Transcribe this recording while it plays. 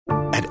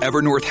At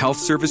Evernorth Health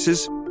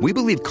Services, we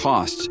believe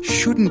costs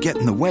shouldn't get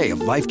in the way of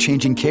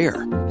life-changing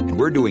care, and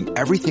we're doing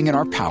everything in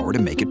our power to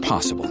make it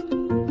possible.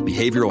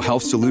 Behavioral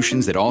health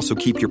solutions that also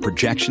keep your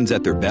projections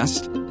at their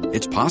best?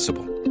 It's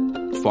possible.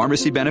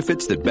 Pharmacy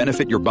benefits that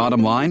benefit your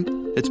bottom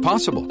line? It's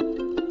possible.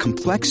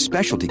 Complex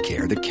specialty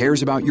care that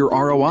cares about your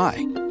ROI?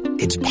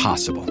 It's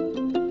possible.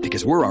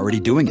 Because we're already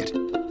doing it.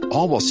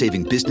 All while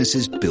saving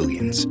businesses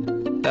billions.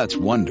 That's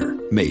Wonder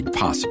made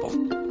possible.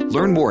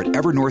 Learn more at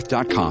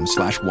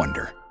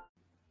evernorth.com/wonder.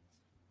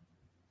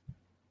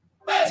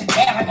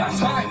 I got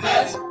time,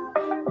 cuz.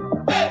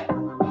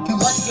 You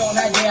lucky on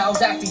that day I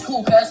was acting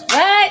cool, cuz.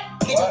 What?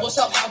 Nigga, what's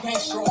up? How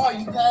gangster are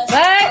you, cuz? What?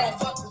 I don't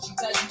fuck with you,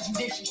 cuz you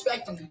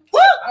disrespecting me. Woo!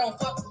 I don't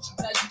fuck with you,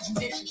 cuz you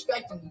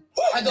disrespecting me.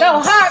 I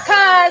Go hard,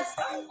 cuz.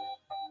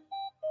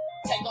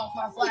 Take off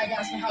my flag,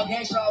 asking how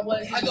gangster I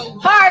was. I go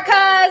hard,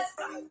 cuz.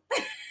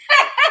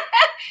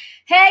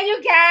 Hey,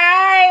 you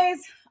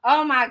guys.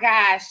 Oh, my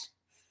gosh.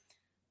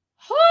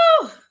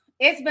 Whew.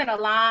 It's been a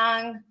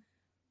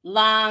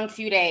long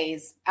few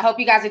days. I hope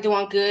you guys are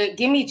doing good.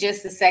 Give me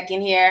just a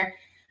second here.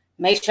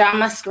 Make sure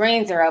my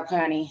screens are up,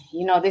 honey.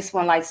 You know, this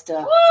one likes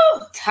to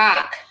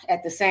talk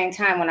at the same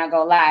time when I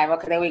go live.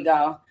 Okay, there we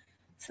go.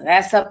 So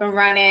that's up and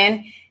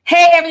running.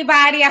 Hey,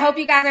 everybody. I hope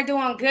you guys are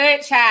doing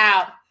good,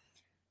 child.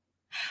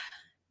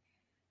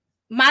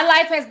 My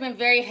life has been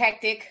very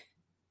hectic.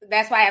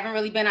 That's why I haven't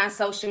really been on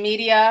social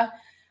media.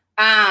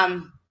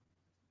 I'm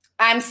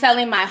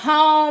selling my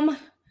home.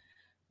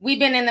 We've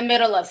been in the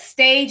middle of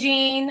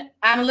staging.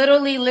 I'm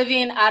literally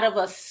living out of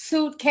a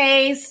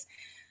suitcase.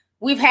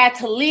 We've had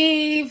to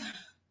leave.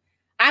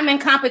 I'm in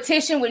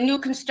competition with new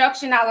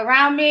construction all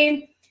around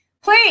me.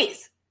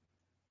 Please,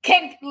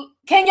 can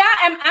y'all,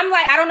 I'm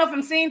like, I don't know if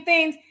I'm seeing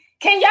things.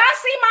 Can y'all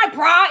see my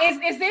bra?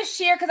 Is this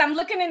sheer? Because I'm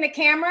looking in the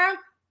camera.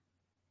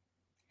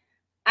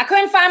 I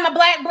couldn't find my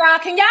black bra.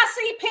 Can y'all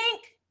see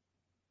pink?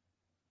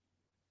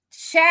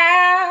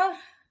 Child,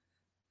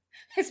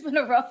 it's been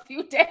a rough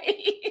few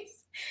days.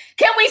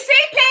 Can we see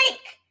pink?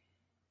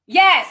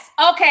 Yes.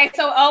 Okay.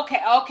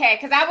 Okay.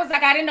 Because I was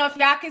like, I didn't know if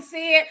y'all could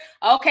see it.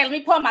 Okay, let me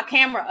pull my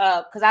camera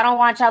up because I don't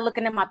want y'all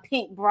looking at my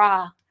pink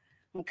bra.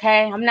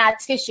 Okay. I'm not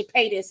Tisha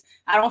Paytas.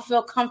 I don't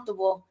feel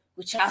comfortable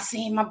with y'all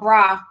seeing my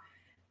bra.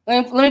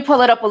 Let me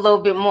pull it up a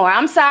little bit more.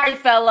 I'm sorry,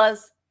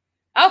 fellas.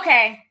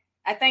 Okay.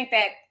 I think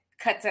that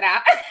cuts it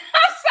out. I'm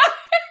sorry.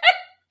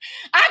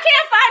 I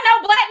can't find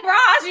no black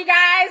bras, you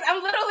guys.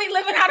 I'm literally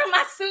living out of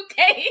my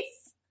suitcase.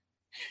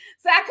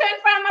 So I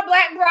couldn't find my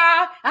black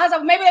bra. I was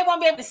like, maybe they won't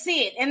be able to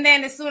see it. And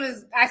then as soon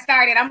as I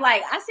started, I'm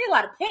like, I see a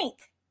lot of pink.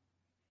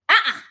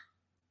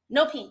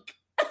 No pink.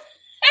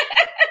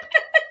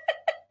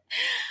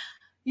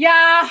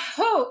 Yeah,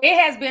 it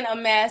has been a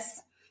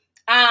mess.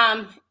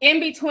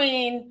 In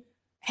between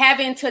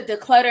having to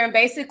declutter and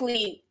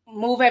basically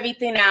move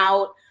everything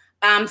out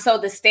so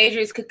the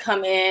stagers could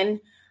come in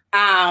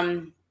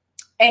and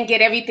get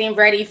everything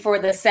ready for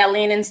the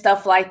selling and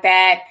stuff like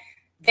that.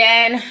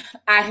 Then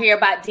I hear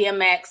about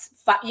DMX,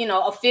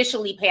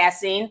 officially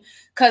passing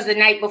because the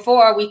night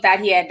before we thought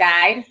he had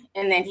died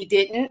and then he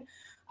didn't,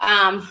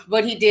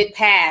 but he did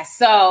pass.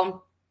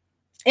 So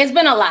it's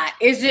been a lot.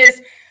 It's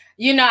just,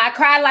 I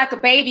cried like a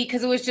baby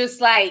because it was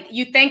just like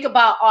you think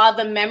about all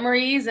the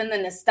memories and the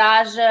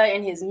nostalgia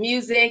and his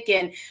music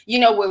and,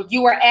 where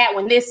you were at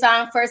when this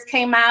song first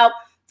came out.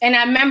 And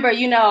I remember,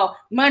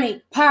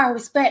 money, power,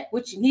 respect,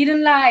 what you need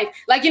in life.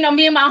 Like,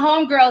 me and my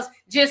homegirls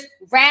just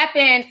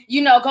rapping,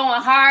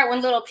 going hard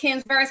when Lil'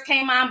 Kim's verse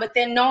came on, but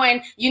then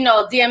knowing,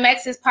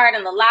 DMX's part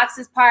and the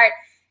Lox's part.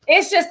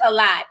 It's just a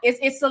lot.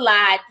 It's a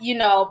lot,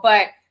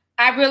 but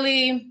I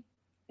really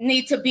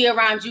need to be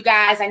around you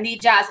guys. I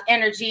need y'all's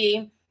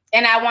energy.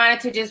 And I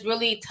wanted to just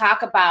really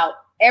talk about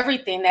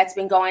everything that's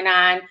been going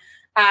on,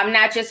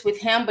 not just with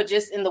him, but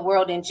just in the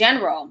world in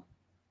general.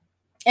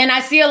 And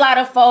I see a lot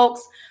of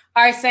folks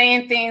are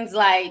saying things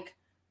like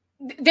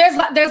there's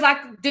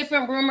like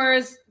different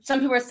rumors. Some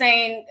people are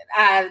saying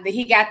that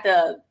he got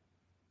the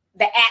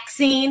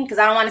vaccine because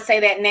I don't want to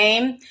say that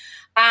name,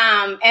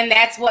 and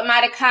that's what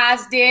might have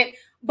caused it.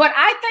 But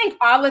I think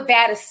all of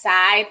that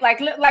aside,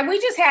 like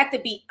we just had to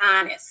be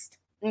honest,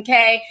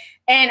 okay?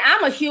 And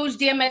I'm a huge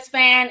DMX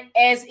fan,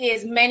 as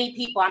is many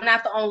people. I'm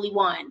not the only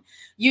one.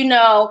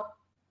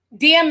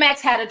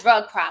 DMX had a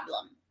drug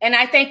problem. And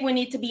I think we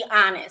need to be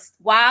honest.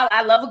 While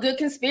I love a good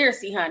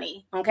conspiracy,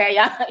 honey, okay,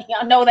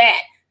 y'all know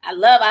that. I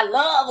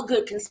love a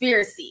good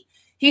conspiracy.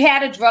 He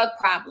had a drug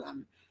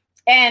problem.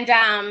 And,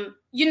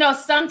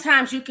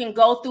 sometimes you can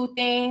go through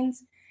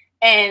things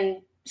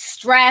and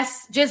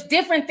stress, just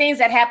different things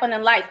that happen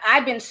in life.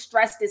 I've been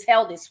stressed as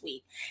hell this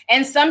week.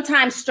 And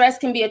sometimes stress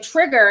can be a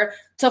trigger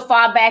to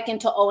fall back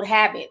into old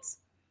habits.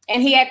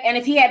 And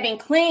if he had been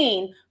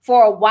clean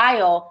for a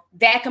while,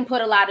 that can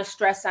put a lot of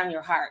stress on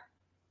your heart.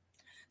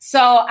 So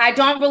I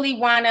don't really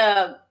want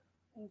to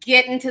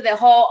get into the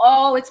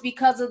whole, it's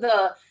because of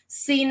the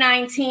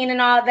C-19 and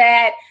all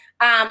that,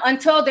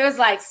 until there's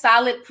like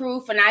solid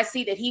proof. And I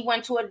see that he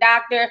went to a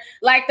doctor,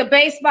 like the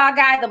baseball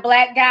guy, the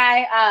black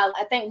guy,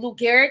 I think Lou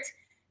Gehrig.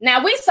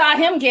 Now we saw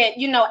him get,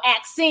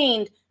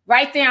 vaccinated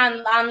right there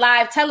on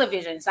live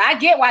television. So I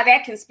get why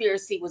that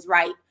conspiracy was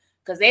right,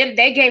 because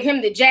they gave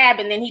him the jab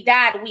and then he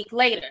died a week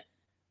later.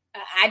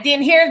 I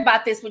didn't hear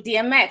about this with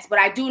DMX, but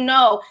I do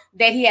know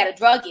that he had a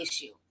drug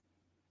issue.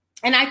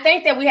 And I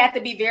think that we have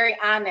to be very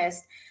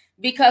honest,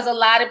 because a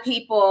lot of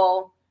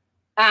people,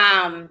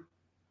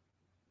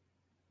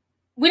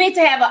 we need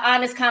to have an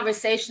honest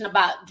conversation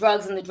about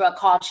drugs and the drug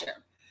culture.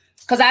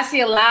 Because I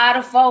see a lot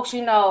of folks,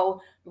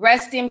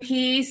 rest in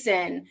peace.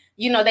 And,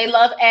 they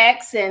love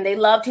X and they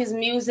loved his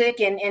music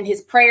and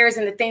his prayers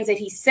and the things that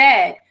he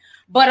said.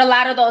 But a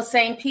lot of those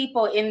same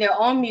people in their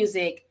own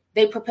music,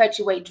 they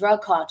perpetuate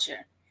drug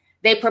culture.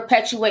 They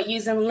perpetuate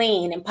using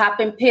lean and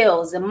popping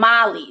pills and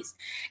mollies.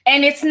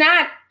 And it's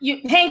not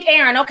Hank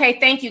Aaron. Okay,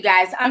 thank you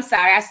guys. I'm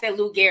sorry. I said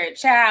Lou Gehrig,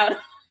 child.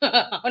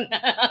 Oh, no,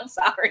 I'm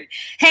sorry.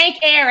 Hank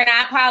Aaron,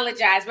 I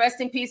apologize. Rest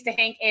in peace to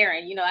Hank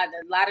Aaron.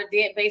 A lot of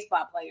dead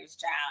baseball players,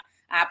 child.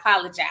 I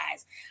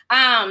apologize.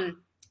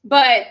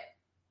 But,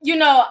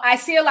 I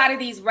see a lot of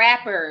these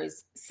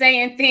rappers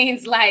saying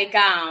things like,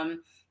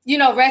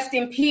 rest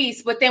in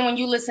peace. But then when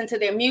you listen to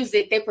their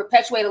music, they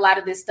perpetuate a lot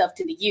of this stuff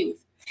to the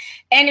youth.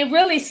 And it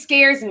really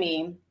scares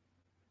me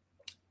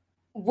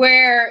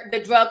where the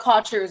drug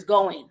culture is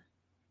going.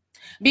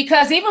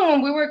 Because even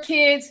when we were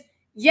kids,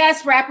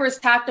 yes, rappers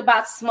talked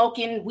about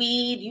smoking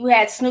weed. You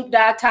had Snoop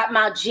Dogg talking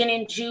about gin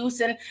and juice.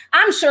 And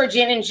I'm sure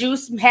gin and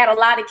juice had a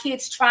lot of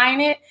kids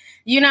trying it.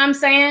 You know what I'm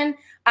saying?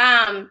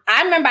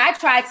 I remember I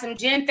tried some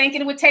gin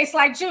thinking it would taste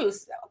like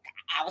juice.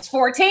 I was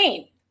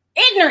 14.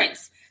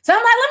 Ignorance. So I'm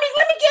like,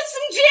 let me get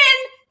some gin,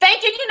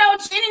 thinking,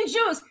 gin and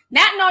juice,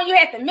 not knowing you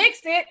had to mix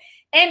it.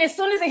 And as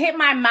soon as it hit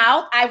my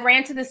mouth, I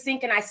ran to the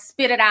sink and I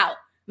spit it out.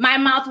 My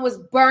mouth was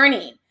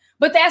burning.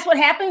 But that's what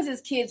happens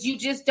as kids. You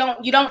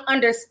don't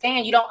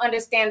understand. You don't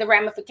understand the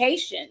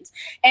ramifications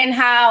and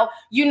how,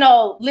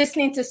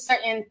 listening to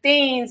certain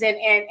things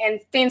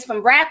and things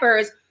from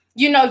rappers,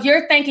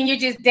 you're thinking you're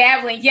just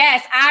dabbling.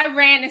 Yes, I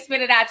ran and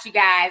spit it out, you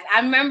guys.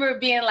 I remember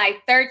being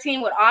like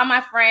 13 with all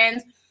my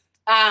friends.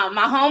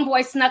 My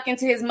homeboy snuck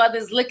into his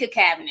mother's liquor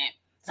cabinet.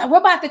 So we're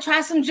about to try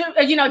some, gin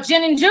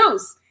and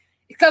juice.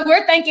 Because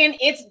we're thinking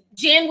it's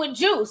gin with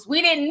juice.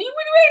 We didn't know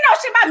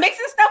shit about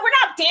mixing stuff. We're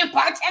not damn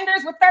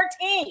bartenders. We're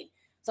 13.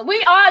 So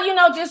we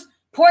all, just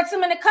poured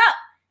some in a cup.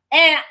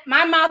 And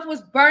my mouth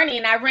was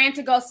burning. I ran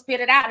to go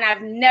spit it out. And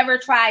I've never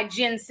tried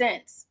gin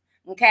since.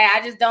 Okay.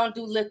 I just don't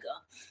do liquor.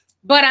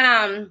 But,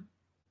 I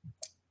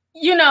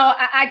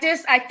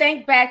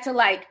think back to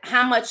like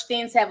how much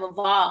things have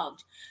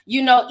evolved.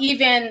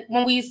 Even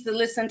when we used to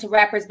listen to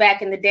rappers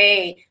back in the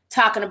day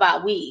talking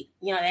about weed,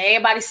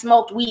 everybody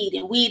smoked weed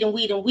and weed and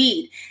weed and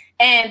weed.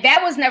 And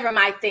that was never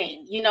my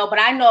thing, but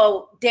I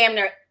know damn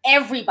near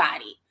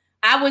everybody.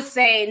 I would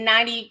say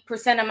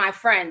 90% of my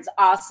friends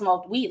all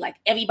smoked weed. Like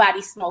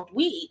everybody smoked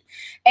weed.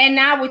 And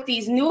now with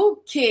these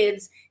new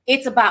kids,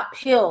 it's about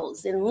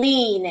pills and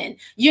lean and,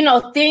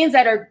 things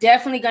that are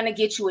definitely going to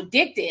get you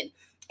addicted.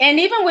 And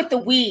even with the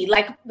weed,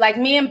 like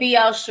me and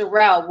BL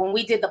Sherelle, when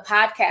we did the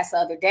podcast the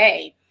other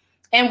day,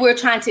 and we're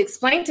trying to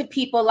explain to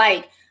people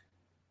like,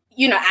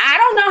 I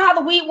don't know how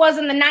the weed was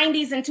in the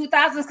 90s and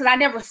 2000s because I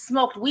never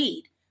smoked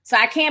weed. So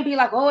I can't be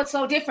like, oh, it's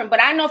so different.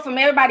 But I know from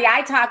everybody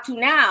I talk to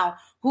now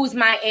who's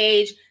my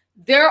age,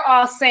 they're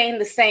all saying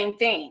the same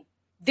thing.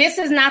 This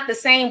is not the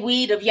same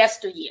weed of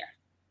yesteryear.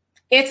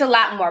 It's a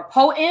lot more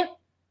potent.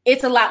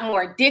 It's a lot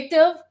more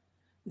addictive.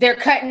 They're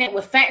cutting it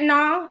with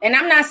fentanyl. And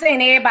I'm not saying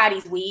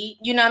everybody's weed,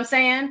 you know what I'm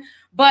saying?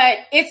 But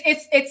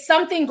it's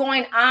something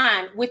going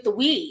on with the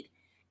weed.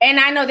 And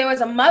I know there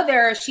was a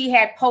mother, she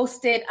had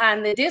posted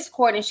on the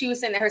Discord and she was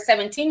saying that her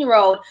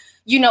 17-year-old,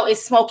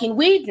 is smoking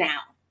weed now.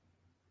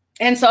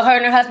 And so her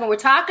and her husband were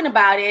talking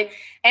about it.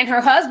 And her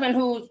husband,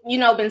 who's,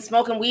 been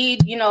smoking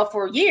weed,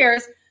 for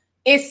years,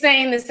 is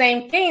saying the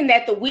same thing,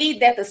 that the weed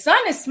that the son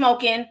is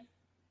smoking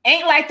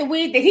ain't like the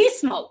weed that he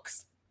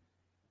smokes.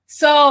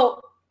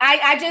 So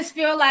I just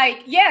feel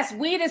like, yes,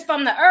 weed is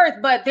from the earth,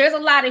 but there's a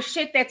lot of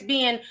shit that's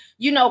being,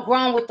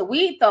 grown with the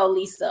weed though,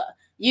 Lisa.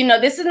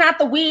 This is not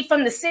the weed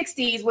from the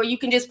 60s where you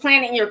can just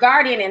plant it in your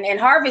garden and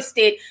harvest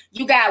it.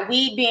 You got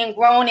weed being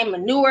grown in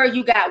manure.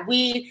 You got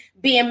weed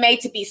being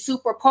made to be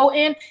super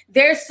potent.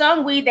 There's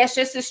some weed that's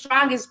just as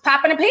strong as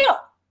popping a pill.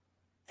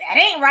 That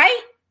ain't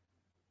right.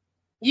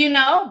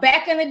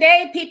 Back in the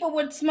day, people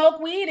would smoke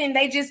weed and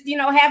they just,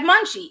 have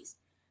munchies.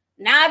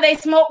 Now they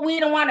smoke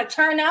weed and want to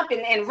turn up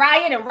and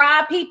riot and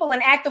rob people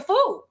and act a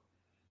fool.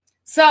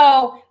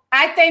 So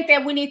I think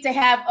that we need to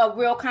have a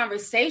real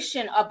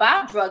conversation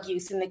about drug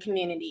use in the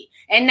community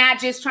and not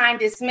just try and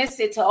dismiss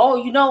it to,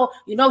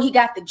 he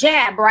got the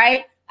jab,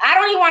 right? I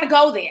don't even want to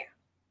go there.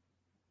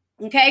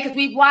 Okay. Because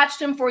we've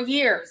watched him for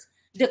years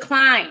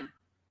decline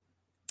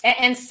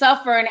and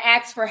suffer and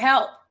ask for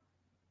help,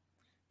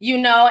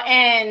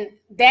 and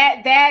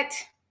that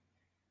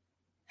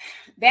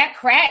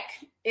crack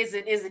is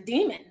a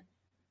demon.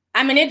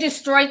 I mean, it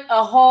destroyed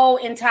a whole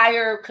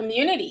entire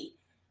community.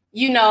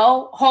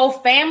 Whole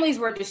families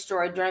were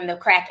destroyed during the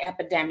crack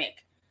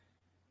epidemic.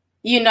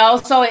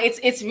 So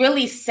it's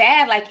really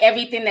sad, like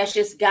everything that's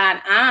just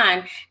gone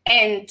on.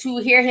 And to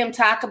hear him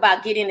talk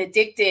about getting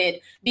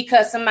addicted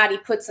because somebody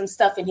put some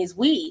stuff in his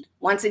weed.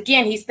 Once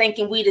again, he's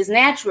thinking weed is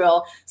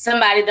natural.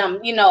 Somebody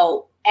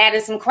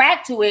added some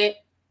crack to it.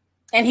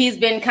 And he's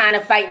been kind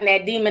of fighting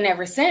that demon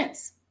ever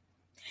since.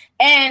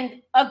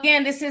 And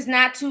again, this is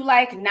not to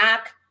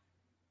knock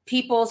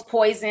people's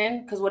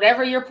poison, because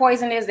whatever your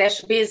poison is,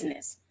 that's your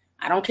business.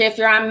 I don't care if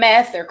you're on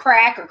meth or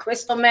crack or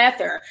crystal meth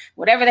or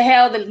whatever the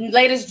hell the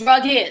latest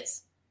drug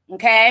is.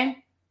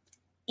 Okay.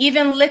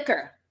 Even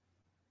liquor,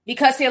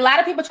 because see, a lot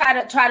of people try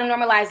to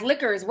normalize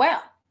liquor as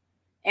well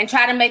and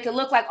try to make it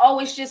look like, oh,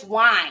 it's just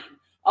wine.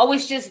 Oh,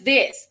 it's just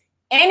this.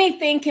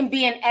 Anything can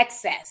be in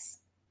excess.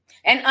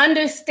 And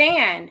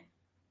understand,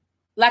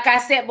 like I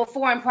said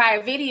before in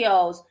prior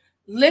videos,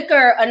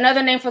 liquor,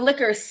 another name for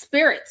liquor is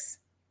spirits.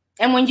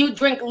 And when you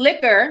drink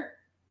liquor,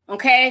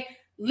 okay,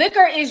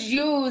 liquor is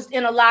used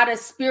in a lot of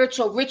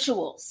spiritual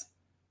rituals,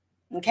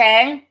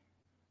 okay?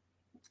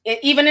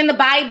 Even in the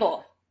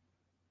Bible,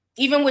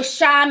 even with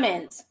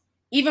shamans,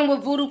 even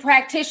with voodoo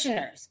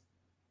practitioners.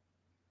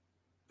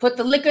 Put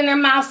the liquor in their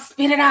mouth,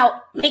 spit it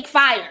out, make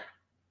fire.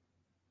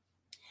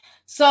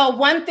 So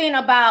one thing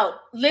about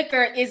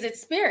liquor is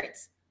its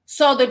spirits.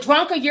 So the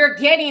drunker you're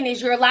getting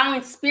is you're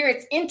allowing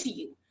spirits into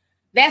you.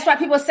 That's why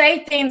people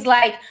say things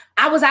like,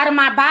 I was out of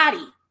my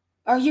body.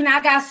 Or,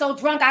 I got so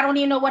drunk, I don't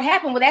even know what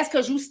happened. Well, that's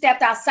because you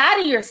stepped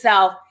outside of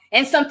yourself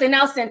and something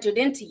else entered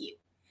into you.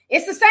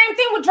 It's the same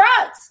thing with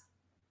drugs.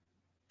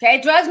 Okay,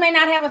 drugs may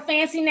not have a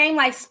fancy name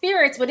like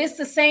spirits, but it's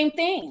the same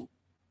thing.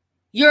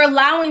 You're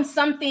allowing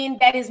something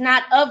that is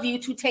not of you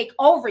to take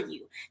over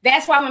you.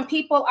 That's why when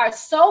people are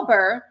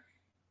sober,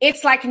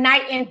 it's like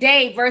night and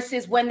day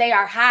versus when they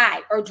are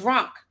high or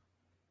drunk.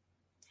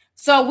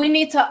 So we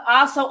need to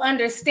also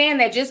understand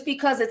that just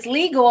because it's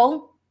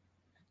legal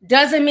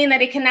doesn't mean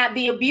that it cannot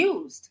be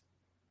abused.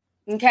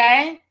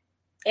 Okay?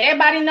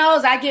 Everybody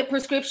knows I get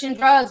prescription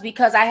drugs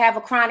because I have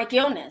a chronic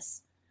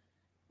illness.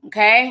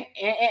 Okay?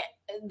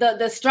 And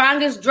the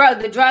strongest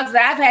drug, the drugs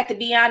that I've had to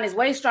be on is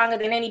way stronger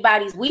than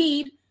anybody's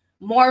weed,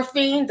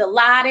 morphine,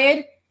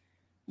 Dilaudid,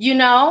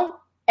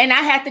 and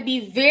I have to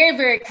be very,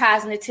 very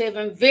cognitive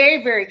and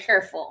very, very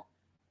careful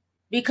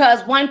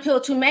because one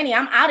pill too many,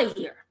 I'm out of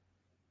here.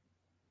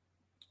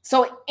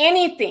 So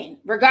anything,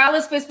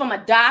 regardless if it's from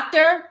a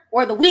doctor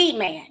or the weed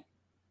man,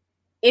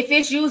 if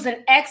it's used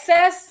in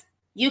excess,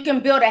 you can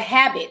build a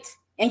habit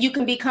and you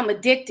can become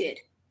addicted.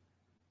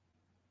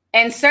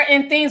 And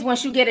certain things,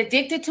 once you get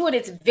addicted to it,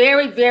 it's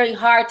very, very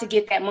hard to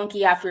get that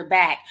monkey off your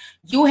back.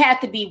 You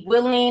have to be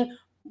willing,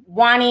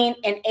 wanting,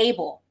 and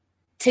able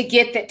to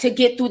get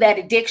through that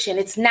addiction.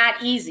 It's not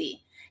easy.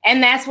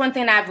 And that's one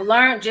thing I've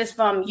learned just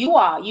from you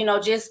all,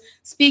 just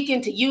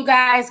speaking to you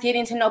guys,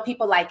 getting to know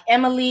people like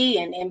Emily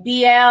and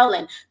BL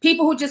and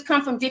people who just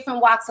come from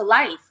different walks of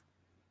life.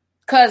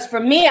 Because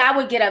for me, I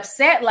would get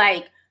upset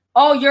like,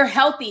 oh, you're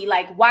healthy.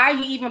 Like, why are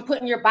you even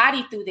putting your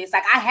body through this?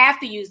 Like, I have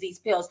to use these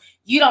pills.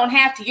 You don't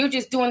have to. You're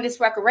just doing this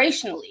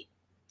recreationally.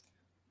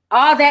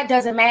 All that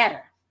doesn't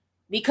matter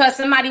because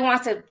somebody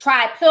wants to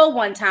try a pill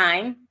one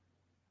time,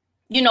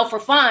 for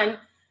fun,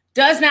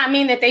 does not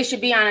mean that they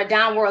should be on a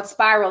downward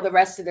spiral the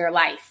rest of their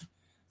life.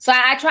 So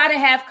I try to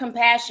have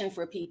compassion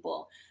for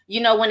people,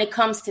 when it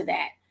comes to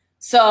that.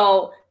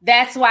 So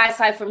that's why it's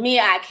like, for me,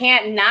 I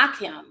can't knock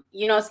him.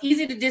 It's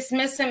easy to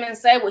dismiss him and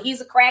say, well,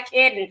 he's a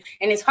crackhead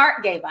and his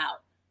heart gave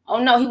out.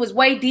 Oh, no, he was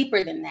way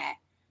deeper than that.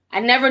 I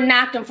never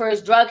knocked him for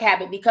his drug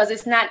habit because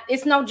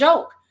it's no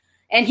joke.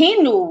 And he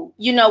knew,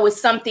 it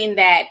was something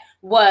that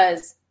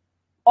was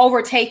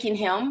overtaking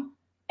him.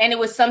 And it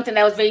was something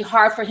that was very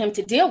hard for him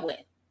to deal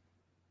with.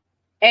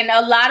 And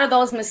a lot of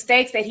those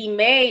mistakes that he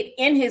made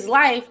in his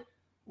life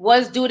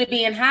was due to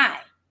being high.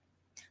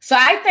 So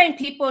I think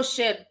people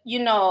should,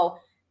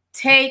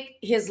 take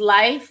his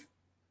life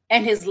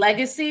and his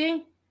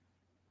legacy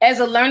as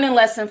a learning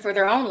lesson for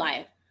their own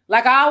life.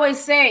 Like I always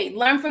say,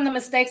 learn from the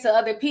mistakes of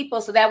other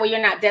people so that way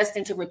you're not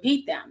destined to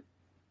repeat them.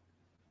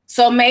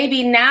 So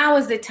maybe now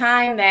is the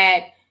time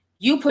that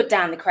you put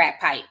down the crack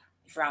pipe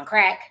if you're on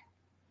crack,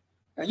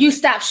 or you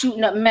stop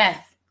shooting up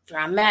meth if you're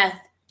on meth,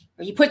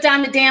 or you put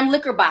down the damn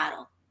liquor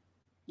bottle.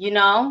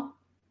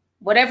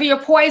 Whatever your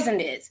poison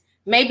is,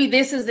 maybe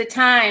this is the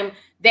time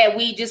that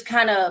we just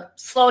kind of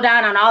slow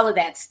down on all of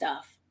that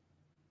stuff.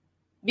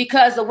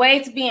 Because the way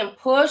it's being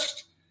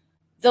pushed,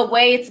 the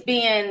way it's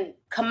being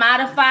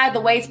commodified,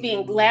 the way it's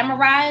being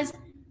glamorized,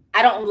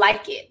 I don't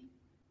like it.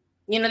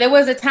 There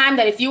was a time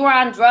that if you were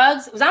on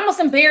drugs, it was almost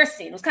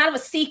embarrassing. It was kind of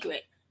a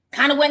secret.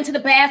 Kind of went into the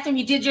bathroom,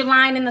 you did your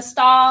line in the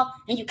stall,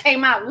 and you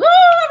came out, woo,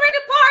 ready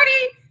to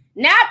party.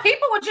 Now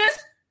people would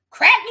just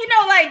crack,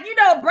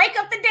 break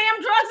up the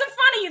damn drugs in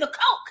front of you, the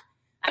coke.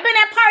 I've been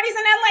at parties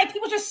in LA,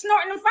 people just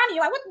snorting in front of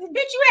you. Like, what,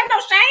 bitch, you have no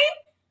shame?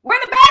 We're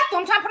in the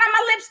bathroom, trying to put on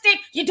my lipstick.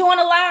 You're doing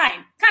a line.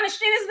 What kind of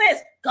shit is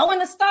this? Go in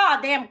the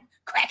stall, damn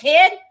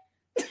crackhead.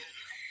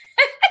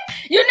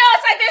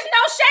 It's like there's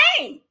no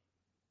shame.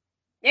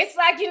 It's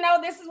like,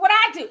 this is what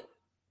I do.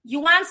 You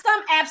want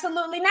some?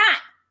 Absolutely not.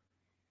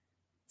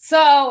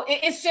 So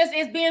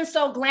it's being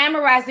so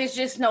glamorized. There's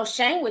just no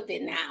shame with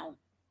it now.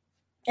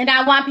 And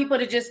I want people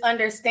to just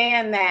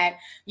understand that,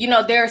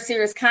 there are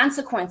serious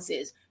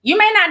consequences. You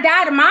may not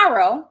die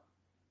tomorrow,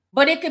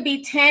 but it could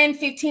be 10,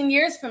 15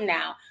 years from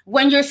now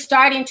when you're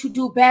starting to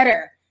do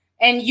better.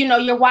 And,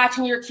 you're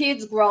watching your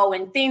kids grow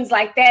and things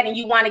like that. And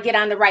you want to get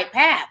on the right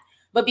path.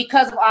 But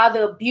because of all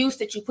the abuse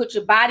that you put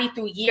your body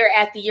through year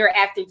after year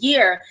after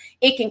year,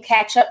 it can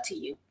catch up to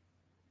you.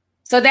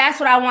 So that's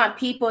what I want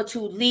people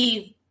to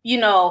leave,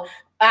 to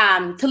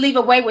leave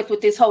away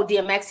with this whole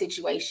DMX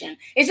situation.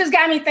 It's just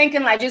got me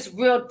thinking like just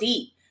real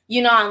deep,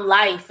 on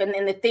life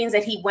and the things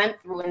that he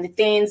went through and the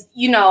things,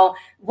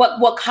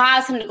 what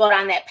caused him to go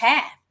down that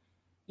path.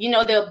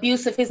 The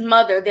abuse of his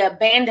mother, the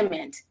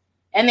abandonment,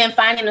 and then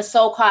finding a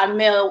so-called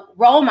male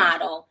role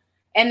model,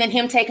 and then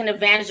him taking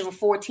advantage of a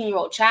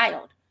 14-year-old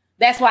child.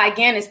 That's why,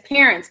 again, as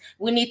parents,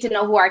 we need to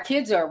know who our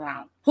kids are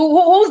around.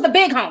 Who's the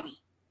big homie?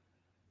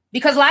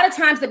 Because a lot of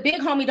times the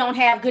big homie don't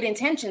have good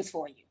intentions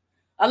for you.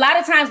 A lot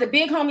of times the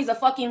big homie's a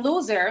fucking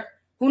loser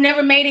who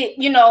never made it,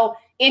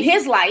 in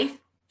his life.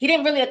 He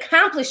didn't really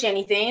accomplish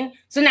anything.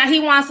 So now he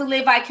wants to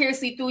live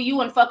vicariously through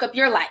you and fuck up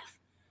your life.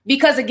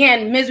 Because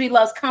again, misery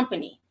loves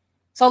company.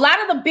 So a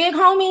lot of the big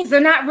homies, they're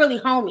not really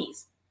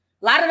homies.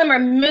 A lot of them are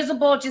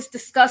miserable, just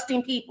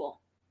disgusting people.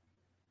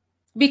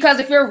 Because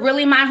if you're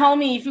really my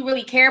homie, if you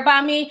really care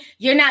about me,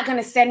 you're not going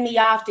to send me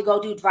off to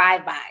go do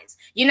drive-bys.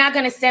 You're not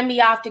going to send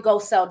me off to go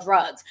sell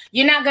drugs.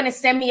 You're not going to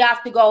send me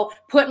off to go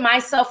put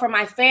myself or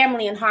my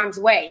family in harm's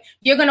way.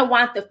 You're going to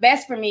want the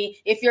best for me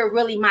if you're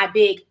really my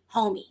big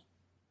homie.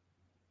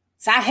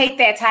 So I hate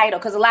that title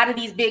because a lot of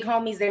these big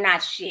homies, they're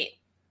not shit.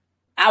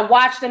 I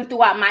watched them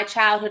throughout my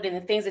childhood and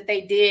the things that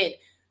they did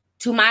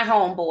to my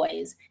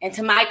homeboys and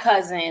to my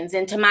cousins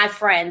and to my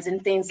friends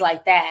and things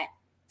like that,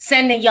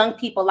 sending young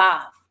people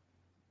off.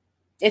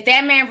 If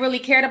that man really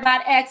cared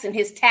about X and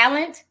his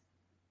talent,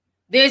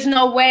 there's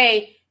no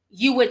way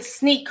you would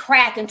sneak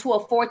crack into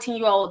a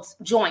 14-year-old's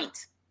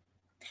joint.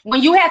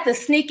 When you have to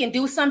sneak and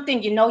do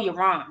something, you're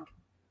wrong.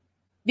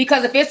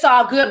 Because if it's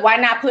all good, why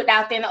not put it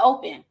out there in the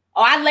open?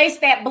 Oh, I laced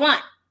that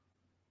blunt.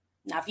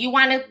 Now, if you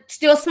want to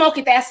still smoke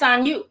it, that's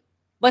on you.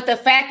 But the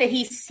fact that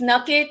he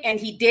snuck it and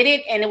he did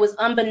it and it was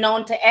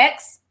unbeknown to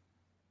X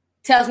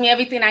tells me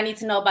everything I need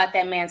to know about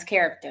that man's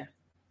character.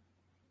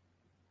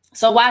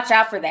 So watch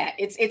out for that.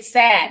 It's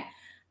sad.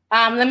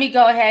 Let me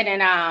go ahead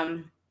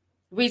and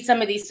read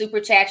some of these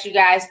super chats, you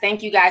guys.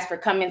 Thank you guys for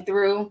coming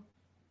through.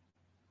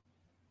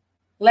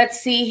 Let's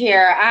see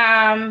here.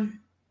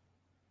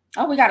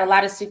 We got a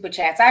lot of super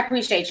chats. I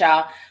appreciate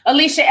y'all.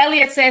 Alicia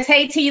Elliott says,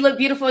 "Hey T, you look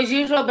beautiful as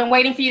usual. Been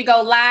waiting for you to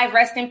go live.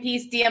 Rest in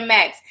peace,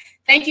 DMX."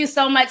 Thank you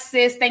so much,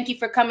 sis. Thank you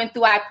for coming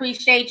through. I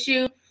appreciate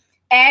you.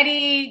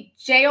 Addie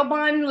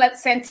Jayobun,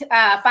 let's send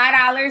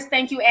 $5.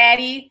 Thank you,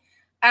 Addie.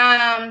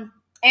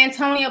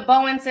 Antonia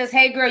Bowen says,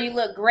 "Hey girl, you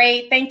look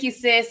great." Thank you,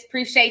 sis.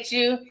 Appreciate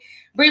you.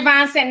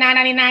 Brevon sent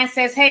 $9.99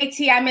 says, "Hey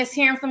T, I miss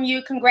hearing from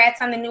you. Congrats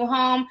on the new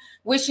home.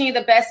 Wishing you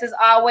the best as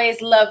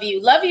always. Love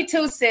you." Love you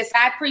too, sis.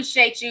 I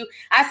appreciate you.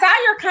 I saw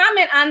your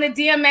comment on the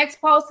DMX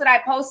post that I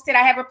posted.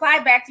 I have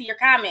replied back to your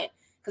comment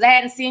because I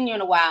hadn't seen you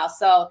in a while.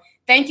 So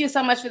thank you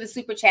so much for the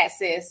super chat,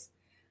 sis.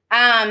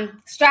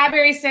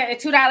 Strawberry sent a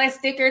 $2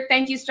 sticker.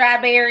 Thank you,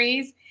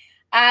 Strawberries.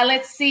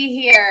 Let's see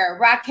here.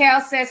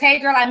 Raquel says, "Hey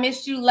girl, I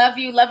missed you. Love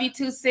you. Love you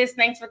too, sis.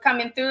 Thanks for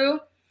coming through."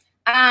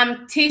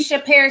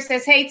 Tisha Perry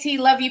says, "Hey T,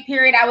 love you,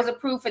 period. I was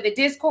approved for the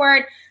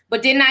Discord,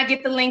 but did not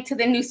get the link to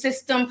the new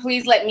system.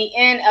 Please let me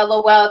in.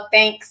 LOL.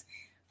 Thanks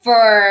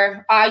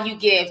for all you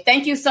give."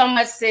 Thank you so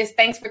much, sis.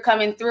 Thanks for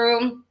coming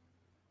through.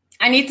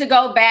 I need to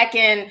go back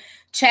and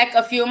check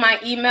a few of my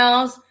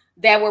emails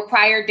that were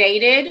prior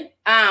dated.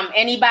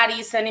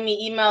 Anybody sending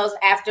me emails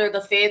after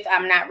the 5th,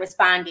 I'm not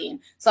responding.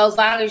 So as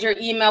long as your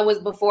email was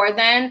before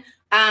then,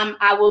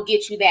 I will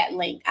get you that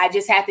link. I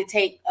just had to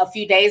take a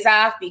few days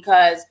off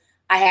because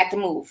I had to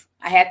move.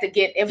 I had to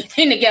get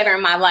everything together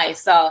in my life.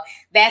 So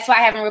that's why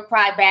I haven't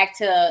replied back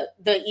to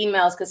the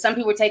emails because some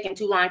people were taking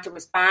too long to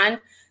respond.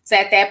 So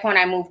at that point,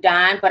 I moved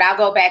on, but I'll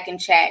go back and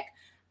check.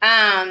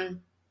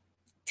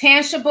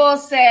 Tangible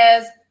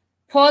says,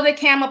 "Pull the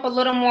cam up a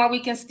little more.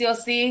 We can still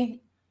see."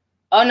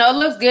 Oh, no, it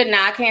looks good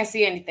now. I can't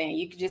see anything.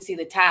 You can just see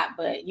the top,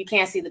 but you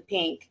can't see the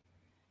pink.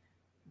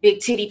 Big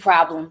titty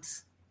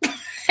problems.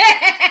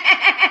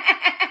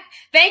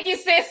 Thank you,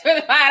 sis, for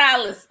the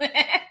 $5.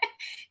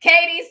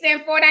 Katie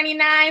sent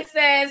 $4.99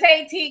 says,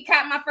 "Hey, T,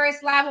 caught my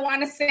first live. I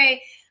want to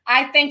say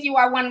I think you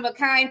are one of a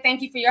kind.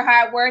 Thank you for your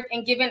hard work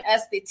and giving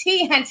us the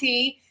tea,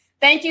 hunty."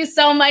 Thank you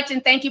so much,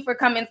 and thank you for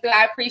coming through.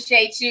 I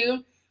appreciate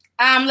you.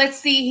 Let's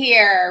see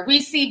here.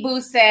 Reese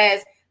Boo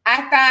says,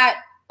 "I thought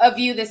of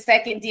you the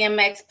second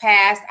DMX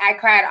passed. I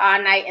cried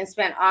all night and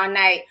spent all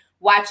night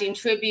watching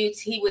tributes.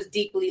 He was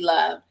deeply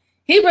loved."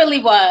 He really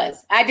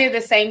was. I did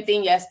the same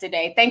thing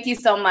yesterday. Thank you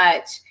so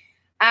much.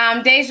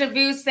 Deja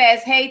Vu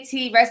says, "Hey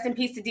T, rest in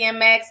peace to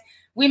DMX.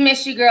 We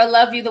miss you, girl.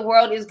 Love you. The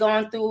world is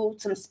going through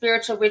some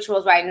spiritual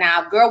rituals right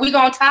now. Girl, we're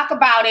going to talk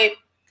about it.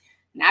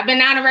 And I've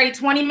been on already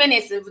 20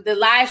 minutes. The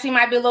live stream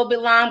might be a little bit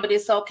long, but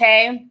it's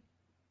okay.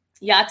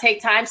 Y'all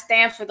take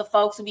timestamps for the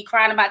folks who be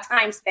crying about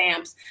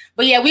timestamps.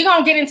 But yeah, we're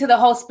going to get into the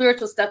whole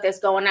spiritual stuff that's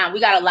going on. We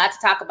got a lot to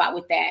talk about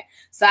with that.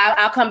 So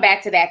I'll come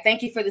back to that.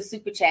 Thank you for the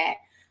super chat.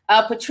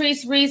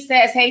 Patrice Reed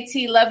says, hey,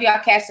 T, love y'all.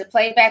 Catch the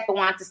playback, but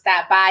want to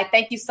stop by.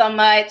 Thank you so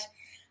much.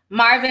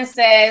 Marvin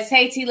says,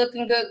 hey, T,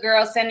 looking good,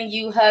 girl. Sending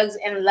you hugs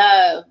and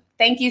love.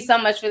 Thank you so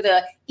much for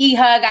the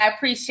e-hug. I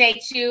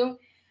appreciate you.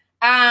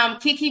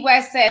 Kiki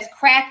West says,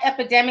 crack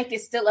epidemic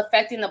is still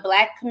affecting the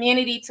Black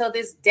community till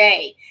this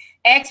day.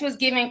 X was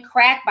given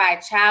crack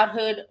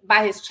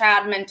by his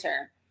child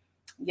mentor.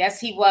 Yes,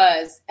 he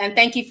was. And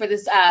thank you for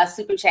this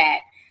super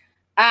chat.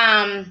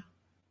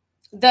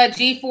 The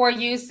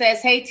G4U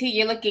says, hey, T,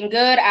 you're looking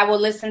good. I will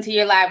listen to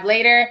your live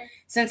later.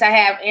 Since I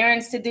have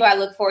errands to do, I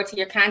look forward to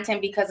your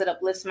content because it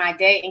uplifts my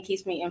day and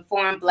keeps me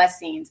informed.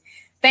 Blessings.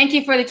 Thank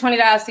you for the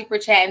 $20 super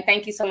chat. And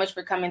thank you so much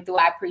for coming through.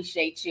 I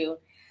appreciate you.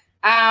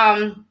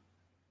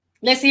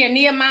 Let's see here.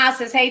 Nehemiah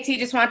says, hey, T,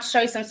 just want to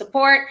show you some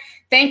support.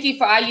 Thank you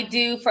for all you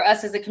do for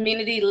us as a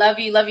community. Love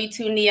you. Love you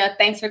too, Nia.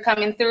 Thanks for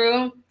coming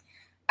through.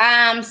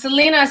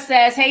 Selena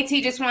says, hey,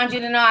 T, just wanted you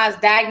to know I was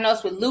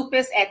diagnosed with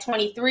lupus at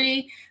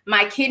 23.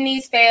 My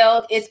kidneys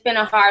failed. It's been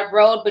a hard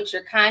road, but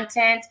your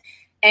content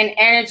and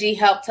energy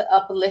helped to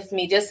uplift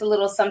me. Just a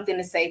little something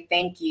to say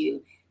thank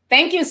you.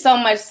 Thank you so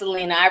much,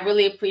 Selena. I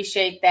really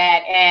appreciate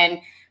that. And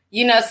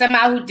you know,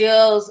 somebody who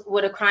deals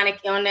with a chronic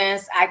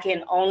illness, I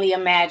can only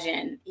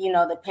imagine, you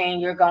know, the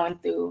pain you're going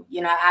through. You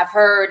know, I've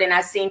heard and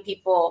I've seen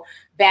people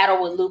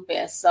battle with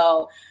lupus.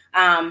 So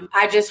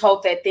I just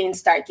hope that things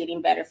start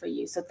getting better for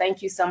you. So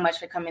thank you so much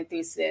for coming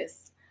through,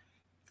 sis.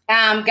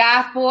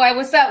 Goth Boy,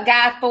 what's up,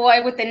 Goth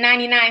Boy, with the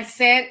 99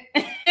 cent?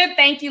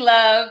 Thank you,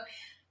 love.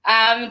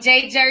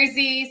 Jay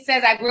Jersey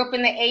says, I grew up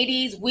in the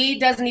 80s. Weed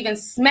doesn't even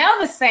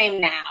smell the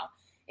same now.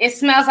 It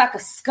smells like a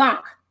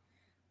skunk.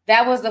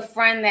 That was the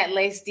friend that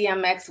laced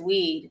DMX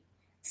weed.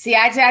 See,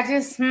 I've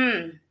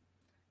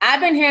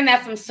been hearing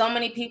that from so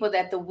many people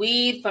that the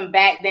weed from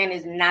back then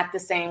is not the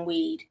same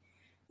weed,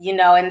 you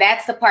know, and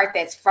that's the part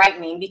that's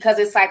frightening because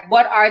it's like,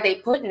 what are they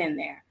putting in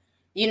there?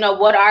 You know,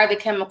 what are the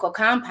chemical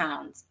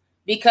compounds?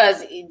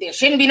 Because there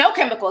shouldn't be no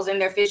chemicals in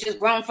there. Fish is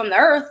grown from the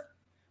earth,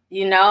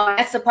 you know,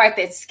 that's the part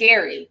that's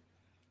scary.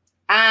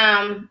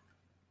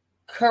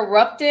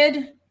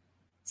 Corrupted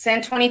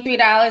sent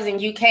 $23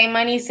 in UK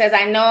money, says,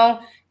 I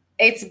know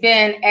it's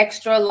been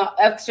extra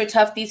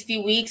tough these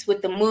few weeks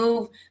with the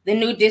move, the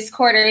new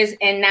Discorders,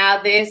 and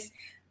now this.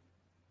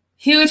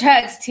 Huge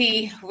hugs,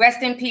 T.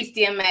 Rest in peace,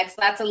 DMX.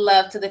 Lots of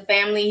love to the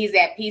family. He's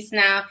at peace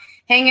now.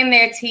 Hang in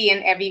there, T,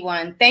 and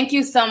everyone. Thank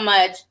you so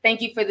much.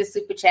 Thank you for the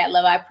super chat,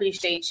 love. I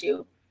appreciate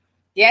you.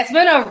 Yeah, it's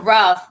been a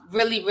rough,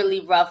 really,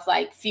 really rough,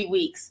 like, few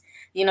weeks,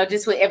 you know,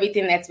 just with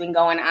everything that's been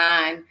going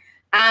on.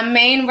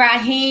 Main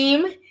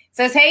Raheem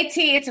says, hey,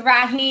 T, it's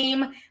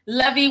Raheem.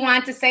 Lovey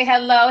want to say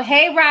hello.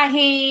 Hey,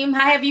 Raheem.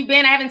 How have you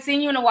been? I haven't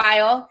seen you in a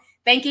while.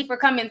 Thank you for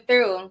coming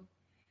through.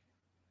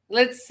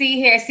 Let's see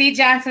here. C.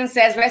 Johnson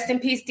says, rest in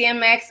peace,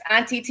 DMX.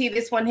 Auntie T,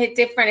 this one hit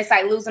different. It's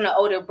like losing an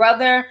older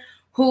brother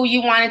who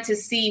you wanted to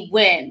see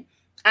win.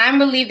 I'm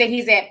relieved that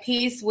he's at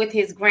peace with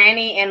his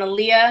granny and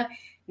Aaliyah.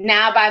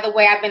 Now, by the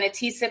way, I've been a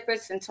tea sipper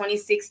since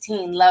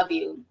 2016. Love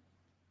you.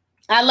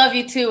 I love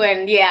you too.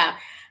 And yeah,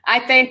 I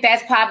think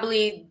that's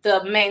probably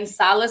the main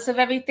solace of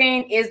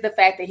everything is the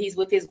fact that he's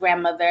with his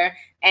grandmother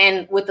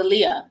and with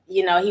Aaliyah.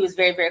 You know, he was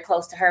very, very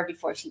close to her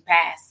before she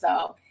passed.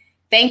 So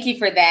thank you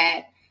for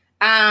that.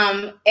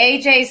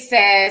 AJ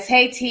says,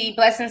 hey, T,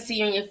 blessings to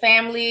you and your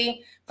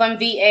family from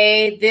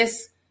VA.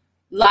 This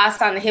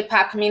loss on the hip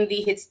hop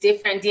community hits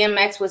different.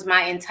 DMX was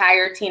my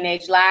entire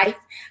teenage life.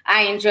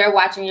 I enjoy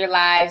watching your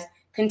lives.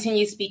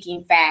 Continue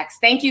speaking facts.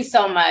 Thank you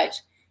so much.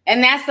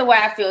 And that's the way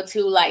I feel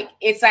too. Like,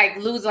 it's like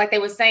losing, like they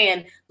were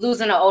saying,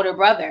 losing an older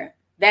brother.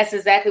 That's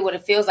exactly what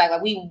it feels like.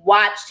 Like, we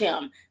watched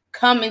him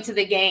come into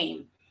the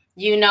game,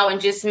 you know, and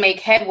just make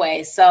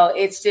headway. So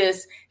it's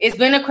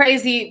been a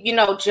crazy, you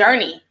know,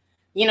 journey,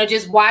 you know,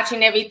 just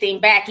watching everything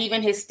back,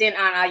 even his stint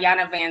on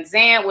Ayanna Van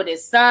Zandt with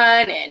his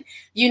son and,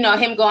 you know,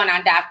 him going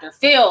on Dr.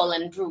 Phil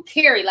and Drew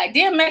Carey. Like,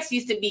 DMX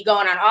used to be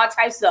going on all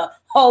types of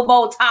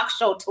hobo talk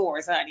show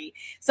tours, honey.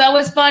 So it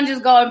was fun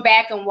just going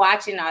back and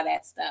watching all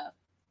that stuff.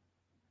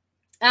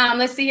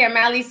 Let's see here.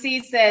 Mally C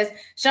says,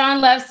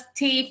 Sean loves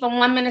T from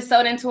one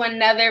Minnesotan to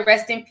another.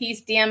 Rest in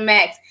peace,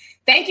 DMX.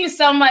 Thank you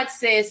so much,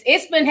 sis.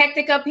 It's been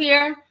hectic up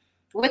here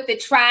with the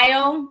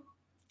trial.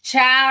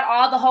 Child,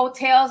 all the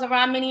hotels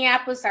around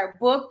Minneapolis are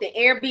booked. The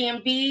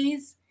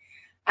Airbnbs.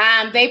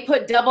 They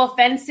put double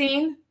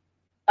fencing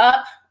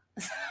up.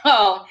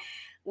 So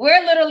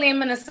we're literally in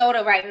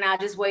Minnesota right now,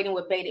 just waiting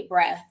with bated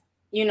breath,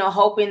 you know,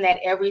 hoping that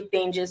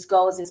everything just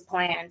goes as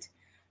planned.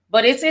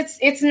 But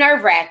it's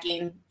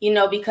nerve-wracking, you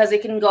know, because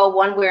it can go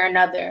one way or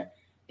another.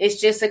 It's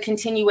just a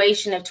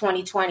continuation of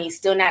 2020,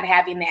 still not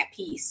having that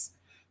peace.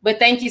 But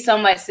thank you so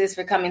much, sis,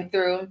 for coming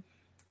through.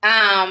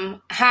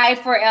 Hi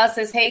for L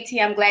says, hey,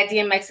 T, I'm glad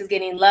DMX is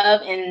getting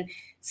love and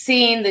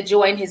seeing the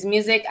joy in his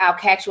music. I'll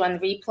catch you on the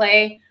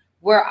replay.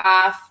 We're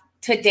off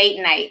to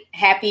date night.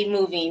 Happy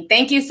moving.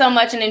 Thank you so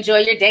much and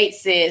enjoy your date,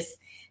 sis.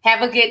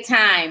 Have a good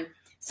time.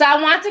 So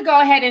I want to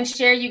go ahead and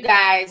share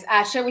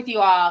with you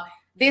all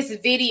this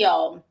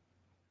video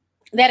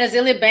that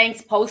Azealia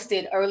Banks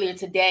posted earlier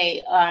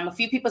today. A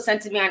few people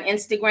sent it to me on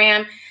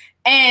Instagram,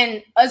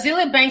 and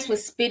Azealia Banks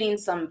was spitting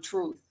some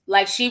truth.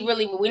 Like,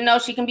 we know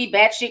she can be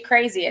batshit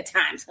crazy at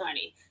times,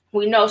 honey.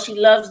 We know she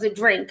loves to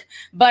drink,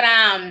 but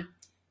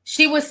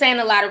she was saying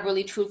a lot of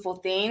really truthful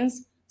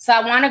things. So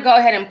I want to go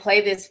ahead and play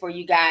this for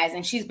you guys.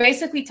 And she's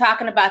basically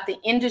talking about the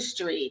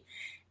industry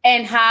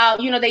and how,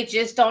 they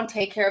just don't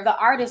take care of the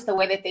artists the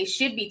way that they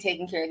should be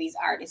taking care of these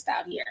artists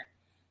out here.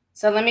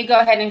 So let me go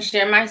ahead and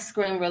share my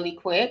screen really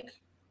quick.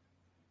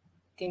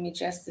 Give me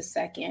just a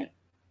second.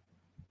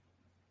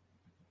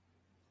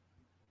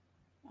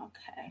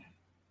 Okay.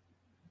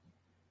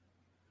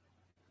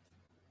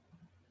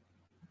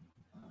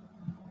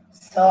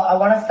 So I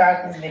want to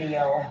start this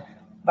video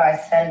by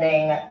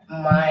sending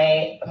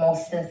my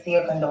most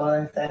sincere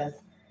condolences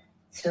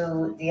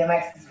to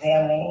DMX's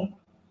family,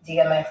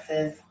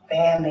 DMX's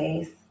fan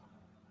base.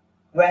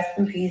 Rest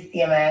in peace,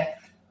 DMX.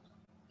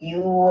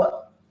 You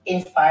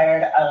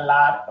inspired a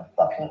lot of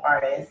fucking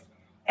artists.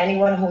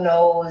 Anyone who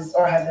knows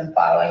or has been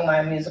following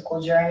my musical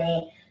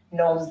journey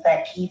knows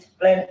that Keith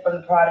Flint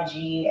from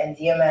Prodigy and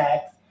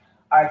DMX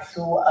are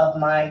two of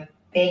my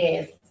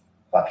biggest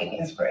fucking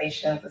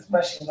inspirations,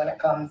 especially when it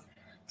comes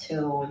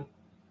to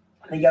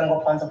the Young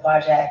Rapunzel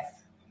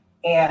projects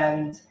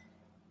and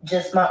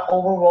just my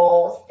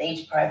overall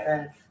stage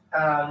presence.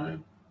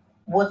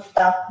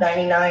 Woodstock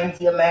 99,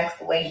 DMX,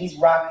 the way he's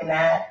rocking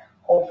that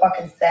whole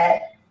fucking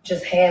set,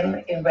 just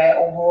him in red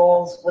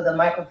overalls with a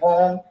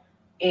microphone,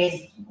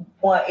 it's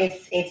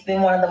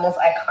been one of the most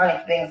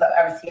iconic things I've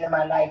ever seen in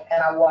my life,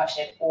 and I watch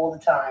it all the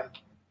time.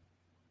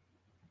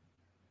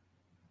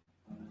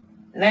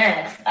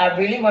 Next, I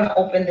really want to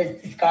open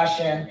this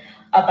discussion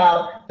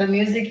about the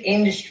music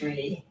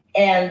industry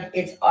and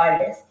its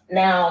artists.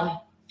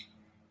 Now,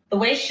 the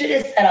way shit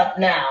is set up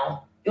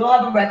now, you'll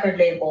have a record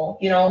label,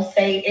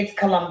 say it's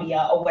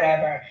Columbia or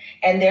whatever,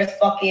 and there's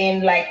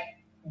fucking like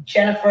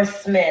Jennifer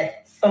Smith,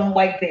 some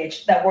white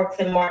bitch that works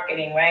in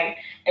marketing, right?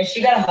 And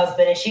she got a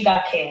husband and she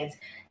got kids,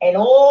 and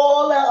her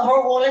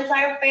whole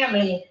entire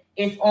family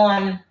is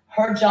on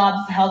her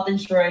job's health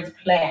insurance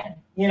plan,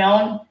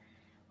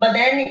 But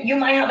then you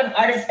might have an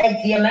artist like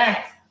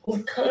DMX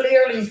who's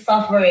clearly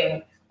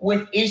suffering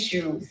with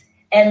issues,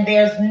 and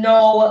there's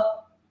no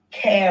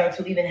care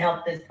to even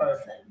help this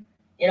person,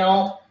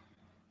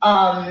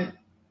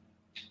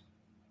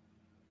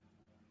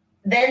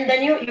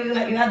 Then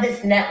you have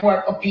this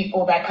network of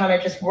people that kind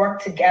of just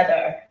work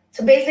together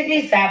to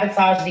basically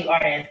sabotage the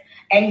artist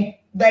and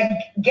like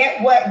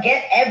get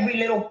every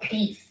little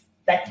piece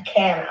that you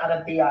can out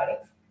of the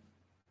artist.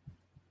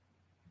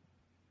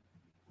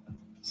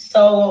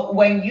 So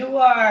when you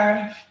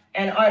are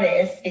an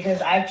artist,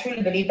 because I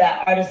truly believe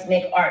that artists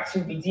make art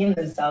to redeem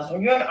themselves.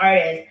 When you're an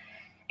artist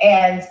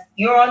and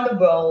you're on the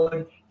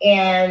road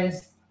and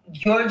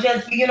you're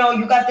just, you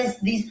got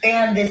these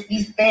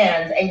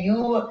fans, and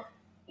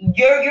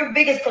your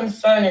biggest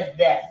concern is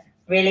them,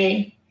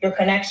 really, your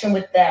connection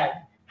with them,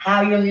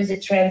 how your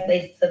music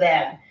translates to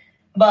them.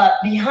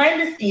 But behind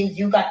the scenes,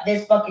 you got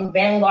this fucking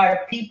vanguard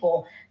of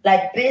people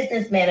like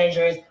business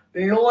managers,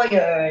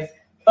 lawyers,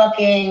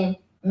 fucking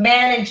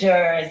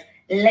managers,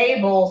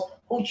 labels,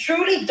 who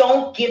truly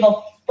don't give a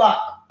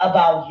fuck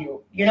about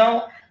you,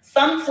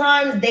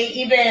 Sometimes they're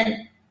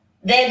even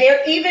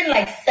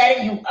like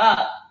setting you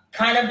up,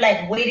 kind of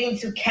like waiting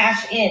to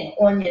cash in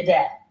on your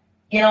debt,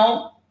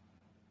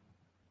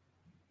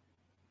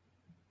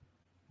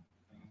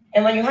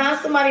 And when you have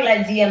somebody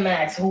like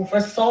DMX, who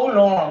for so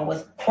long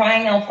was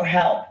crying out for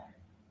help,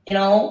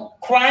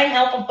 crying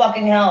out for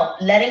fucking help,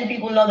 letting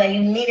people know that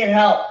you needed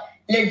help,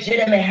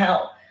 legitimate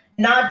help,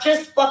 not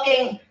just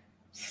fucking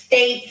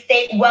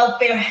state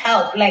welfare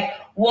help, like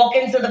walk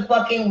into the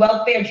fucking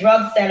welfare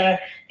drug center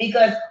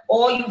because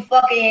all you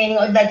fucking,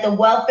 like the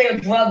welfare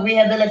drug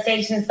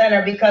rehabilitation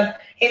center, because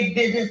his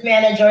business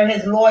manager,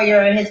 his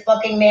lawyer, his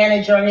fucking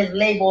manager, his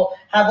label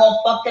have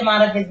all fucked him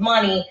out of his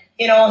money.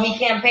 He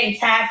can't pay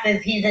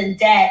taxes, he's in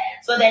debt.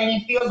 So then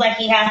he feels like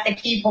he has to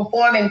keep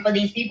performing for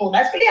these people.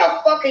 That's really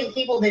how fucking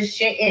evil this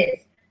shit is.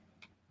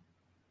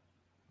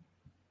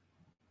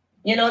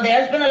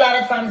 There's been a lot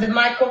of times in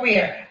my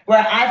career where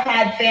I've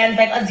had fans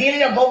like,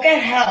 Azealia, go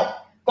get help.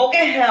 Go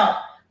get help.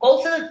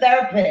 Go to the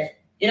therapist,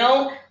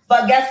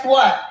 But guess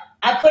what?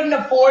 I couldn't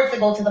afford to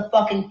go to the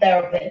fucking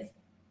therapist,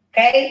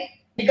 okay?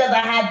 Because I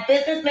had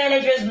business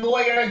managers,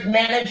 lawyers,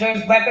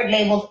 managers, record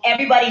labels,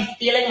 everybody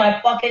stealing my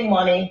fucking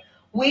money,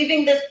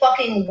 weaving this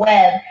fucking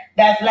web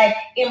that's like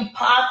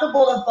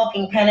impossible to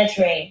fucking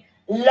penetrate.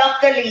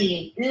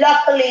 Luckily,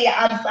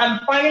 I'm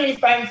finally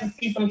starting to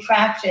see some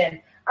traction.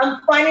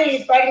 I'm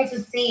finally starting to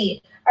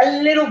see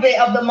a little bit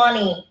of the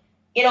money,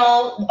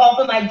 off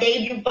of my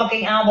debut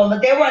fucking album.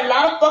 But there were a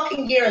lot of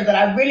fucking years that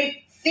I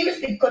really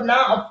seriously could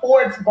not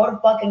afford to go to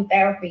fucking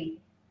therapy.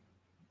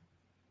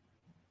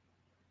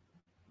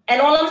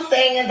 And all I'm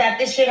saying is that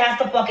this shit has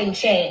to fucking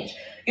change.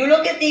 You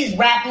look at these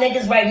rap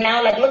niggas right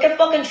now, like look at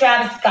fucking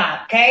Travis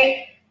Scott,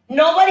 okay?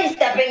 Nobody's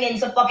stepping in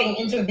to fucking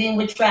intervene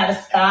with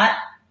Travis Scott.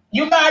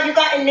 You got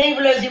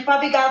enablers. You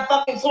probably got a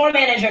fucking tour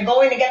manager.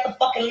 Go in and get the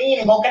fucking lean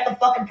and go get the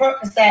fucking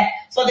Percocet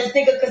so this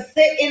nigga could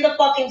sit in the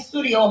fucking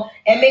studio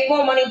and make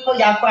more money for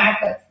y'all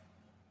crackers.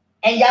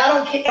 And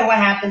y'all don't care what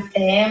happens to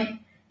him.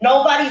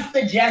 Nobody's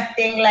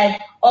suggesting like,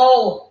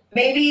 oh,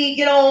 maybe,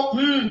 you know,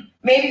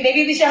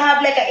 maybe we should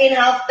have like an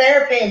in-house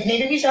therapist.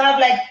 Maybe we should have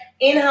like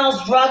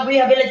in-house drug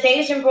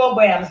rehabilitation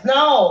programs.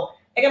 No.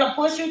 They're going to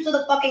push you to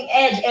the fucking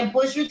edge and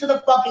push you to the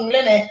fucking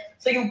limit.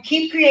 So you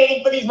keep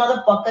creating for these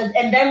motherfuckers.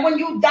 And then when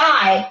you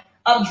die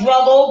of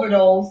drug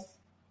overdose,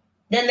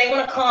 then they're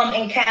going to come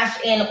and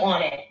cash in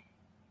on it.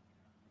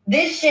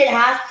 This shit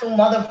has to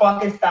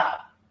motherfucking stop.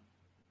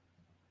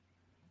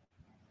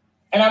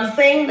 And I'm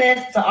saying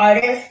this to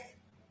artists,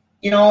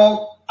 you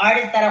know,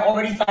 artists that are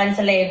already signed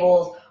to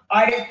labels,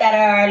 artists that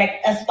are like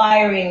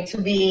aspiring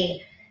to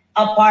be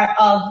a part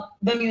of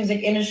the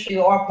music industry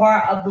or a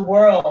part of the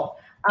world.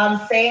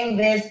 I'm saying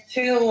this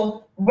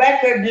to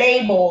record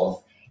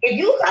labels. If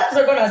you guys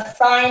are going to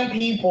sign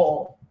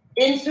people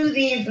into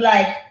these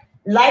like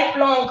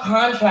lifelong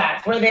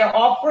contracts where they're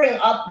offering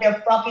up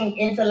their fucking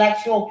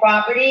intellectual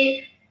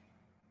property,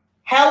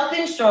 health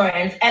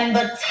insurance and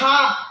the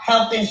top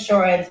health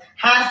insurance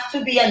has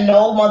to be a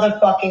no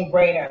motherfucking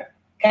brainer.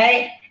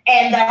 Okay?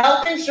 And the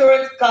health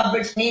insurance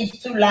coverage needs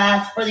to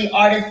last for the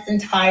artist's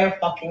entire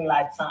fucking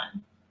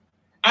lifetime.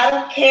 I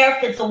don't care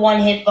if it's a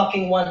one-hit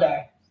fucking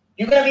wonder.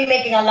 You're going to be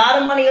making a lot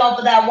of money off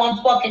of that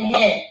one fucking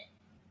hit.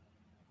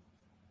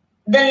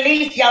 The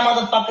least y'all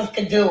motherfuckers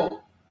could do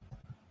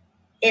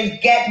is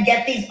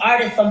get these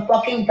artists some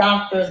fucking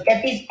doctors.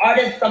 Get these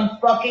artists some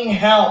fucking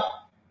help.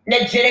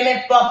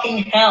 Legitimate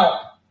fucking help.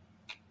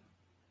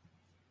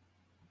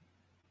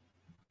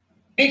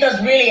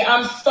 Because really,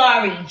 I'm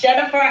sorry.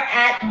 Jennifer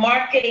at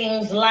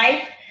Marketing's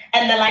life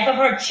and the life of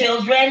her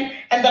children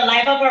and the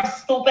life of her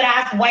stupid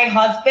ass white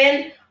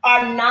husband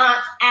are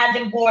not as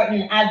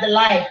important as the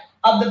life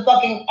of the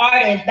fucking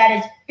artist that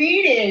is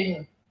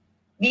feeding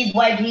these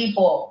white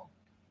people.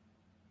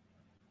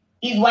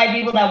 These white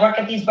people that work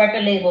at these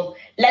record labels.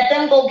 Let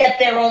them go get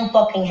their own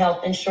fucking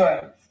health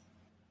insurance.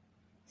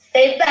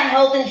 Save that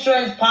health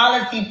insurance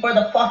policy for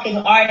the fucking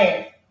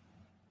artist.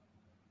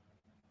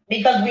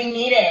 Because we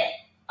need it.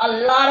 A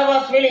lot of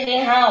us really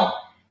need help.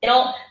 You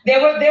know, there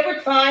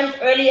were times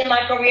early in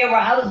my career where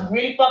I was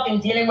really fucking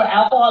dealing with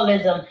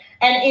alcoholism.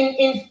 And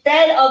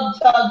instead of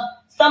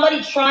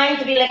somebody trying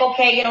to be like,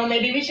 okay, you know,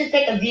 maybe we should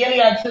take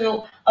Azealia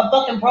to a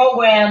fucking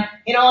program.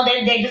 You know,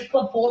 they just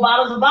put 4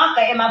 bottles of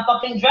vodka in my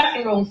fucking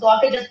dressing room so I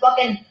could just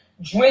fucking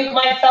drink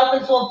myself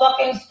into a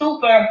fucking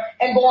stupor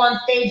and go on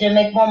stage and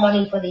make more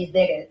money for these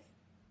niggas.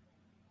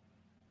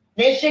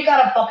 This shit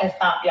gotta fucking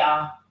stop,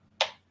 y'all.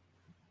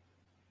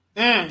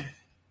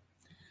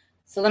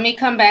 So let me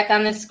come back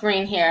on the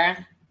screen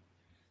here.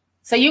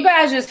 So you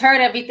guys just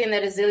heard everything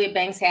that Azealia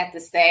Banks had to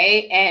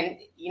say. And,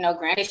 you know,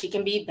 granted, she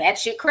can be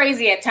batshit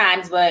crazy at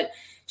times, but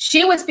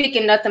she was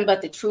speaking nothing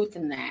but the truth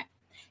in that.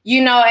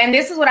 You know, and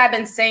this is what I've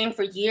been saying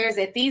for years,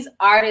 that these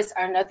artists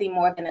are nothing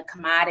more than a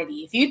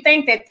commodity. If you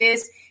think that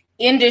this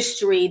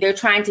industry, they're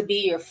trying to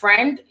be your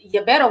friend,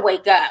 you better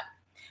wake up.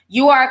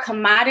 You are a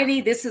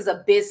commodity. This is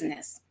a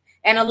business.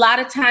 And a lot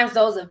of times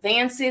those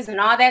advances and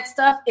all that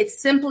stuff,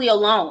 it's simply a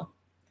loan.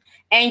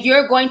 And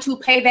you're going to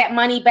pay that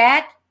money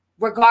back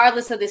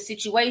regardless of the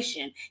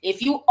situation.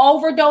 If you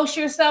overdose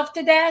yourself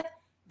to death,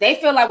 they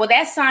feel like, well,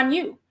 that's on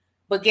you.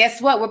 But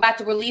guess what? We're about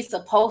to release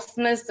a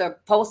posthumous or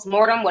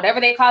postmortem,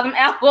 whatever they call them,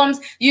 albums.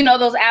 You know,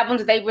 those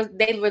albums they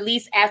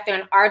release after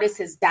an artist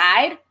has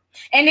died.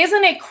 And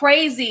isn't it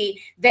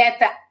crazy that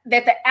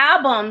the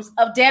albums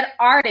of dead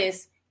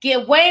artists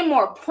get way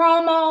more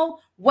promo,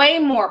 way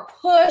more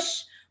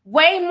push,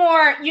 way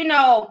more, you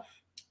know,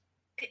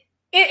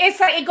 it's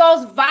like it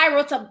goes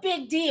viral. It's a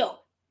big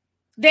deal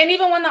than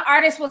even when the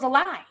artist was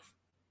alive.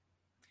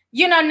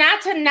 You know,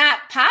 not to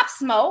knock Pop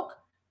Smoke.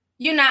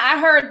 You know, I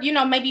heard, you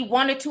know, maybe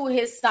 1 or 2 of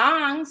his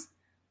songs,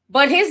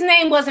 but his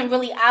name wasn't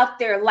really out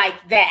there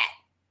like that.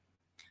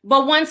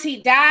 But once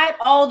he died,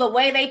 oh, the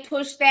way they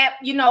pushed that,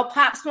 you know,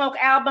 Pop Smoke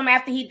album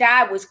after he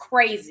died was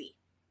crazy.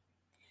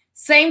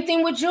 Same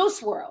thing with Juice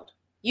WRLD.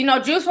 You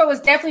know, Juice WRLD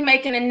was definitely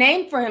making a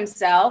name for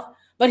himself,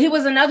 but he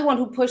was another one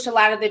who pushed a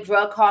lot of the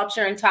drug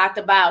culture and talked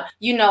about,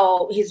 you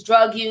know, his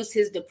drug use,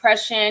 his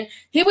depression.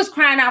 He was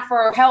crying out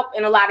for help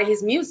in a lot of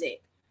his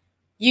music,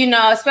 you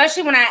know,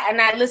 especially when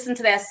I listened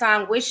to that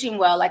song Wishing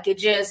Well, like it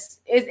just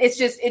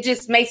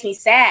makes me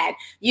sad,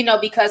 you know,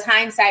 because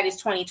hindsight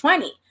is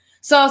 20/20.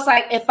 So it's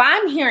like, if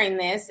I'm hearing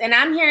this and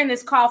I'm hearing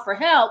this call for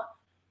help,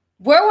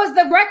 where was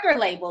the record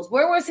labels?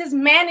 Where was his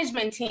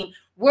management team?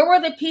 Where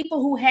were the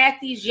people who had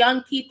these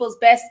young people's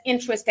best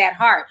interest at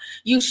heart?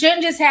 You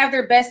shouldn't just have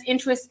their best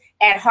interest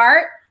at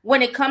heart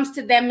when it comes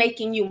to them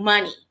making you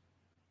money.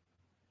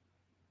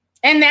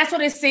 And that's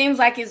what it seems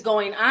like is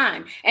going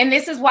on. And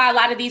this is why a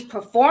lot of these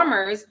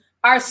performers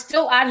are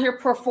still out here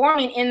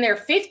performing in their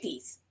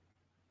 50s.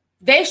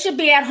 They should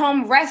be at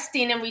home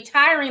resting and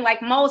retiring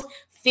like most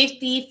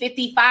 50,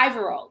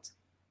 55-year-olds.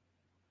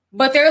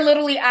 But they're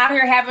literally out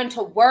here having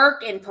to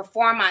work and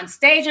perform on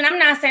stage. And I'm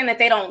not saying that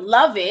they don't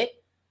love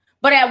it,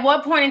 But at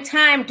what point in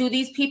time do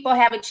these people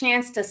have a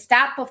chance to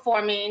stop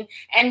performing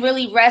and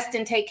really rest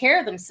and take care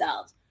of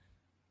themselves?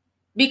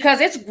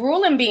 Because it's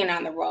grueling being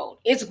on the road.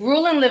 It's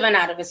grueling living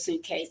out of a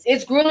suitcase.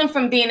 It's grueling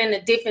from being in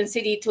a different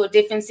city to a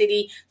different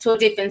city to a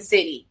different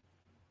city.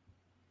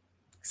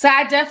 So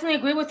I definitely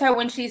agree with her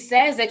when she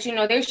says that,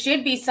 there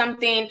should be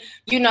something,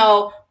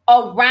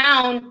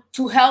 around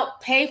to help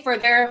pay for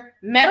their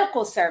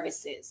medical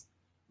services,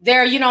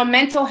 their,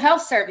 mental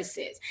health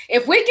services.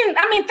 If we can,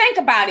 think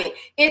about it.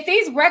 If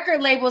these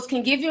record labels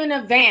can give you an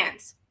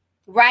advance,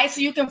 right?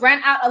 So you can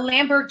rent out a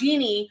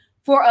Lamborghini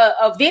for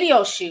a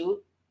video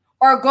shoot,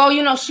 or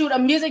go, shoot a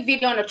music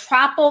video in a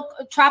tropical,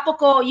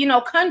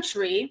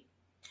 country.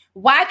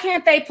 Why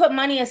can't they put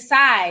money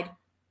aside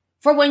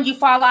for when you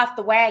fall off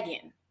the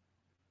wagon?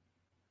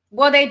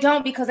 Well, they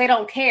don't, because they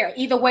don't care.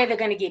 Either way, they're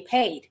going to get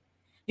paid.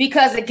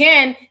 Because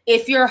again,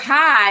 if you're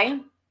high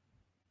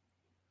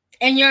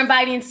and you're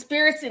inviting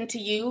spirits into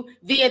you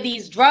via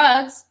these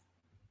drugs,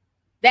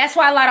 that's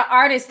why a lot of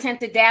artists tend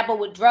to dabble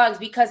with drugs,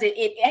 because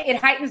it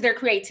heightens their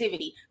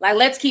creativity. Like,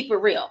 let's keep it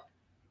real.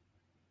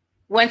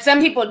 When some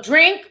people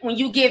drink, when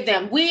you give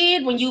them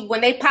weed,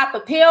 when they pop a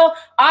pill,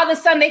 all of a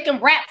sudden they can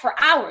rap for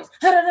hours.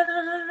 You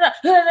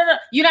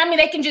know what I mean?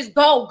 They can just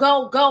go,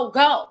 go, go,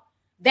 go.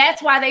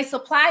 That's why they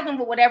supply them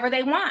with whatever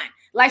they want.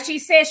 Like she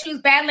said, she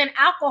was battling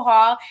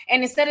alcohol,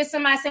 and instead of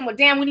somebody saying, well,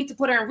 damn, we need to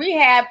put her in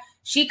rehab,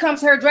 she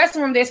comes to her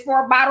dressing room, there's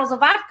 4 bottles of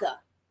vodka.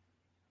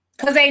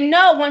 Because they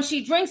know when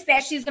she drinks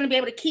that, she's going to be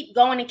able to keep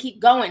going and keep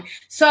going.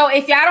 So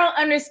if y'all don't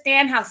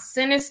understand how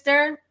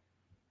sinister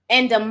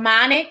and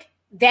demonic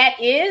that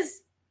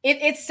is,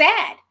 it's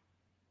sad.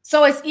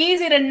 So it's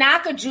easy to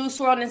knock a juice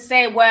world and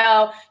say,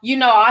 well,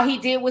 all he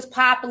did was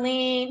pop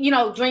lean,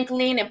 drink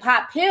lean and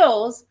pop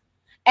pills,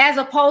 as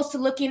opposed to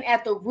looking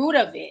at the root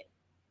of it.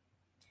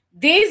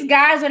 These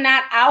guys are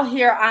not out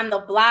here on the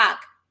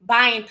block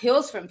buying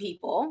pills from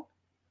people,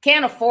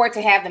 can't afford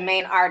to have the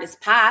main artist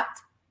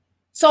popped.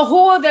 So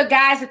who are the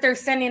guys that they're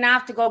sending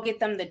off to go get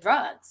them the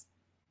drugs?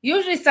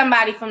 Usually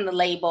somebody from the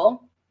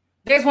label.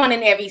 There's one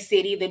in every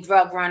city, the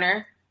drug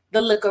runner,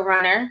 the liquor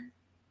runner,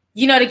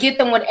 to get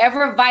them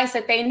whatever advice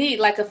that they need.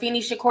 Like Afeni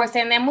Shakur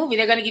said in that movie,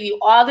 they're going to give you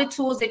all the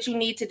tools that you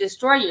need to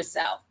destroy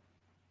yourself.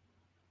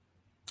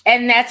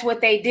 And that's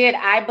what they did,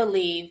 I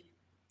believe,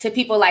 to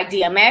people like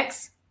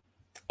DMX,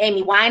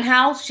 Amy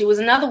Winehouse. She was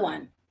another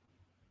one,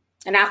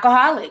 an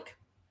alcoholic,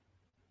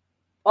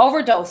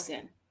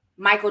 overdosing.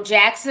 Michael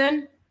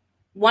Jackson,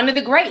 one of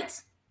the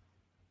greats,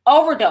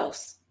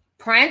 overdose.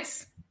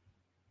 Prince,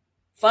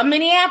 from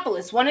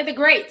Minneapolis, one of the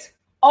greats,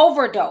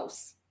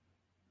 overdose.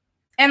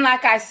 And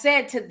like I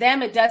said, to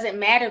them, it doesn't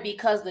matter,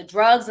 because the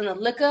drugs and the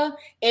liquor,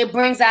 it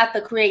brings out the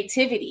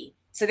creativity.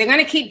 So they're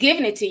going to keep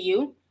giving it to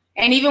you.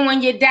 And even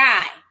when you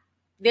die,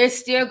 they're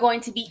still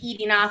going to be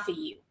eating off of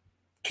you.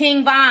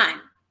 King Von,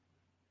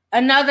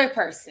 another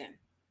person.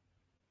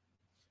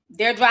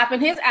 They're dropping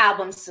his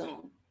album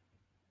soon.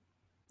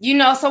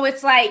 So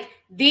it's like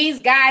these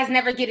guys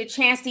never get a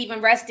chance to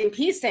even rest in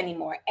peace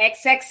anymore.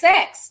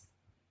 XXX,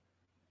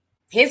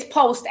 his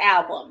post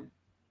album.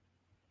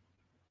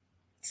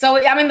 So,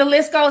 the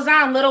list goes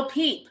on. Lil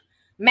Peep,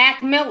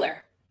 Mac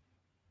Miller,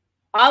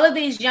 all of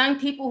these young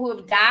people who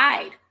have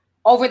died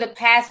over the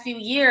past few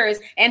years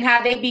and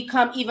how they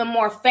become even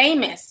more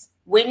famous.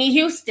 Whitney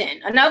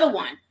Houston, another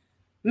one,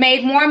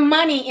 made more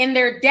money in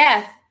their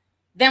death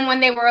than when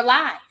they were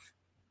alive.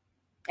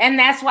 And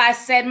that's why I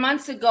said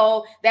months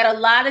ago that a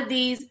lot of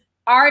these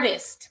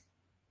artists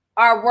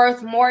are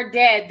worth more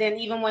dead than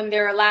even when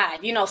they're alive.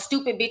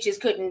 Stupid bitches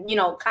couldn't,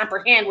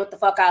 comprehend what the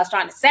fuck I was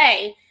trying to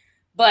say.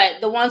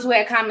 But the ones who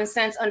had common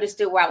sense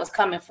understood where I was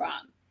coming from.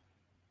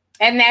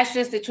 And that's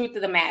just the truth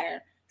of the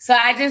matter. So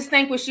I just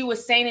think what she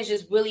was saying is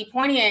just really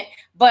poignant.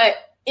 But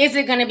is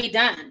it going to be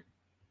done?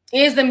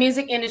 Is the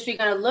music industry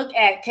going to look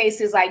at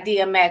cases like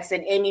DMX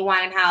and Amy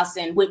Winehouse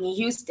and Whitney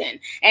Houston,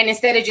 and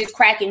instead of just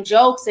cracking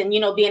jokes and,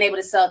 being able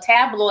to sell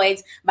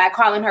tabloids by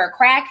calling her a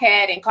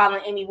crackhead and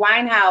calling Amy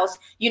Winehouse,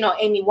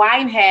 Amy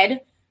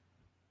Winehead,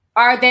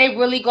 are they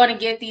really going to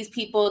get these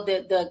people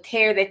the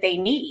care that they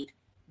need?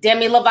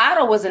 Demi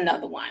Lovato was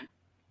another one.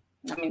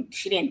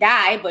 She didn't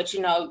die, but,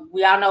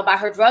 we all know about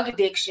her drug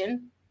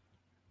addiction.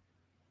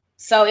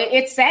 So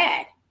it's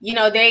sad.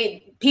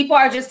 People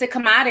are just a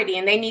commodity,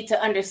 and they need to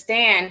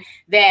understand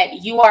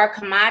that you are a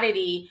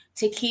commodity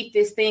to keep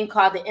this thing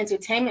called the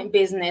entertainment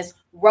business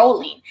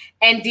rolling.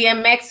 And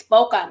DMX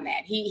spoke on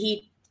that.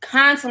 He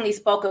constantly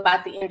spoke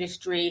about the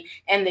industry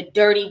and the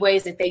dirty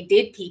ways that they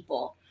did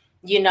people,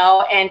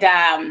 and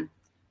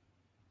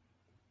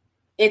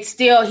it's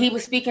still, he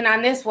was speaking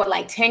on this,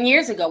 10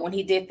 years ago when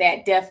he did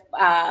that Def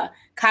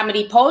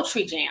Comedy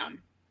Poetry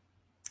Jam,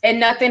 and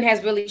nothing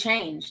has really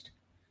changed.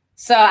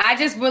 So I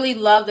just really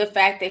love the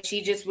fact that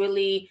she just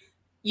really,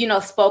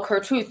 spoke her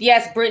truth.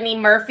 Yes, Brittany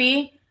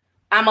Murphy.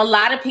 A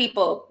lot of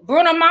people.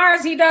 Bruno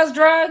Mars, he does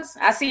drugs.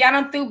 I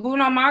done threw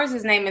Bruno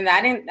Mars' name in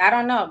there. I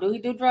don't know. Do he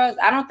do drugs?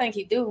 I don't think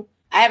he do.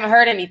 I haven't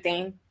heard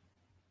anything.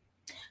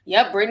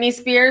 Yep, Britney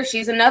Spears.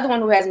 She's another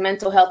one who has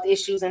mental health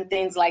issues and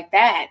things like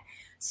that.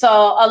 So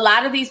a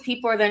lot of these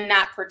people are then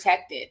not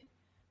protected.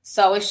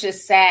 So it's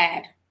just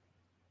sad.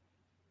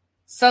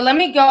 So let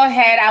me go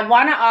ahead. I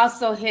want to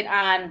also hit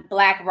on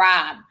Black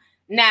Rob.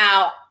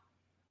 Now,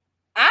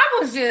 I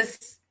was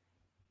just,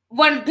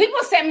 when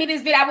people sent me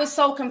this video, I was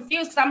so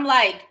confused. I'm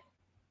like,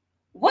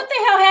 what the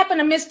hell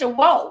happened to Mr.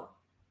 Woe?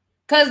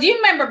 Because you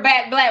remember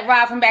Black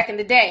Rob from back in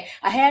the day.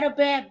 I had a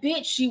bad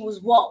bitch, she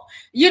was woke.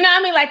 You know what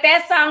I mean? Like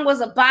that song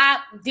was a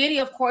bop. Diddy,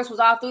 of course, was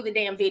all through the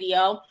damn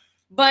video.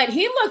 But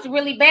he looked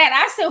really bad.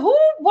 I said, who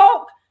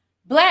woke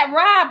Black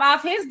Rob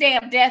off his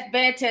damn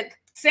deathbed to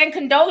send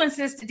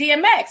condolences to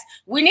DMX?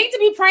 We need to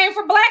be praying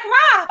for Black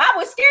Rob. I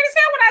was scared as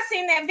hell when I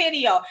seen that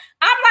video.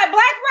 I'm like,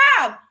 Black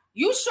Rob,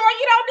 you sure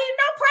you don't need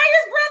no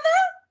prayers, brother?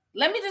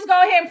 Let me just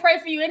go ahead and pray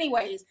for you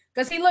anyways.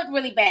 Because he looked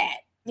really bad.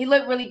 He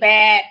looked really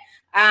bad.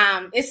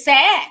 It's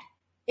sad.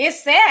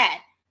 It's sad.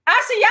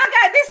 I see y'all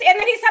got this, and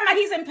then he's talking about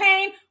he's in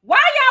pain. Why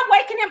y'all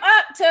waking him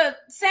up to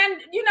send,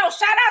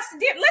 shout outs to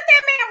let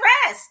that man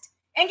rest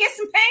and get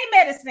some pain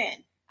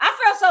medicine? I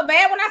felt so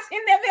bad when I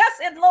seen that video. I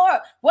said,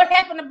 Lord, what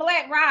happened to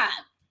Black Rob?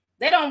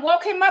 They done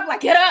woke him up like,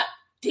 get up.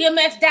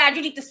 DMX died.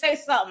 You need to say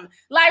something.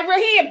 Like,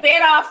 he in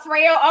bed all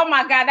frail. Oh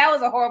my God, that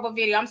was a horrible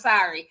video. I'm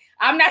sorry.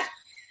 I'm not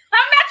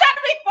trying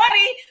to be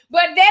funny,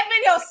 but that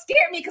video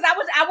scared me because I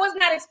was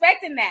not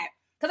expecting that.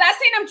 Because I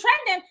seen him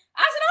trending.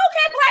 I said,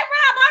 okay, Black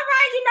Rob, all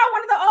right,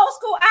 one of the old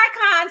school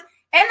icons.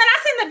 And then I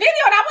seen the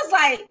video and I was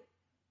like,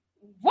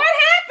 what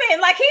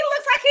happened? Like, he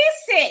looks like he's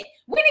sick.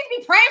 We need to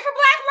be praying for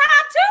Black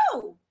Rob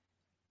too.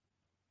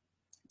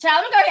 Child,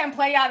 let me go ahead and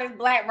play y'all this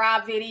Black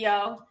Rob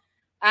video.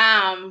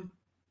 I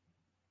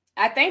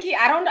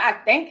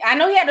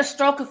know he had a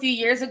stroke a few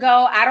years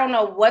ago. I don't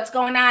know what's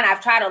going on.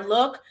 I've tried to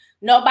look.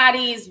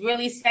 Nobody's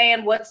really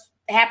saying what's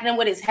happening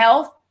with his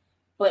health,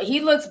 but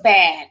he looks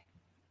bad.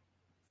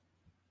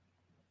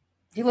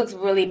 He looks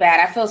really bad.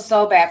 I feel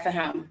so bad for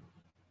him.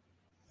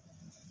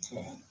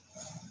 Tell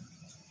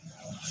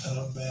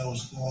her, man,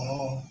 what's going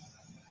on.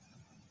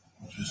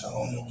 I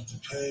don't know what the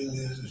pain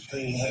is. The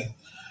pain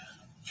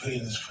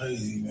is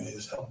crazy, man.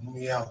 It's helping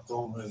me out,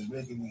 though, man. It's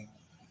making me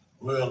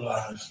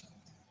realize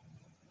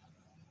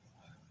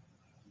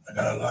I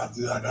got a lot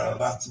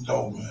to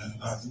go, man.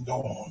 A lot to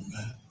go on,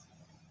 man.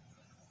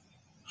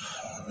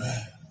 Oh,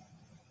 man.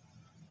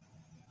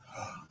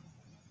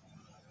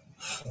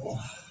 So,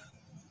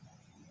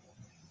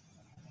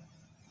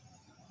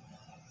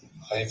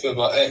 how you feel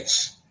about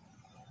X?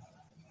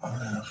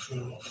 I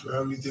feel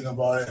everything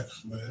about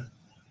X, man.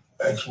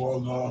 X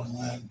was off,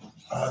 man.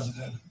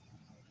 Positive.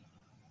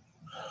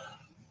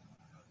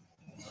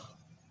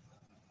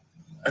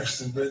 X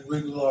to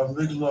big love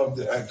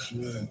to X,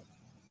 man.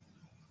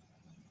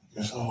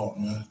 It's all,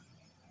 man.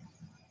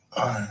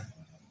 All right.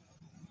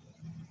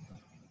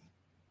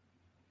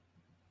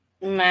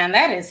 Man,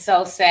 that is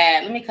so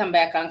sad. Let me come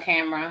back on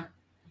camera.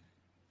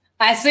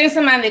 I seen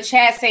someone in the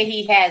chat say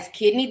he has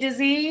kidney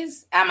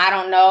disease. I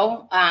don't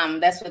know.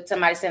 That's what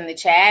somebody said in the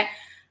chat.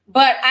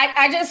 But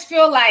I just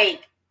feel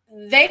like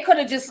they could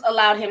have just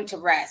allowed him to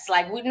rest.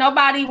 Like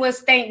nobody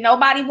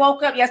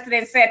woke up yesterday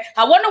and said,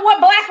 I wonder what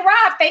Black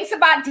Rob thinks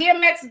about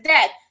DMX's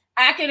death.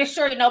 I can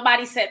assure you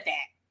nobody said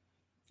that.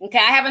 Okay,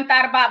 I haven't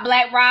thought about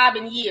Black Rob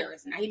in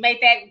years. Now he made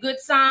that good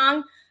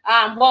song.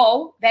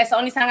 Whoa, that's the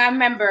only song I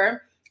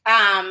remember.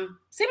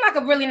 Seemed like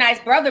a really nice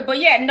brother, but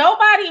yeah,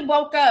 nobody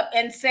woke up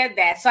and said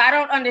that. So I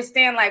don't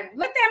understand. Like,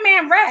 let that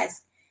man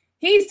rest.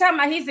 He's talking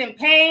about he's in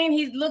pain.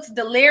 He looks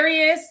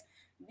delirious,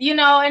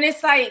 and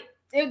it's like,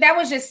 that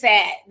was just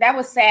sad. That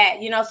was sad,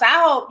 So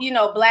I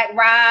hope, Black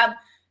Rob,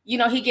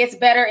 he gets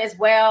better as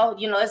well.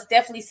 Let's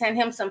definitely send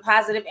him some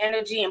positive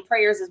energy and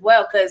prayers as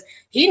well, because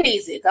he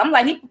needs it. I'm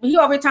like, he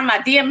over here talking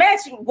about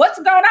DMX. What's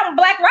going on with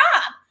Black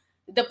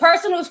Rob? The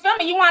person who's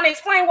filming, you want to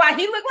explain why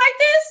he looked like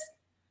this?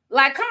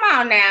 Like, come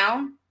on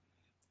now.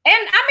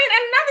 And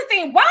another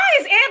thing, why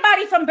is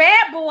everybody from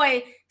Bad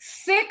Boy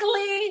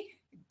sickly,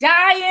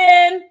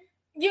 dying,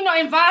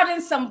 involved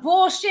in some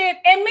bullshit?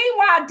 And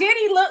meanwhile,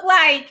 Diddy looked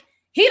like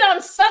he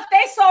done sucked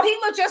they soul. He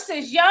looked just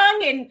as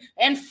young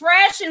and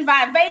fresh and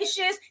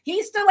vivacious.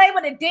 He's still able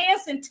to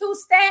dance in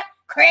two-step.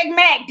 Craig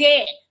Mack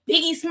dead.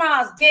 Biggie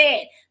Smalls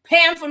dead.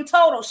 Pam from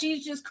Total,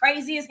 she's just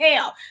crazy as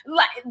hell.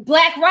 Like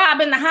Black Rob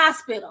in the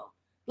hospital.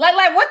 Like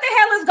what the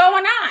hell is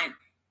going on?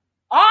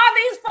 All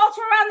these folks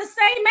were around the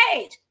same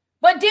age.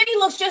 But Diddy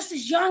looks just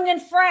as young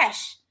and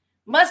fresh.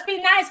 Must be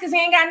nice because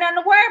he ain't got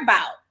nothing to worry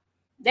about.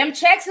 Them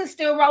checks are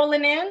still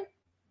rolling in.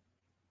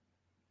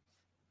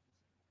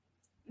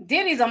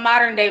 Diddy's a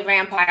modern day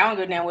vampire. I don't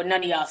give a damn what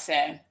none of y'all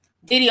say.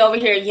 Diddy over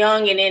here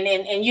young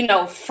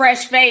and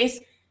fresh face.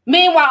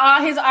 Meanwhile,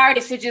 all his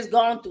artists are just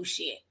going through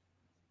shit.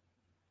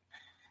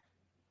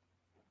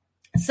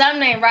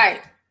 Something ain't right.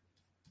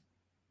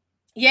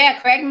 Yeah,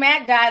 Craig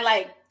Mack died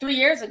like 3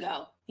 years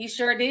ago. He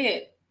sure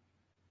did.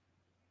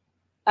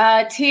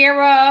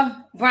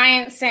 Tierra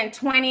Bryant sent a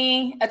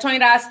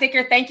 $20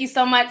 sticker. Thank you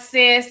so much,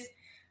 sis.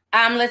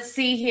 Let's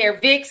see here.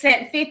 Vic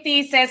sent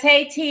 50, says,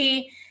 hey,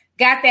 T,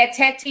 got that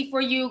tech tea for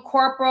you.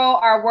 Corporal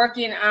are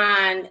working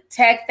on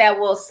tech that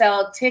will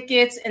sell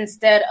tickets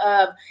instead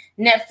of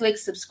Netflix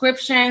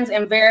subscriptions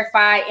and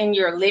verify in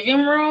your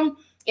living room.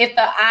 If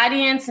the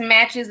audience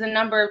matches the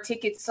number of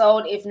tickets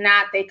sold, if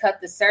not, they cut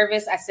the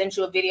service. I sent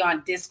you a video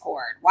on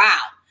Discord. Wow.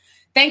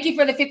 Thank you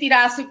for the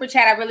 $50 super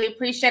chat. I really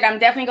appreciate it. I'm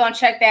definitely going to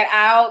check that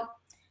out.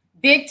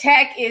 Big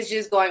tech is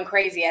just going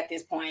crazy at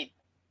this point.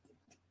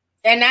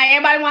 And now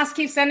everybody wants to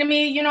keep sending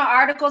me,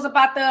 articles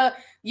about the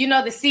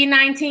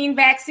C-19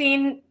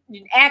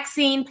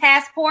 vaccine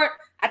passport.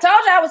 I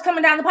told you I was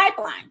coming down the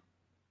pipeline.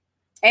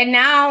 And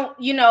now,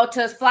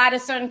 to fly to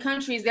certain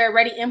countries, they're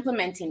already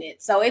implementing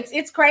it. So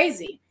it's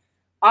crazy.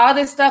 All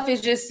this stuff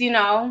is just,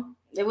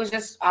 it was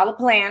just all a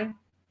plan.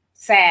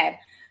 Sad.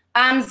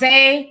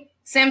 Zay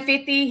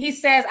Sim50, he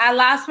says, I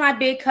lost my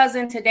big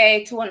cousin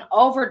today to an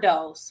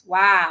overdose.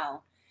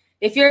 Wow.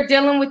 If you're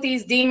dealing with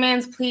these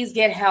demons, please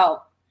get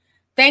help.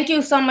 Thank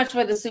you so much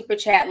for the super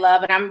chat,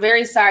 love. And I'm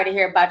very sorry to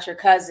hear about your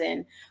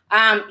cousin.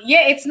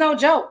 It's no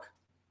joke.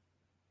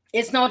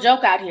 It's no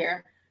joke out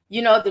here.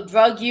 The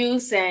drug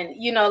use and,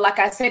 like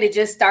I said, it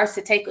just starts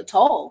to take a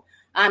toll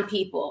on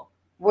people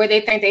where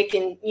they think they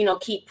can,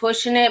 keep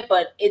pushing it,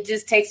 but it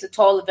just takes a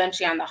toll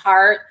eventually on the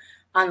heart,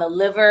 on the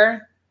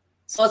liver.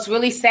 So it's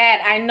really sad.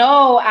 I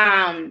know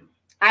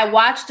I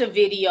watched a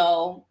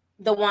video,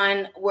 the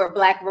one where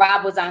Black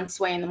Rob was on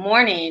Sway in the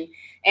Morning,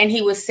 and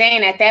he was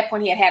saying at that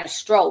point he had a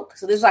stroke.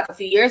 So this was like a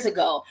few years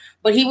ago.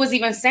 But he was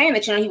even saying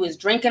that, he was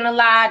drinking a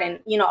lot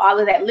and, all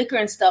of that liquor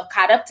and stuff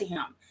caught up to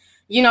him.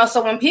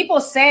 So when people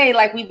say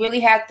like we really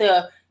have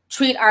to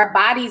treat our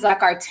bodies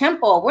like our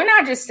temple, we're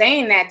not just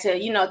saying that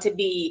to, to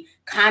be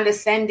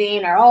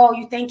condescending or, oh,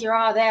 you think you're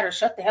all that or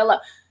shut the hell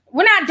up.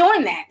 We're not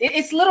doing that.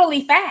 It's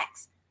literally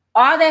facts.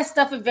 All that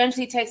stuff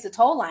eventually takes a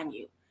toll on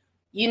you.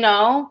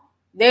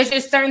 There's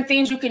just certain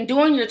things you can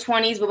do in your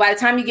 20s, but by the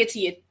time you get to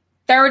your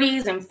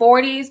 30s and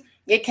 40s,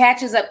 it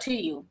catches up to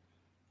you.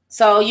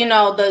 So,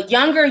 the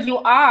younger you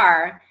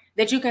are,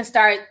 that you can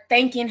start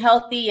thinking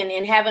healthy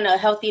and having a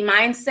healthy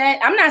mindset.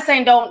 I'm not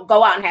saying don't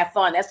go out and have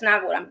fun. That's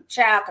not what I'm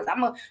child, because I'm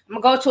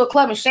gonna go to a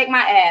club and shake my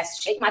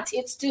ass, shake my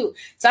tits too.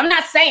 So I'm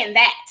not saying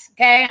that,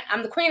 okay?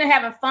 I'm the queen of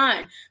having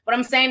fun. What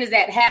I'm saying is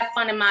that have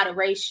fun in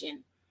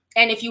moderation.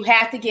 And if you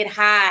have to get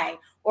high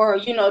or,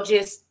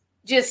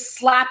 just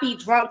sloppy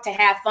drunk to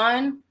have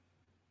fun,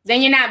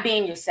 then you're not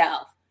being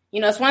yourself.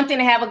 It's one thing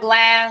to have a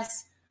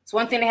glass. It's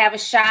one thing to have a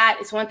shot.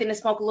 It's one thing to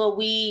smoke a little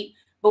weed.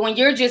 But when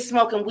you're just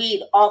smoking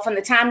weed all from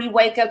the time you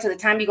wake up to the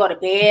time you go to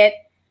bed,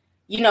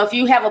 if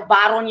you have a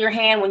bottle in your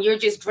hand when you're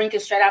just drinking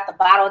straight out the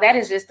bottle, that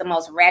is just the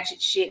most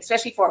ratchet shit,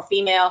 especially for a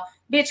female.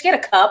 Bitch, get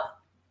a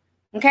cup,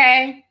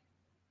 okay?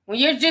 When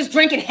you're just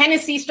drinking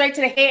Hennessy straight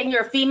to the head and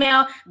you're a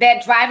female,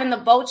 that driving the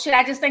boat shit,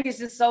 I just think it's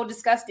just so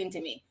disgusting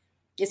to me.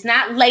 It's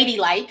not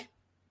ladylike.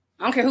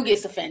 I don't care who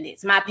gets offended.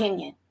 It's my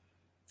opinion.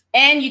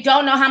 And you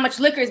don't know how much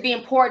liquor is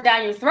being poured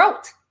down your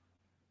throat.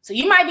 So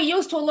you might be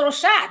used to a little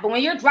shot, but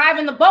when you're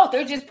driving the boat,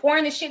 they're just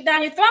pouring the shit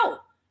down your throat.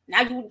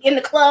 Now you in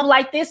the club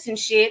like this and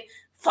shit,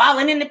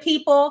 falling into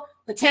people,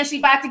 potentially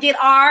about to get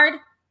hard.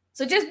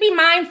 So just be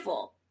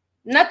mindful.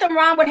 Nothing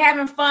wrong with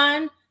having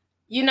fun.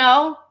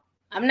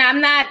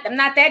 I'm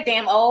not that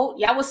damn old.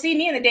 Y'all will see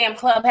me in the damn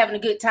club having a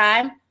good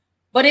time,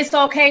 but it's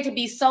okay to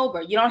be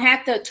sober. You don't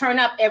have to turn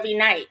up every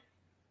night.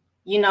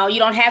 You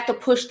don't have to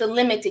push the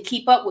limit to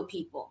keep up with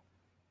people.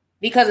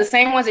 Because the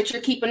same ones that you're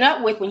keeping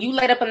up with, when you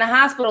laid up in the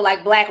hospital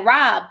like Black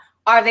Rob,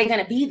 are they going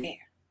to be there?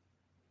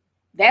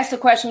 That's the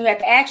question you have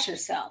to ask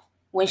yourself.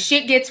 When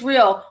shit gets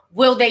real,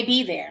 will they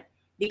be there?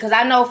 Because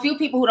I know a few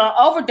people who don't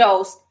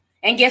overdose,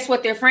 and guess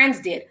what their friends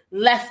did?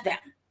 Left them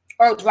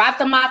or dropped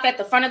them off at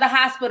the front of the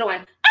hospital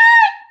and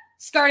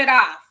skirted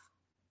off.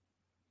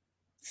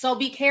 So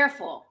be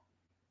careful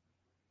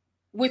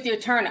with your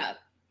turn up.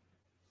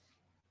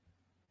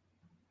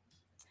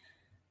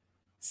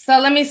 So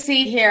let me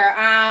see here.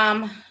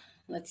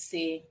 Let's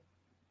see.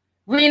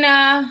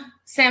 Rena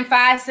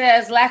Senpai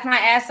says, laugh my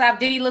ass off.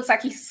 Diddy looks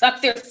like he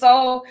sucked their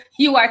soul.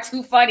 You are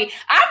too funny.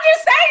 I'm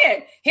just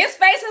saying. His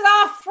face is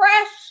all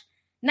fresh,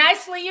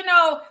 nicely,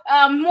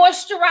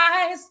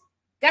 moisturized.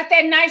 Got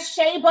that nice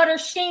shea butter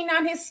sheen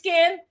on his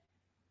skin.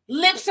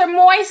 Lips are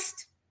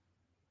moist.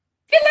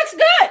 He looks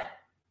good.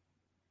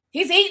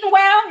 He's eating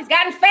well. He's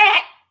gotten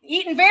fat,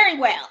 eating very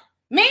well.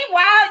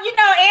 Meanwhile,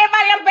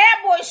 everybody on Bad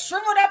Boys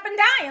shriveled up and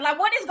dying. Like,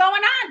 what is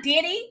going on,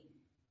 Diddy?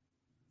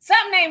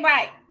 Something ain't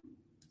right.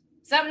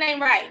 Something ain't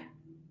right.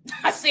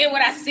 I said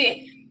what I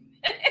said.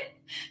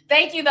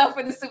 Thank you, though,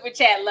 for the super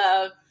chat,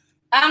 love.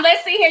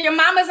 Let's see here. Your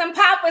mamas and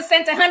papas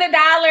sent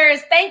 $100.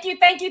 Thank you,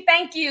 thank you,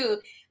 thank you.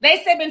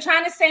 They said, been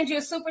trying to send you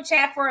a super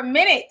chat for a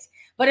minute.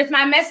 But if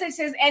my message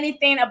says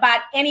anything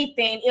about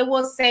anything, it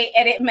will say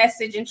edit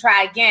message and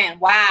try again.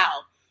 Wow.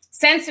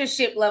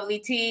 Censorship, Lovely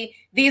T.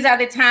 These are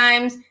the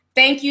times.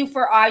 Thank you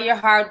for all your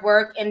hard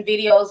work and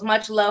videos.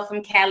 Much love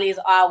from Cali as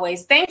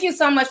always. Thank you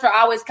so much for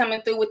always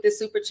coming through with the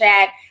super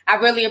chat. I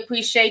really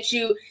appreciate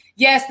you.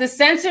 Yes, the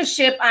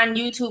censorship on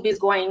YouTube is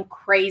going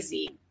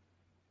crazy.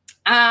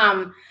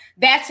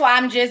 That's why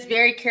I'm just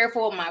very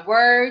careful with my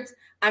words.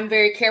 I'm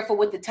very careful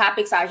with the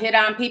topics I hit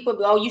on. People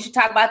go, oh, you should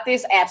talk about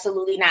this.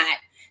 Absolutely not.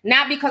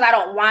 Not because I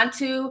don't want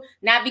to,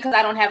 not because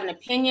I don't have an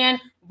opinion.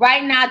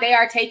 Right now, they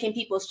are taking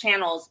people's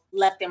channels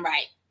left and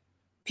right.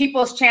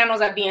 people's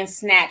channels are being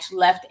snatched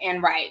left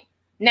and right,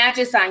 not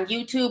just on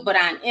YouTube, but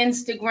on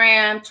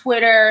Instagram,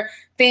 Twitter,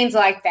 things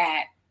like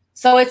that.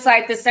 So it's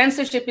like the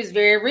censorship is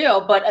very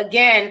real. But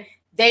again,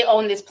 they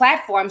own this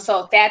platform.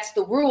 So if that's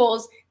the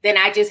rules, then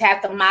I just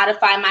have to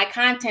modify my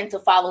content to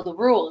follow the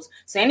rules.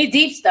 So any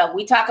deep stuff,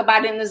 we talk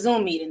about it in the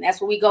Zoom meeting.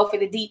 That's where we go for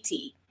the deep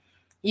tea.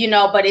 You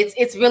know, but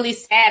it's really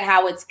sad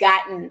how it's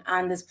gotten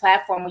on this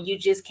platform where you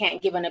just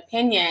can't give an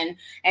opinion.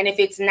 And if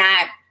it's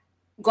not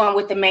going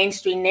with the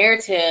mainstream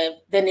narrative,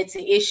 then it's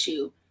an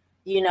issue.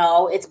 You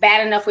know, it's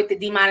bad enough with the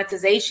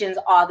demonetizations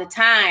all the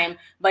time,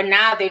 but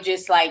now they're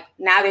just like,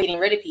 now they're getting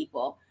rid of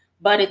people.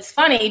 But it's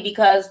funny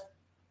because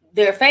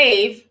their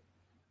fave,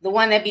 the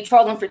one that be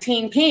trolling for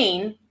Team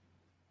Peen,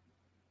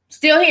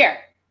 still here.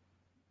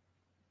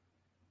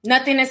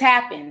 Nothing has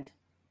happened.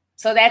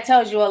 So that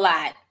tells you a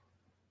lot.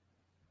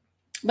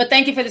 But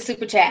thank you for the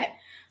super chat.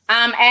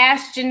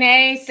 Ash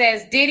Janae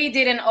says, Diddy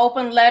did an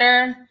open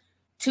letter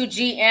to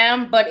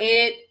GM, but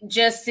it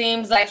just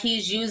seems like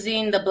he's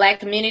using the Black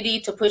community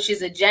to push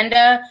his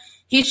agenda.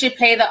 He should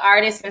pay the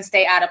artists and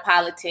stay out of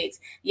politics.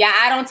 Yeah,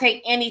 I don't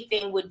take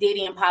anything with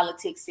Diddy in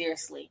politics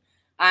seriously.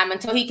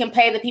 Until he can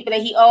pay the people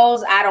that he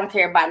owes, I don't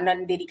care about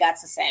nothing Diddy got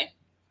to say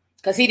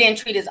because he didn't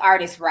treat his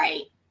artists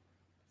right.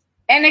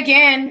 And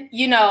again,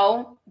 you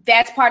know,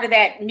 that's part of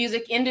that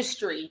music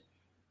industry.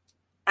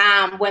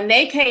 When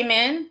they came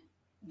in,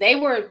 they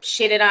were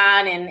shitted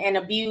on and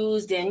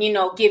abused and, you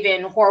know,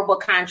 given horrible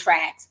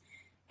contracts.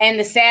 And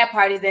the sad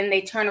part is then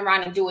they turn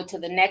around and do it to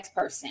the next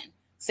person.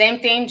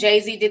 Same thing.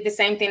 Jay-Z did the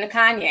same thing to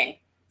Kanye.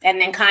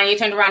 And then Kanye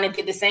turned around and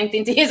did the same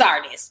thing to his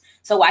artists.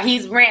 So while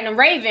he's ranting and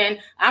raving,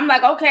 I'm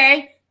like,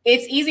 okay,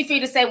 it's easy for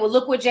you to say, well,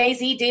 look what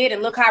Jay-Z did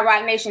and look how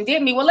Roc Nation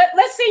did me. Well,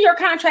 let's see your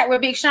contract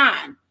with Big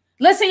Sean.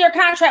 Let's see your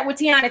contract with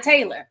Tiana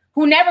Taylor,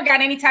 who never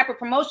got any type of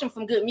promotion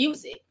from good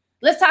music.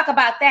 Let's talk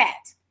about that.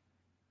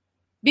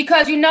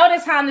 Because you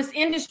notice how in this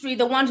industry,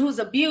 the one who's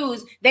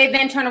abused, they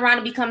then turn around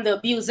and become the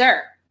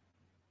abuser.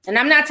 And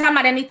I'm not talking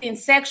about anything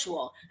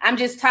sexual. I'm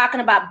just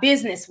talking about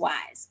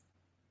business-wise.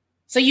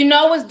 So you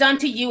know what's done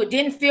to you. It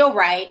didn't feel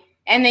right.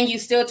 And then you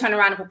still turn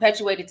around and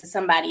perpetuate it to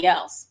somebody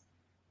else.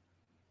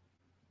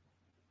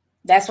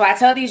 That's why I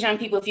tell these young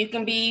people, if you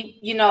can be,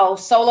 you know,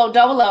 solo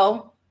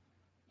dolo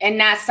and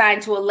not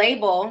signed to a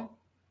label,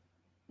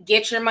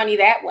 get your money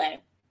that way.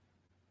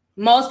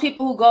 Most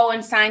people who go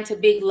and sign to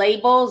big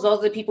labels, those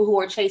are the people who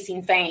are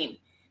chasing fame.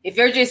 If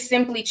you're just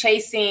simply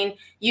chasing,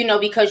 you know,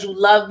 because you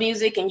love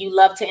music and you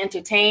love to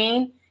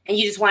entertain and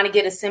you just want to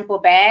get a simple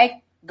bag,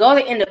 go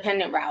the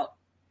independent route.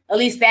 At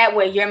least that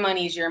way your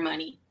money is your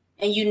money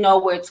and you know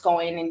where it's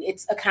going and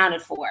it's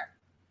accounted for.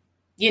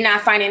 You're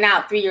not finding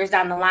out 3 years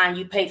down the line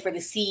you paid for the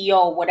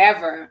CEO or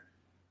whatever,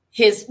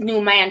 his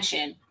new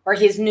mansion or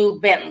his new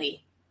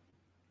Bentley.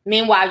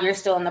 Meanwhile, you're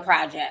still in the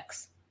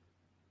projects.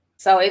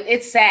 So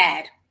it's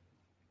sad.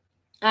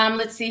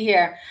 Let's see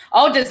here.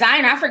 Oh,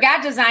 Designer. I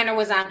forgot Designer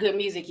was on Good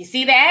Music. You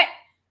see that?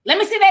 Let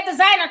me see that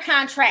Designer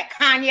contract,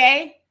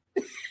 Kanye.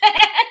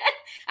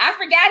 I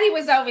forgot he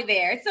was over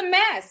there. It's a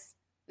mess.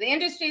 The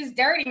industry is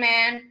dirty,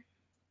 man.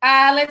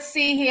 Let's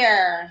see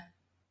here.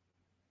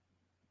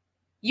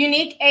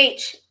 Unique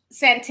H.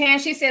 Santan,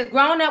 she says,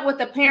 growing up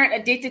with a parent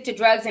addicted to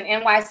drugs in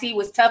NYC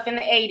was tough in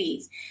the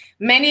 80s.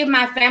 Many of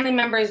my family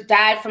members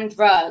died from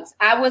drugs.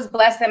 I was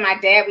blessed that my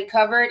dad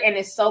recovered and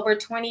is sober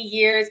 20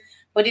 years,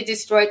 but it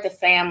destroyed the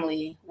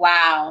family.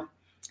 Wow.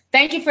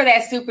 Thank you for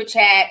that super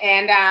chat.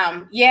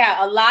 And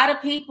yeah, a lot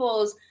of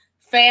people's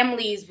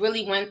families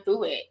really went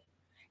through it.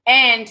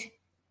 And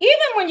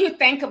even when you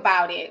think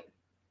about it,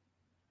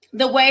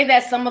 the way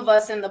that some of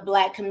us in the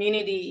Black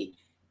community,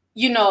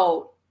 you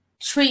know,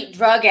 treat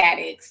drug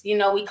addicts, you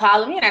know, we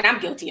call them, you know, and I'm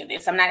guilty of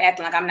this. I'm not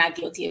acting like I'm not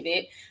guilty of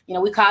it. You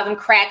know, we call them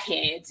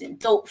crackheads and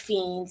dope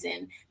fiends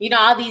and, you know,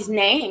 all these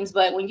names.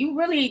 But when you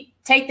really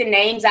take the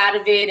names out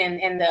of it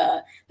and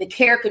the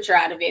caricature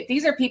out of it,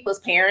 these are people's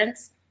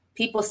parents,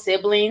 people's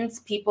siblings,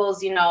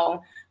 people's, you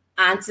know,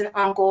 aunts and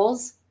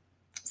uncles.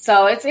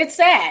 So it's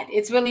sad.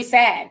 It's really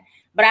sad.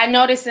 But I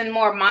notice in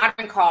more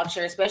modern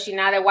culture, especially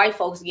now that white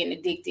folks are getting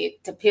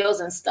addicted to pills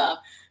and stuff,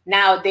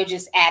 now they're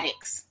just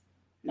addicts.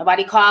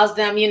 Nobody calls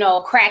them, you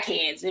know,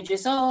 crackheads. They're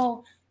just,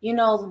 oh, you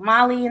know,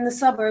 Molly in the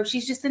suburbs,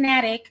 she's just an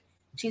addict.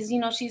 She's, you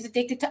know, she's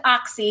addicted to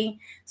Oxy.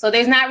 So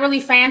there's not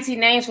really fancy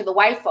names for the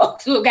white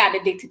folks who got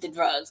addicted to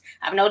drugs.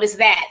 I've noticed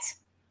that,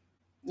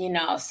 you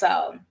know,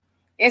 so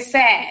it's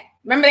sad.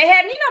 Remember they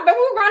had, you know, but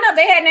we were growing up,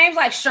 they had names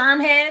like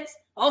Sherm heads.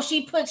 Oh,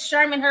 she put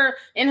Sherm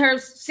in her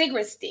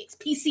cigarette sticks,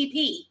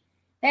 PCP.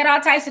 They had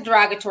all types of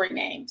derogatory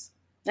names.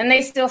 And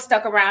they still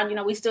stuck around. You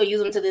know, we still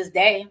use them to this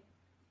day.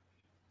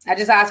 I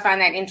just always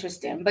find that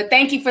interesting. But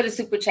thank you for the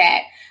super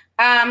chat.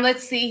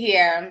 Let's see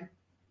here.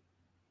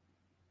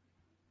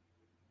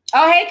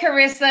 Oh, hey,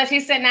 Carissa. She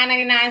said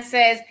 9.99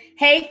 says,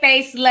 hey,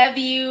 Face, love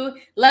you.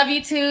 Love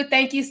you too.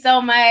 Thank you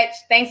so much.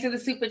 Thanks for the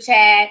super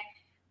chat.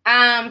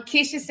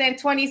 Keisha sent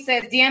 20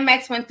 says,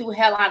 DMX went through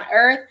hell on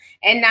earth,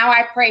 and now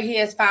I pray he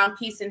has found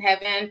peace in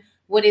heaven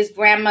with his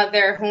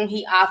grandmother, who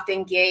he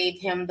often said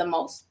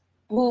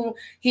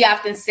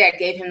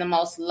gave him the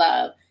most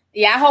love.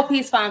 Yeah, I hope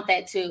he's found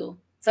that too.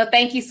 So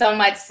thank you so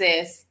much,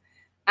 sis.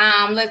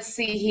 Let's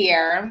see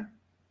here.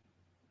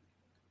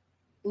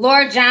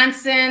 Laura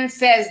Johnson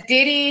says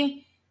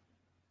Diddy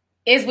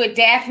is with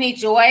Daphne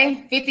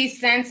Joy, 50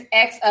 Cent's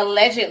ex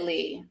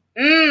allegedly.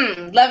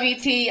 Love you,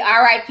 T.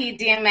 R.I.P.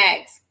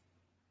 DMX.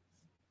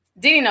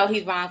 Diddy know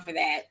he's wrong for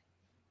that.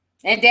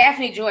 And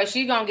Daphne Joy,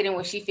 she's going to get in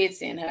where she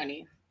fits in,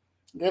 honey.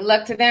 Good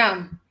luck to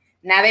them.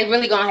 Now they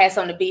really going to have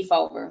something to beef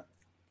over.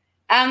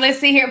 Let's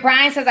see here.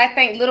 Brian says, I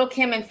think Lil'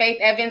 Kim and Faith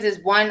Evans is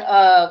one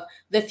of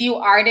the few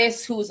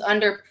artists who was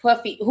under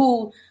Puffy,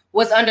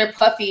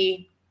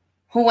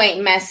 who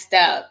ain't messed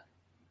up.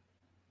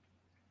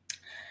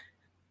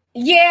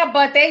 Yeah,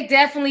 but they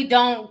definitely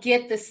don't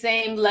get the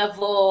same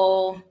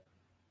level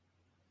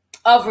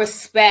of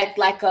respect.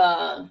 Like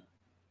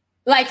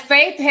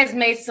Faith has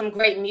made some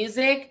great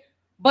music,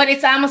 but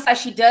it's almost like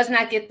she does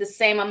not get the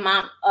same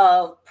amount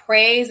of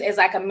praise as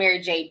like a Mary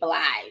J.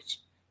 Blige.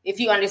 If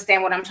you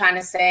understand what I'm trying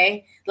to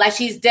say. Like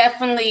she's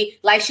definitely,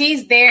 like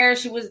she's there.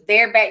 She was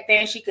there back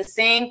then. She could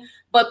sing,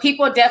 but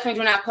people definitely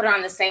do not put her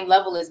on the same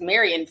level as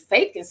Mary, and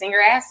Faith can sing her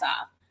ass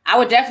off. I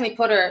would definitely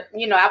put her,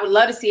 I would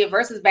love to see a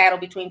versus battle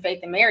between Faith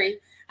and Mary.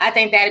 I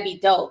think that'd be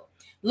dope.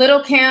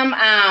 Lil' Kim,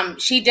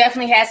 she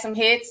definitely has some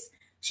hits.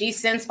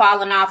 She's since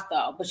fallen off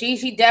though, but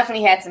she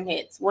definitely had some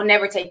hits. We'll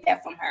never take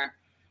that from her,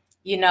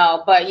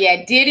 but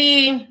yeah,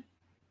 Diddy,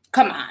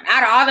 come on.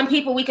 Out of all them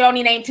people, we can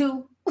only name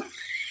two.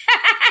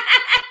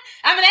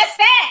 I mean, that's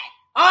sad.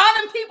 All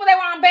them people that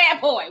were on Bad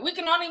Boy, we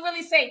can only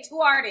really say two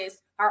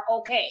artists are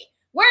okay.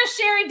 Where's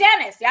Sherry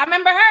Dennis? Y'all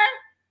remember her?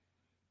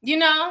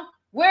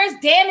 Where's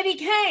Danity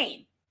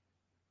Kane?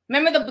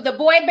 Remember the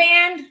boy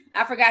band?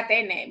 I forgot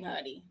their name,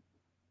 honey.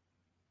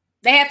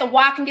 They had to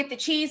walk and get the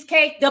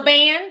cheesecake, the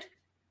band.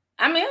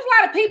 I mean, there's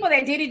a lot of people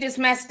that Diddy just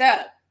messed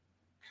up.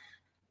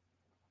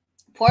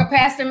 Poor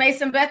Pastor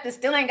Mason Beth that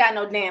still ain't got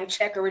no damn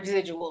check or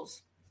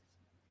residuals.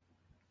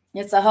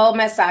 It's a whole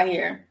mess out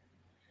here.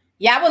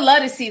 Yeah, I would love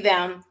to see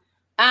them.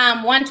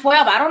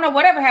 112. I don't know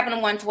whatever happened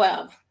to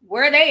 112.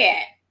 Where are they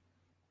at?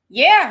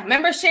 Yeah,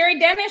 remember Sherry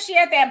Dennis? She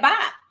had that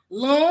bop.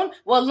 Loon.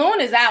 Well,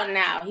 Loon is out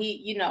now.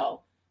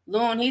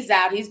 Loon, he's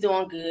out. He's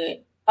doing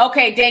good.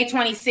 Okay, day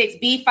 26.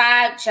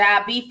 B5,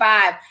 child,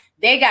 B5.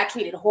 They got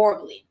treated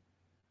horribly.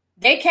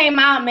 They came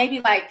out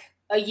maybe like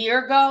a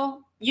year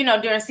ago,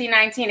 during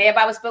C19.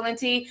 Everybody was spilling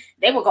tea.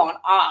 They were going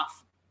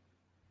off.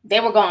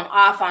 They were going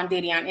off on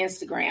Diddy on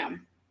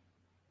Instagram.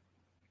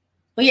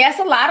 But yes,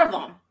 a lot of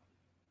them.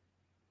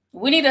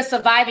 We need a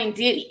surviving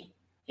Diddy.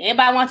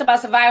 Anybody wants about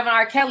surviving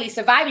R. Kelly,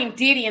 surviving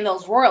Diddy and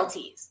those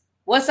royalties.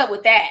 What's up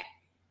with that?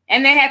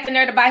 And they had the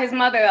nerve to buy his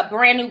mother a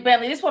brand new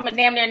Bentley. This woman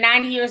damn near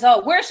 90 years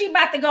old. Where's she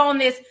about to go in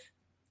this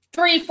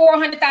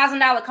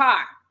 $300,000-$400,000 car?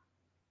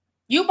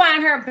 You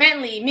buying her a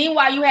Bentley.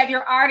 Meanwhile, you have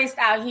your artist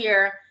out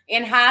here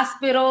in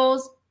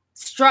hospitals,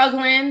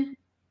 struggling,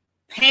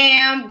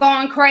 Pam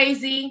going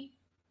crazy.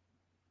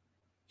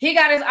 He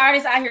got his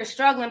artist out here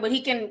struggling, but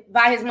he can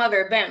buy his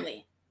mother a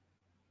Bentley.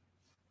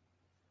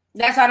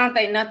 That's why I don't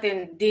think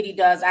nothing Diddy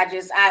does. I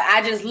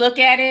just look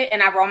at it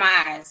and I roll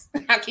my eyes.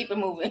 I keep it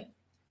moving.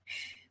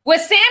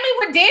 Was Sammy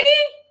with Diddy?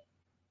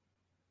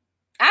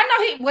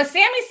 I know was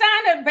Sammy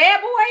signed to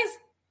Bad Boys?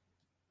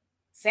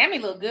 Sammy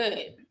look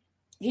good.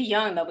 He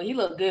young though, but he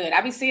look good.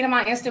 I be seeing him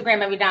on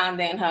Instagram every now and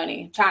then,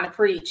 honey, trying to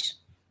preach.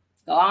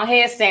 Go on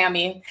ahead,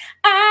 Sammy.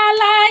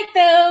 I like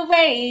the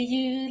way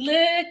you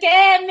look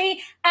at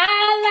me.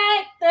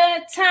 I like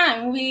the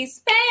time we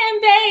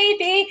spend,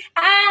 baby.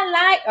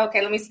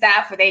 Okay, let me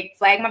stop for they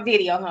flag my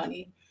video,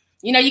 honey.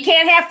 You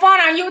can't have fun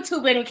on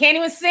YouTube and we can't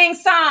even sing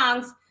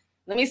songs.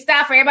 Let me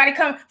stop for everybody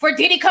for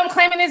Diddy come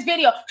claiming this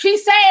video.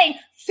 She's saying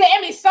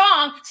Sammy's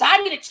song, so I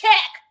need a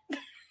check.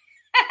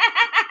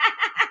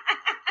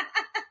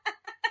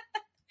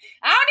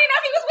 I don't even know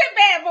if he was with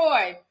Bad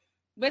Boy.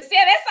 But see,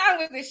 that song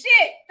was the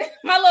shit.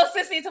 My little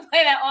sister used to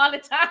play that all the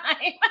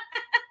time.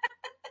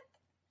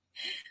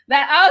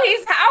 How old is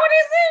he?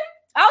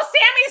 Oh,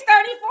 Sammy's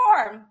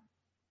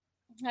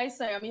 34. Hey,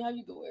 Sammy, how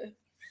you doing?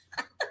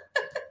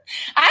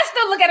 I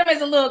still look at him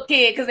as a little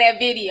kid because that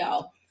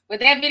video. But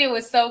that video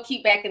was so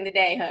cute back in the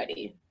day,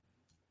 honey.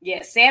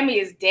 Yeah, Sammy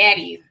is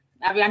daddy.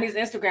 I'll be on his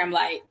Instagram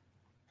like.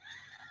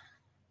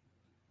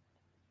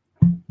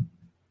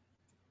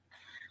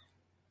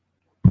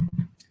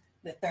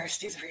 The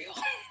thirst is real.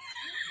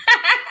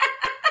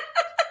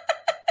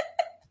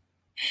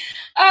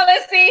 Oh,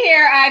 let's see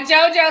here.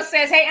 JoJo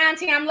says, hey,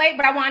 Auntie, I'm late,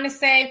 but I want to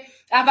say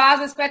I've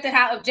always respected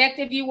how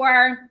objective you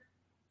were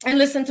and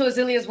listen to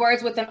Azalea's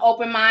words with an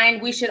open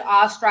mind. We should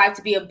all strive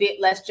to be a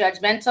bit less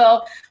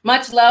judgmental.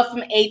 Much love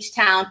from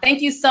H-Town.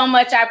 Thank you so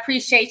much. I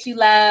appreciate you,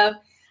 love.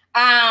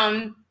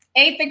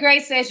 Eighth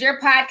Grade says, your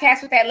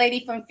podcast with that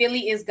lady from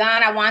Philly is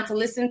gone. I want to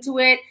listen to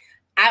it.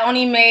 I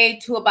only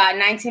made to about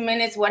 19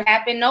 minutes. What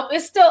happened? Nope,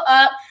 it's still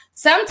up.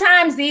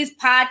 Sometimes these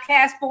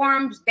podcast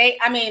forums,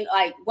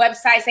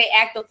 websites, they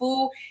act a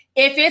fool.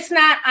 If it's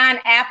not on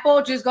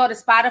Apple, just go to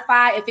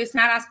Spotify. If it's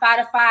not on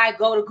Spotify,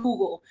 go to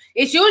Google.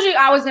 It's usually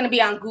always going to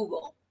be on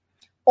Google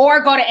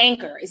or go to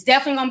Anchor. It's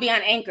definitely going to be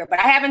on Anchor, but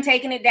I haven't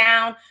taken it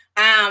down.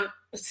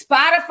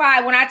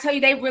 Spotify, when I tell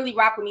you, they really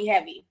rock with me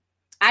heavy.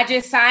 I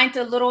just signed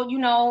a little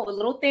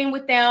thing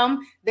with them.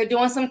 They're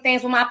doing some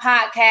things with my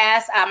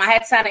podcast. I had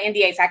to sign an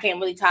NDA, so I can't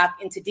really talk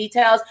into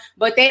details,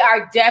 but they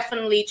are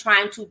definitely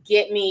trying to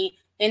get me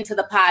into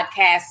the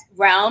podcast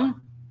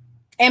realm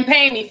and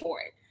paying me for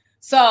it.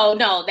 So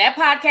no, that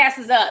podcast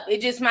is up.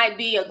 It just might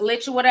be a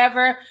glitch or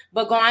whatever,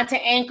 but go on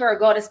to Anchor or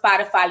go to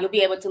Spotify. You'll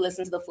be able to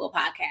listen to the full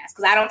podcast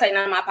because I don't take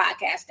none of my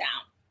podcasts down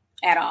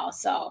at all.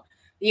 So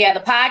yeah,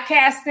 the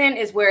podcasting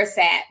is where it's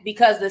at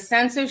because the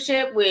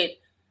censorship with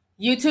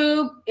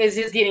YouTube is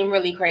just getting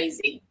really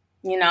crazy.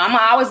 You know,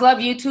 I always love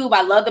YouTube.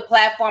 I love the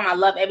platform. I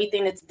love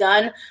everything that's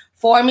done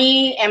for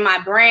me and my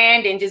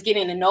brand and just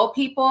getting to know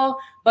people.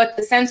 But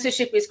the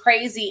censorship is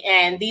crazy.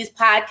 And these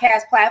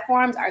podcast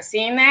platforms are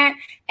seeing that.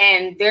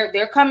 And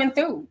they're coming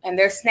through and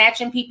they're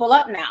snatching people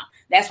up now.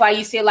 That's why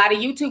you see a lot of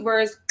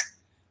YouTubers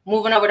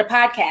moving over to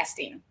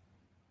podcasting.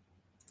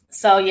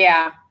 So,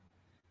 yeah.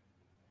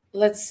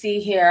 Let's see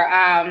here.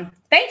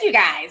 Thank you,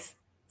 guys.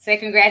 Say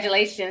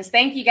congratulations.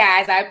 Thank you,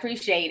 guys. I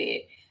appreciate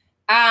it.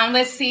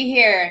 Let's see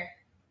here.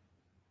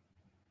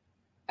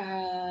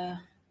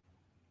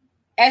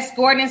 S.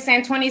 Gordon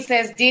Santoni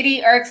says,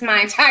 Diddy irks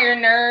my entire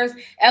nerves.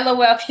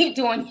 LOL, keep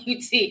doing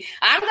UT.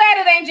 I'm glad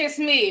it ain't just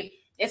me.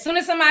 As soon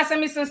as somebody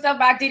send me some stuff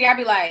about Diddy, I'll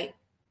be like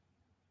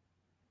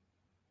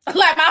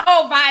my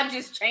whole vibe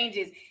just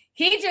changes.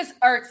 He just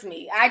irks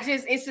me.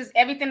 It's just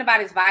everything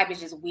about his vibe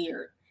is just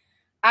weird.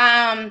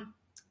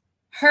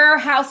 Her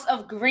House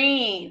of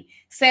Green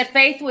said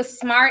Faith was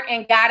smart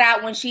and got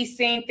out when she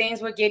seen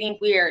things were getting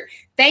weird.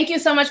 Thank you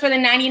so much for the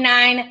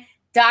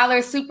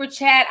 $99 super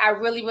chat. I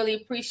really, really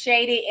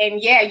appreciate it.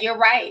 And yeah, you're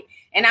right.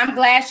 And I'm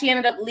glad she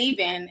ended up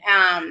leaving.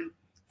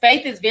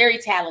 Faith is very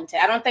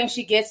talented. I don't think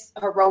she gets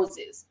her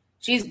roses.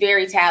 She's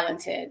very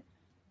talented.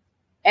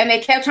 And they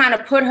kept trying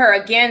to put her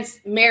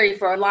against Mary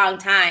for a long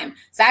time.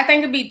 So I think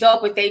it'd be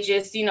dope if they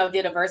just,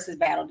 did a versus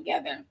battle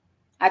together.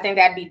 I think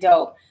that'd be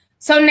dope.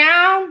 So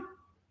now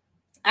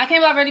I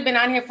can't believe I've already been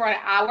on here for an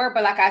hour,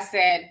 but like I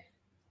said,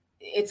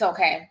 it's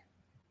okay.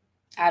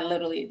 I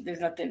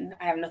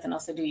have nothing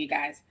else to do, you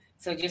guys.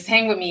 So just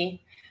hang with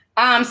me.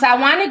 So I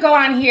want to go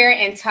on here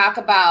and talk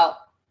about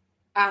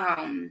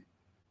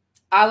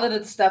all of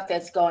the stuff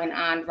that's going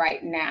on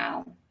right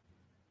now.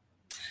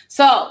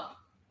 So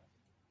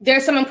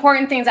there's some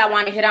important things I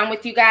want to hit on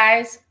with you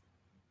guys.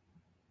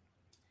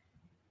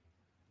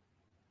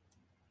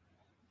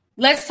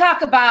 Let's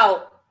talk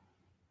about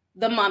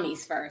the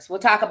mummies first. We'll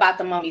talk about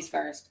the mummies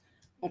first.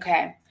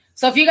 Okay.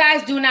 So if you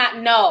guys do not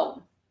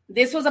know,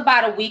 this was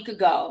about a week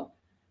ago.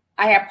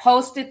 I had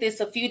posted this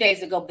a few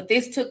days ago, but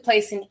this took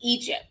place in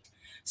Egypt.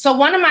 So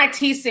one of my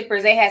tea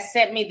sippers, they had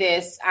sent me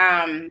this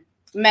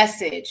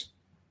message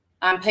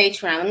on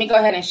Patreon. Let me go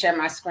ahead and share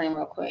my screen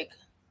real quick.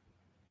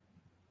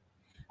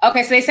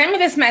 Okay, so they sent me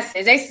this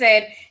message. They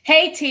said,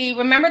 hey, T,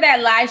 remember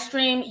that live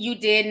stream you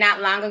did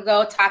not long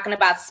ago talking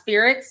about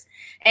spirits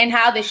and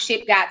how the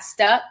ship got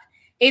stuck?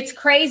 It's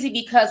crazy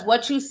because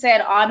what you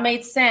said all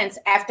made sense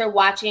after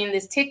watching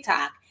this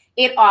TikTok.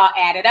 It all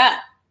added up.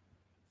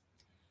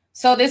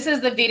 So this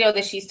is the video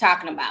that she's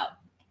talking about.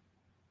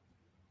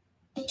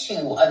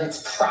 Two of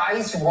its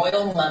prized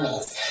royal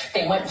mummies.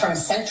 They went from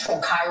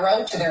central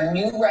Cairo to their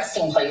new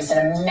resting place in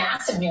a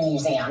massive new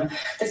museum.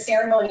 The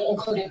ceremony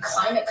included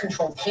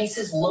climate-controlled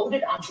cases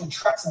loaded onto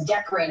trucks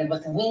decorated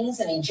with wings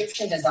and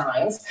Egyptian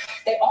designs.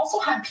 They also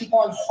had people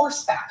on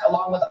horseback,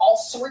 along with all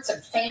sorts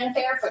of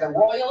fanfare for the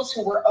royals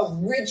who were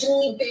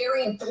originally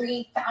buried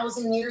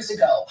 3,000 years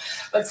ago.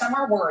 But some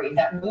are worried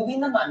that moving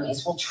the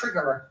mummies will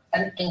trigger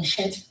an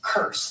ancient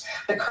curse.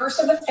 The curse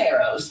of the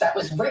pharaohs that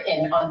was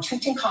written on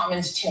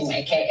Tutankhamun's tomb,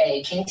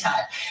 aka King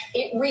Tut.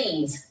 It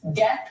reads,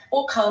 death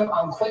will come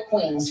on quick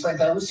wings for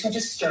those who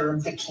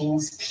disturb the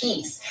king's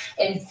peace.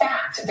 In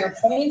fact, they're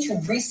pointing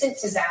to recent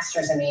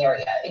disasters in the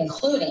area,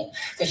 including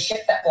the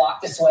ship that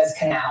blocked the Suez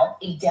Canal,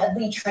 a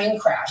deadly train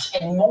crash,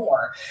 and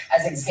more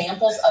as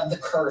examples of the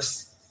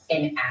curse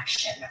in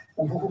action.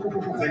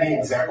 Any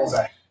examples?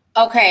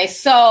 Okay,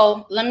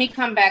 so let me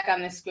come back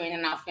on the screen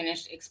and I'll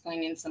finish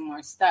explaining some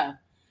more stuff.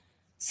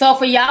 So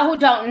for y'all who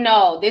don't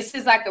know, this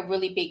is like a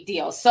really big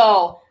deal.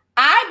 So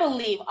I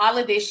believe all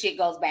of this shit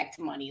goes back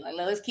to money. Like,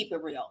 let's keep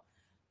it real.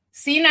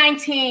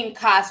 C-19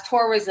 caused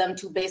tourism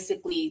to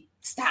basically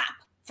stop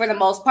for the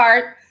most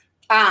part,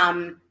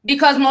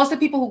 because most of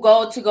the people who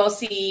go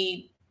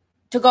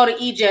to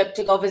Egypt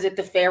to go visit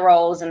the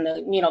pharaohs and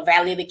the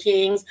Valley of the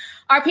Kings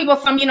are people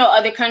from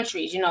other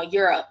countries,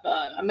 Europe,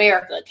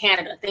 America,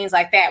 Canada, things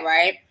like that,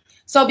 right?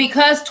 So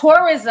because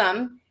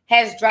tourism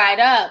has dried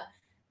up,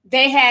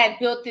 they had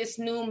built this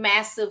new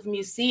massive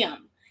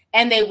museum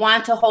and they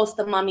want to host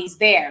the mummies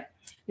there.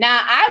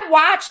 Now, I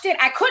watched it.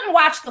 I couldn't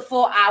watch the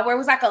full hour. It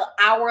was like an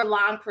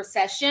hour-long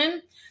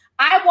procession.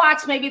 I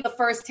watched maybe the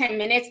first 10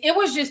 minutes. It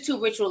was just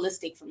too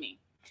ritualistic for me.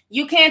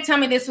 You can't tell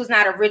me this was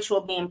not a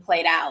ritual being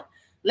played out.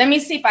 Let me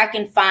see if I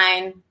can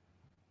find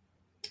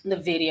the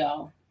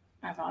video.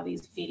 I have all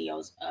these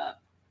videos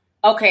up.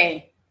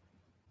 Okay.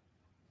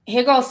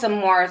 Here goes some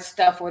more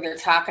stuff where they're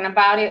talking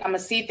about it. I'm going to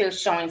see if they're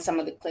showing some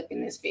of the clip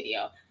in this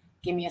video.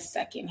 Give me a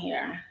second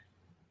here.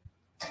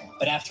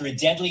 But after a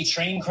deadly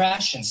train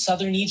crash in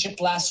southern Egypt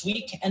last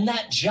week and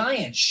that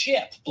giant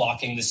ship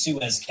blocking the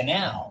Suez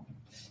Canal,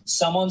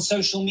 some on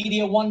social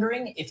media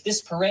wondering if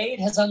this parade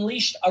has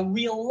unleashed a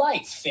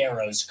real-life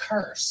Pharaoh's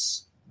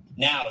curse.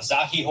 Now,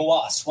 Zahi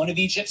Hawass, one of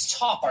Egypt's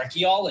top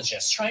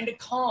archaeologists, trying to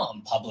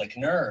calm public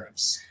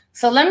nerves.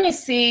 So let me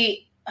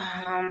see.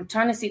 I'm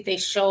trying to see if they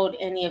showed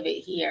any of it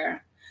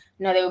here.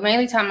 No, they were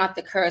mainly talking about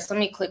the curse. Let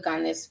me click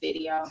on this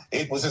video.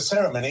 It was a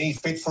ceremony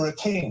fit for a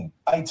king,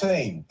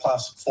 18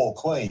 plus 4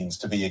 queens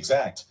to be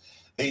exact.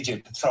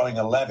 Egypt throwing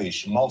a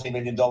lavish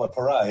multi-million-dollar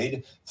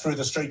parade through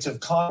the streets of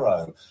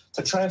Cairo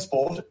to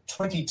transport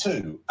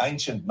 22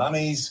 ancient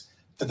mummies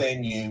to their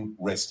new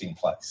resting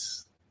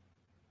place.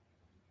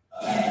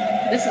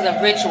 This is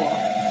a ritual.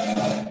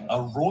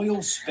 A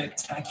royal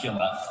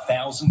spectacular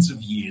thousands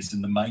of years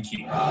in the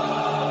making.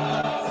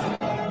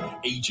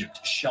 Egypt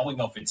showing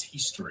off its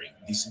history,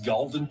 this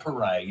golden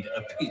parade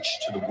a pitch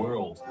to the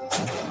world.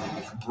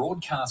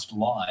 Broadcast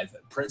live,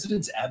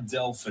 President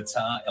Abdel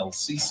Fattah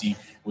el-Sisi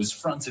was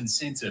front and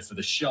centre for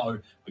the show,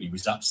 but he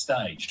was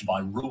upstaged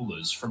by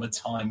rulers from a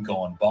time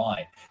gone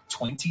by.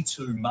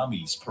 22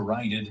 mummies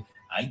paraded,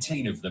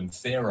 18 of them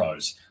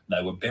pharaohs.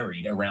 They were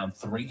buried around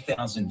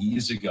 3,000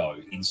 years ago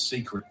in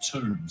secret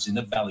tombs in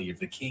the Valley of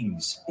the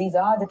Kings. These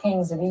are the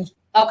kings of Egypt.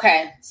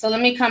 Okay, so let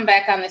me come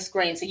back on the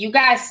screen. So you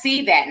guys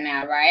see that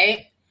now,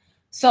 right?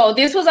 So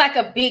this was like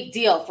a big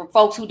deal for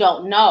folks who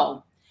don't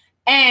know.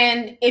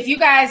 And if you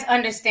guys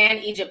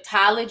understand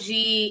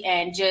Egyptology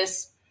and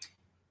just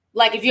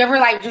like if you ever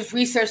like just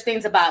research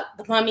things about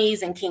the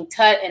mummies and King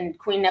Tut and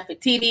Queen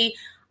Nefertiti,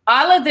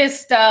 all of this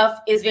stuff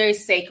is very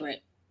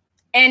sacred.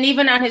 And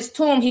even on his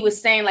tomb, he was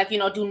saying like, you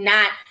know, do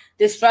not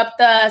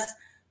disrupt us.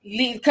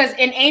 Because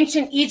in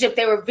ancient Egypt,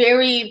 they were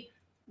very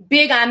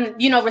big on,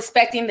 you know,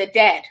 respecting the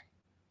dead.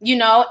 You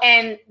know,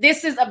 and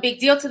this is a big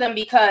deal to them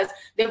because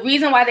the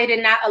reason why they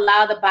did not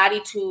allow the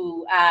body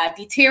to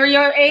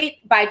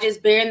deteriorate by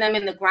just burying them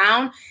in the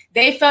ground,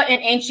 they felt in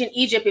ancient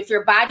Egypt, if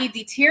your body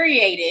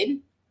deteriorated,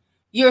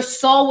 your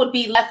soul would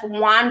be left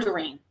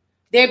wandering.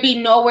 There'd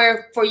be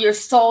nowhere for your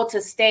soul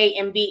to stay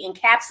and be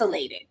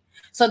encapsulated.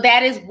 So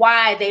that is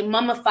why they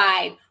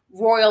mummified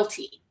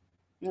royalty.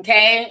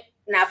 Okay.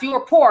 Now, if you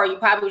were poor, you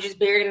probably were just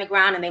buried in the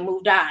ground and they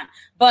moved on.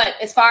 But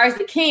as far as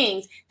the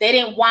kings, they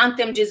didn't want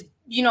them just,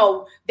 you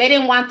know, they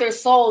didn't want their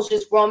souls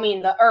just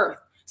roaming the earth.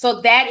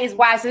 So that is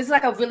why. So this is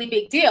like a really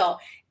big deal.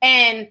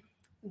 And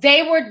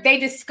they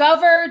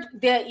discovered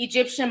the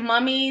Egyptian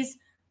mummies,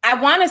 I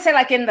want to say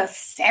like in the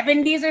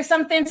 70s or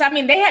something. So, I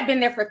mean, they had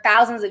been there for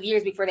thousands of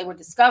years before they were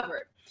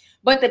discovered.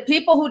 But the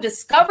people who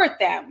discovered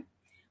them,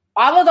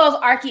 all of those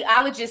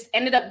archaeologists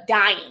ended up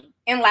dying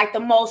in like the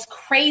most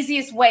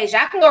craziest ways.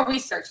 Y'all can go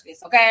research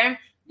this, okay?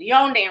 Do your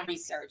own damn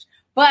research.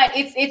 But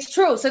it's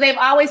true. So they've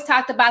always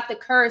talked about the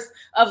curse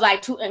of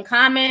like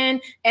Tutankhamun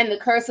and the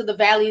curse of the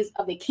valleys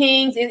of the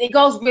kings. It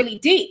goes really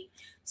deep.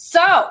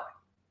 So,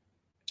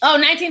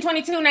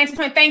 1922,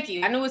 1920. Thank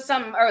you. I knew it was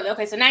something early.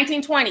 Okay, so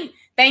 1920.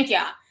 Thank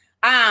y'all.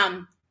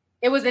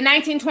 It was the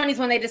 1920s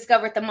when they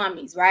discovered the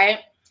mummies, right?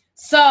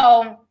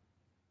 So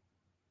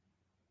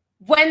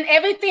when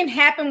everything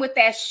happened with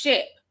that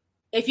ship,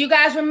 if you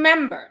guys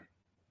remember,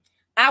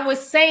 I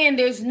was saying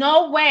there's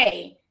no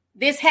way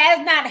this has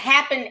not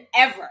happened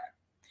ever.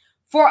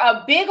 For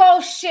a big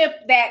old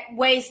ship that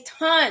weighs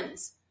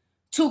tons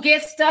to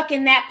get stuck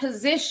in that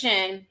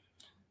position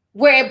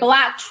where it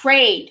blocked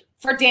trade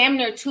for damn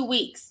near 2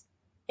 weeks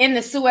in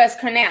the Suez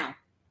Canal.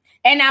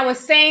 And I was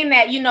saying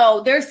that, you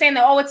know, they're saying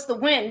that, oh, it's the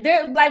wind.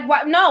 They're like,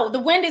 what? No, the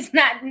wind is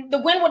not.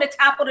 The wind would have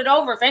toppled it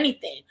over, if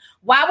anything.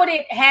 Why would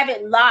it have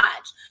it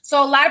lodged?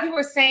 So a lot of people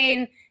are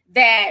saying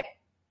that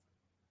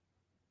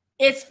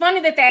it's funny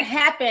that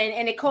happened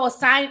and it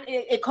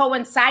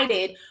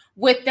coincided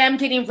with them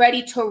getting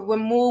ready to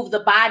remove the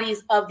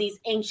bodies of these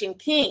ancient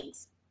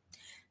kings.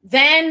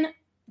 Then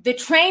the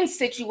train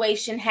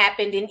situation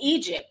happened in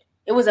Egypt.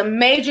 It was a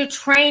major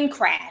train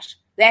crash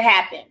that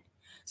happened.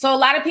 So a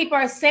lot of people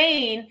are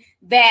saying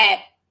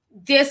that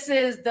this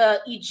is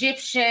the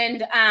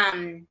Egyptian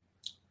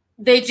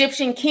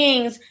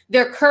kings,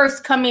 their curse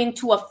coming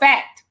to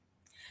effect.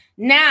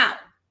 Now,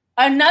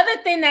 another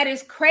thing that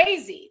is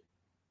crazy,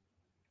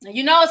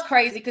 you know it's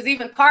crazy because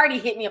even Cardi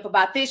hit me up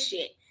about this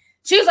shit.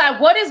 She was like,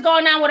 what is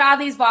going on with all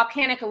these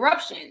volcanic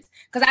eruptions?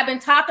 Because I've been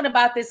talking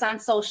about this on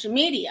social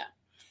media.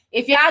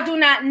 If y'all do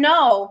not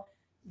know,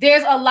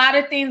 there's a lot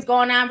of things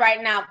going on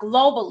right now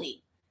globally.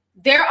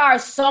 There are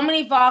so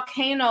many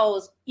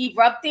volcanoes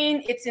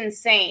erupting. It's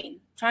insane.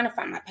 I'm trying to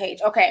find my page.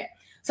 Okay.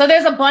 So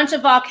there's a bunch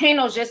of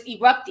volcanoes just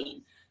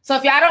erupting. So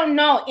if y'all don't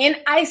know, in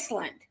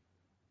Iceland,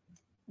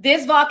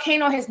 this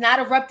volcano has not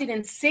erupted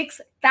in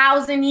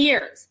 6,000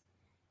 years.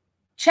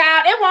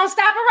 Child, it won't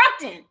stop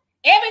erupting.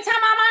 Every time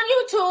I'm on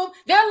YouTube,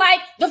 they're like,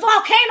 the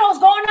volcano's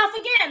going off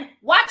again.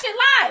 Watch it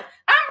live.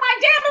 I'm like,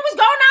 damn, it was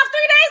going off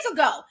 3 days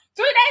ago.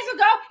 3 days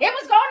ago, it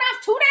was going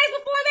off 2 days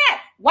before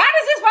that. Why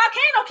does this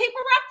volcano keep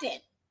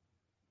erupting?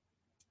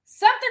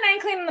 Something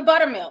ain't clean in the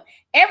buttermilk.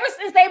 Ever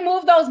since they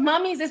moved those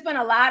mummies, there's been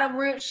a lot of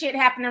weird shit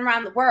happening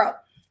around the world.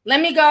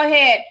 let me go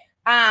ahead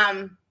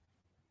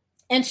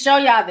and show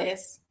y'all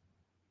this.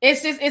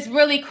 It's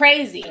really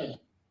crazy.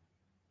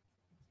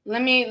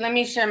 Let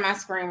me share my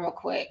screen real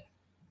quick.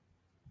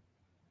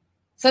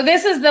 So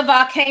this is the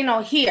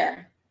volcano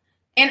here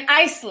in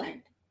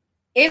Iceland.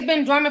 It's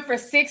been dormant for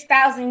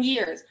 6,000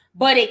 years,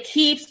 but it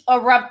keeps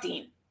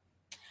erupting.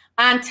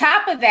 On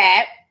top of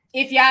that,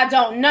 if y'all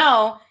don't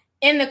know,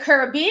 in the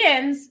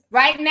Caribbeans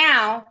right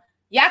now,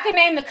 y'all can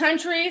name the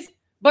countries,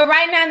 but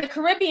right now in the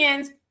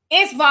Caribbeans,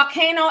 it's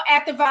volcano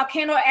after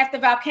volcano after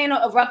volcano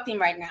erupting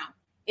right now,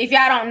 if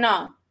y'all don't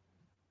know.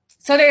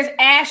 So there's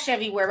ash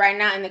everywhere right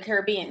now in the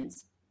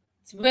Caribbeans.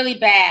 It's really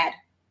bad.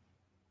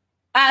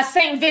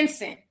 St.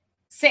 Vincent.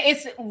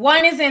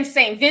 One is in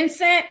St.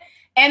 Vincent,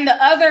 and the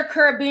other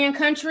Caribbean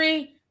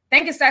country, I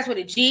think it starts with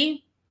a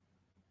G,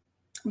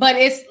 but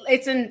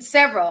it's in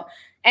several.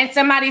 And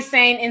somebody's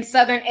saying in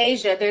Southern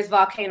Asia, there's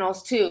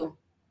volcanoes too.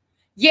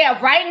 Yeah,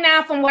 right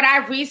now, from what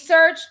I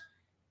researched,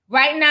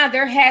 right now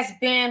there has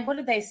been, what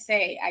did they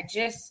say? I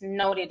just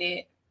noted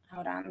it.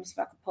 Hold on, let me see if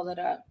I can pull it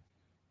up.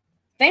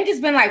 I think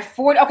it's been like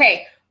 40.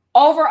 Okay,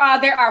 overall,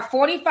 there are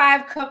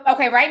 45.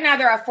 Okay, right now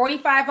there are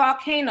 45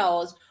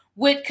 volcanoes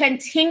with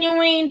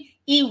continuing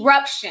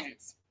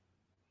eruptions.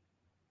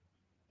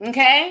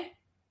 Okay?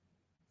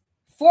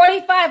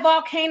 45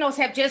 volcanoes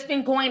have just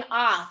been going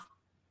off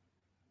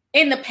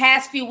in the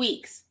past few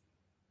weeks.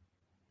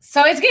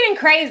 So it's getting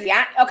crazy.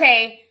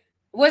 Okay,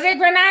 was it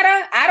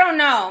Grenada? I don't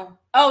know.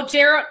 Oh,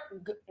 I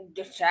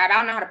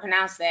don't know how to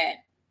pronounce that.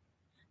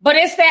 But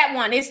it's that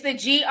one. It's the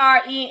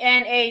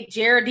Grena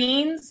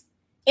Grenadines.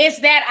 It's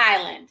that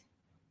island.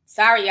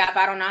 Sorry, y'all, if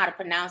I don't know how to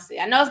pronounce it.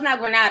 I know it's not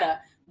Grenada,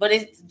 but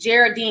it's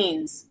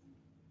Grenadines.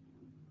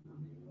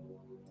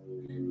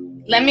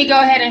 Let me go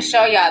ahead and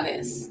show y'all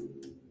this.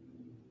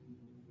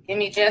 Give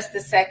me just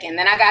a second.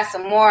 Then I got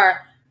some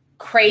more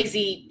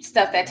crazy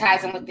stuff that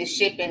ties in with this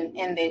ship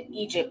in the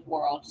Egypt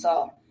world.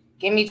 So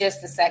give me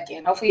just a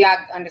second. Hopefully y'all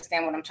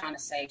understand what I'm trying to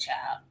say,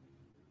 child.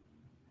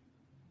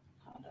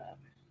 Hold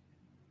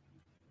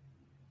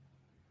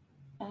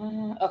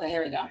up. Okay,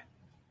 here we go.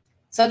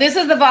 So this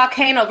is the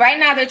volcano. Right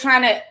now they're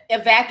trying to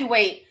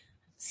evacuate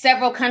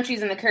several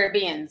countries in the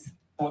Caribbean.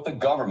 What the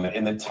government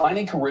in the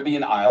tiny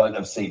Caribbean island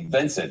of St.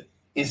 Vincent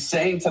is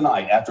saying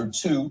tonight after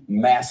two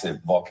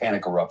massive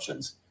volcanic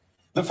eruptions.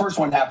 The first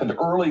one happened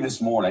early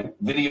this morning.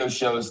 Video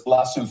shows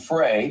La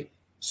Soufrière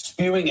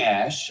spewing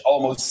ash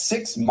almost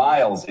 6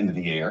 miles into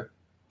the air.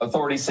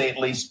 Authorities say at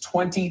least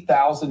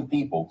 20,000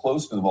 people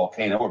close to the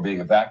volcano are being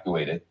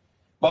evacuated.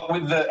 But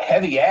with the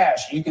heavy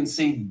ash, you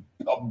can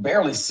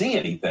barely see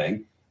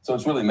anything. So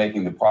it's really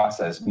making the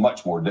process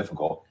much more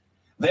difficult.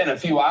 Then a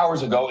few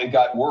hours ago, it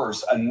got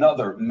worse.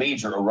 Another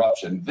major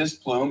eruption. This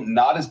plume,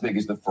 not as big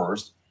as the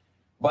first,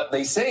 but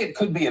they say it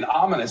could be an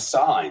ominous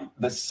sign.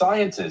 The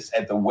scientists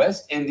at the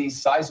West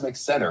Indies Seismic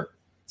Center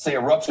say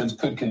eruptions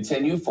could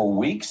continue for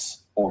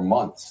weeks or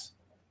months.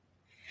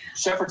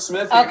 Shepard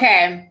Smith.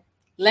 Okay,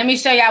 let me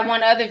show y'all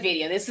one other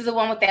video. This is the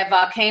one with that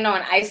volcano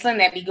in Iceland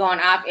that be going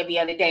off every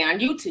other day on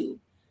YouTube.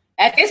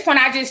 At this point,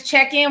 I just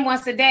check in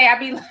once a day. I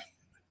be like,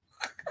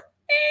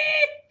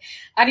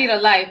 I need a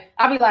life.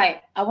 I'll be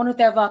like, I wonder if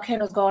that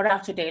volcano's going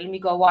off today. Let me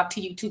go walk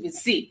to YouTube and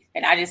see.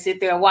 And I just sit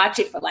there and watch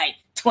it for like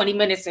 20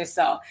 minutes or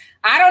so.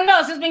 I don't know.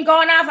 It's just been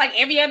going off like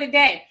every other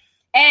day.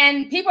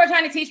 And people are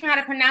trying to teach me how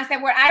to pronounce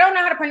that word. I don't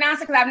know how to pronounce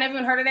it because I've never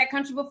even heard of that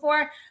country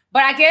before.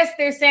 But I guess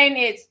they're saying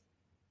it's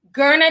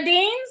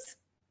Grenadines.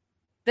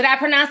 Did I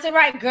pronounce it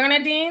right?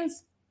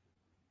 Grenadines?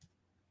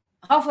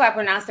 Hopefully I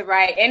pronounced it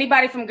right.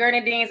 Anybody from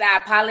Grenadines, I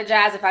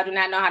apologize if I do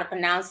not know how to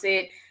pronounce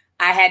it.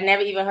 I had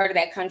never even heard of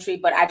that country,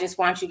 but I just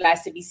want you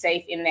guys to be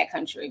safe in that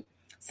country.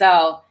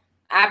 So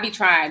I be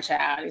trying,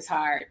 child. It's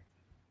hard.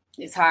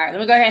 It's hard. Let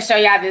me go ahead and show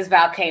y'all this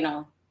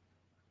volcano.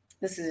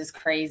 This is just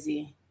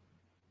crazy.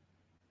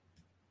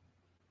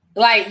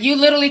 Like, you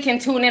literally can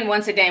tune in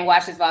once a day and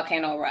watch this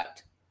volcano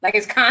erupt. Like,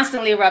 it's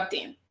constantly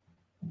erupting.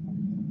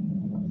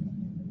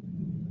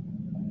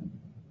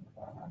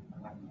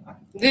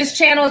 This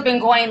channel has been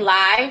going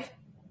live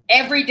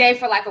every day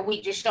for like a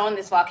week, just showing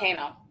this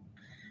volcano.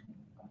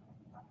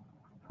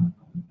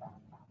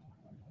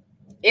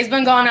 It's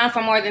been going on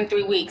for more than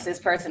 3 weeks, this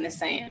person is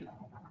saying.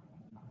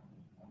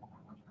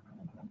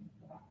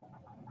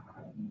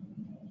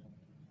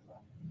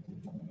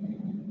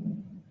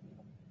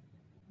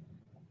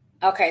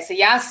 Okay, so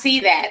y'all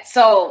see that.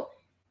 So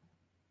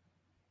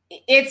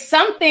it's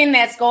something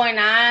that's going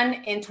on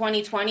in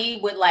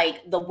 2020 with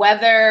like the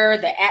weather,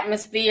 the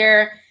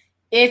atmosphere.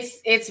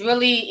 It's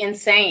really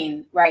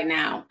insane right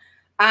now.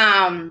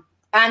 On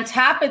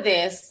top of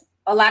this,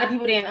 a lot of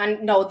people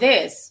didn't know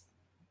this.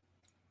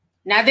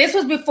 Now, this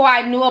was before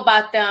I knew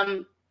about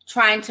them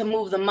trying to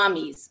move the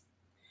mummies.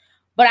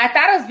 But I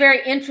thought it was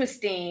very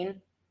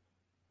interesting,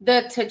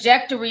 the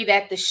trajectory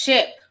that the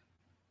ship,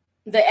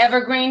 the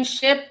Evergreen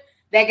ship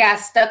that got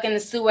stuck in the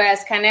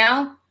Suez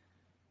Canal,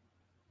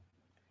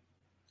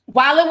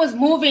 while it was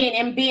moving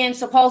and being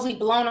supposedly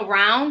blown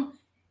around,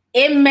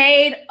 it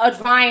made a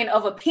drawing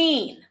of a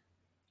peen.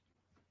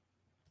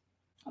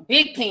 A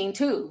big peen,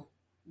 too.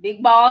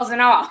 Big balls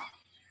and all.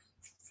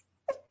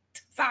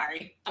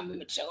 sorry. I'm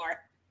immature.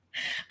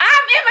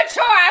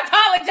 I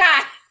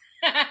apologize.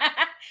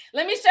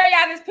 Let me show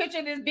y'all this picture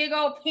of this big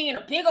old peen.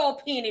 A big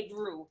old peen it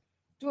drew.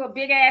 Drew a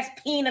big ass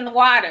peen in the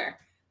water.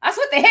 That's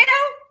what the hell?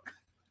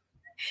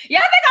 Y'all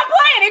think I'm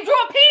playing? It drew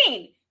a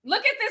peen.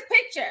 Look at this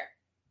picture.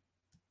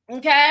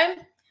 Okay.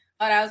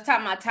 Oh, I was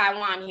talking about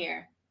Taiwan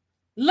here.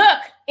 Look,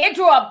 it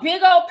drew a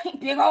big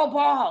old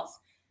balls.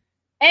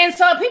 And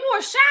so people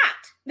were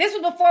shocked. This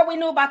was before we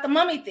knew about the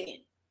mummy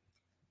thing.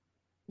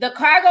 The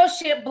cargo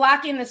ship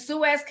blocking the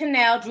Suez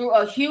Canal drew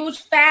a huge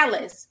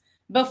phallus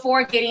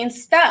before getting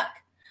stuck.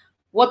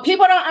 What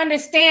people don't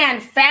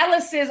understand,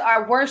 phalluses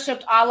are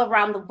worshipped all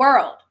around the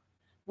world.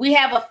 We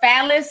have a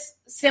phallus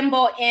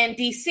symbol in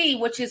DC,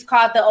 which is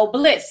called the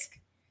obelisk,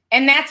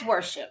 and that's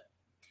worship.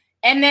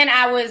 And then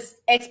I was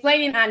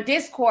explaining on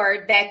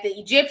Discord that the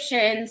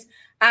Egyptians,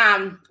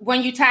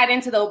 when you tied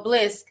into the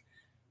obelisk,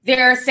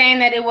 they're saying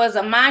that it was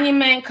a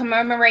monument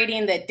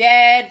commemorating the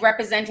dead,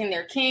 representing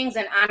their kings,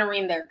 and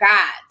honoring their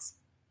gods.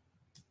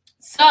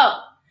 So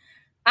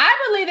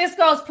I believe this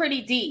goes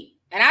pretty deep.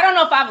 And I don't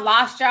know if I've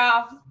lost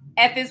y'all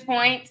at this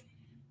point,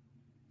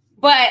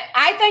 but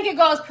I think it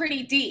goes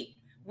pretty deep.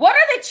 What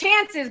are the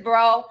chances,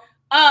 bro,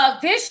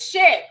 of this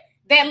ship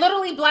that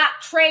literally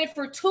blocked trade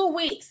for 2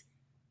 weeks?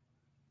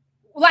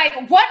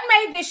 Like, what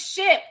made this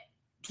ship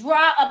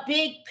draw a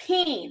big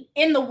peen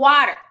in the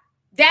water?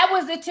 That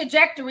was the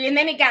trajectory, and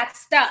then it got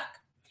stuck.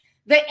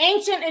 The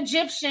ancient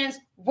Egyptians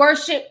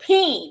worshiped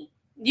peen,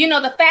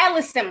 the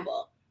phallus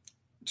symbol.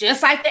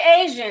 Just like the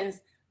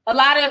Asians, a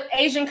lot of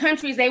Asian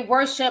countries, they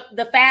worship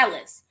the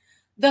phallus.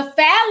 The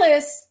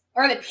phallus,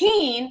 or the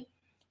peen,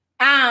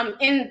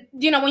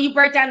 when you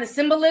break down the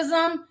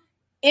symbolism,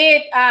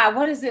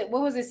 what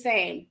was it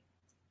saying?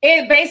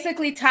 It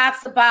basically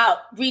talks about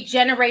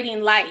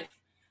regenerating life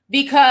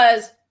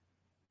because,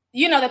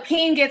 the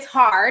peen gets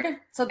hard,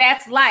 so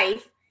that's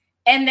life.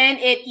 And then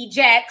it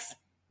ejects,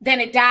 then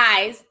it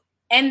dies,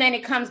 and then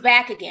it comes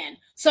back again.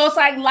 So it's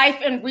like life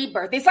and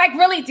rebirth. It's like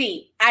really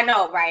deep. I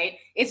know, right?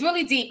 It's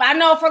really deep. I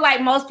know for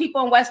like most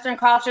people in Western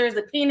cultures,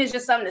 the peen is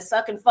just something to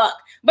suck and fuck.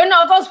 But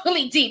no, it goes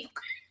really deep.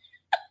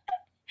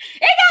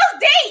 It goes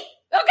deep,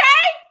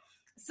 okay?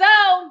 So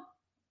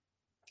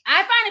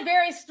I find it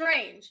very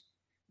strange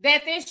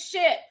that this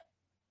ship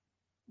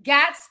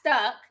got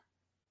stuck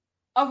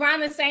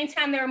around the same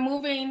time they were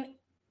moving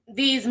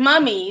these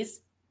mummies.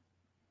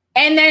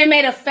 And then it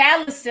made a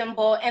phallus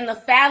symbol, and the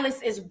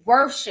phallus is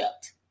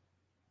worshipped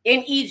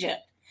in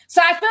Egypt.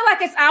 So I feel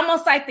like it's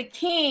almost like the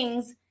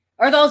kings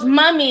or those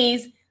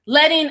mummies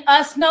letting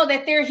us know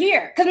that they're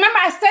here. Because remember,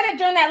 I said it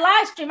during that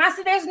live stream. I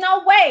said, there's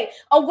no way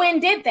a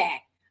wind did that.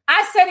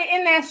 I said it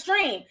in that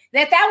stream,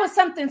 that was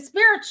something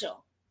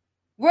spiritual.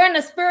 We're in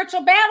a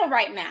spiritual battle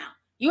right now.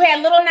 You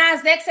had Lil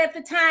Nas X at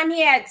the time.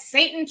 He had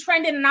Satan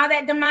trending and all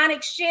that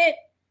demonic shit.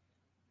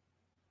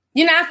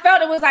 I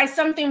felt it was like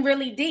something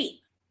really deep.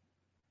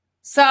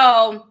 So,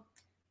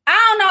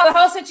 I don't know. The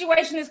whole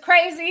situation is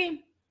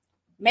crazy.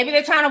 Maybe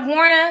they're trying to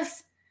warn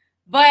us.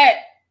 But,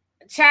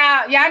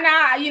 child, y'all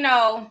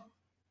know,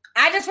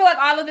 I just feel like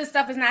all of this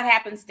stuff is not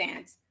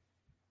happenstance.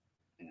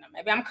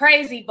 Maybe I'm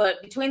crazy,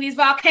 but between these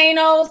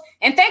volcanoes,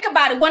 and think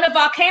about it, when a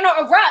volcano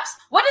erupts,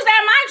 what does that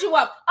remind you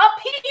of? A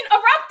peen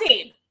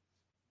erupting.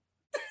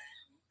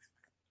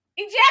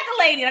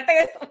 Ejaculating, I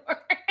think that's the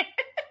word.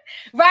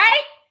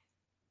 Right?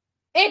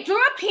 It drew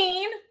a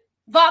peen,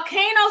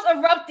 volcanoes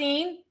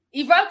erupting.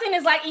 Erupting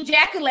is like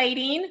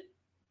ejaculating.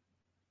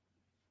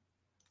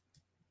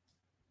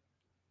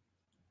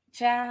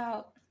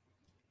 Child.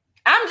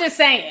 I'm just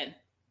saying.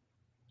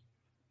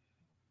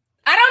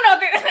 I don't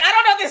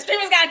know if this stream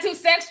has gotten too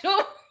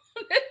sexual.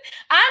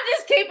 I'm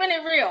just keeping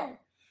it real.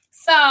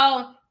 So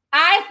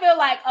I feel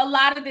like a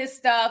lot of this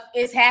stuff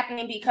is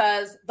happening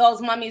because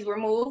those mummies were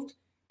moved.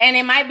 And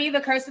it might be the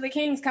curse of the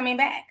kings coming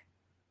back.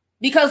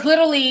 Because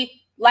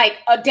literally, like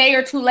a day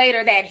or two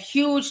later, that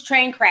huge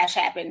train crash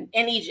happened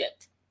in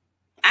Egypt.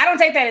 I don't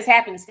take that as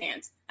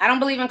happenstance. I don't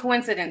believe in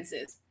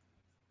coincidences.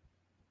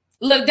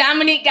 Look,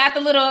 Dominique got the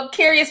little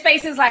curious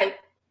faces like,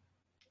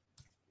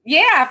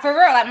 yeah, for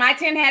real. Like my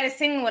 10 had it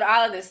singing with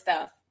all of this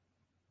stuff.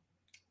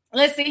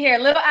 Let's see here.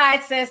 Little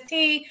Eyed says,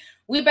 T,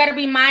 we better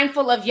be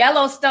mindful of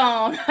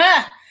Yellowstone.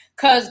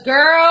 Because,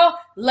 girl,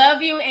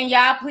 love you. And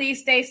y'all,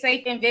 please stay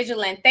safe and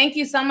vigilant. Thank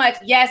you so much.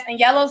 Yes, and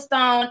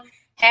Yellowstone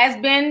has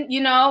been,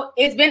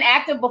 it's been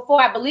active before.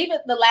 I believe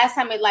the last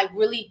time it like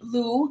really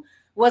blew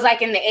was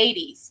like in the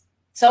 80s.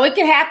 So it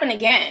could happen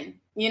again,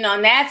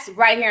 and that's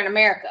right here in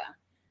America.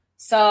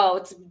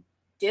 So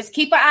just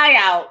keep an eye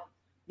out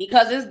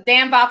because this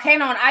damn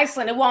volcano in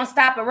Iceland, it won't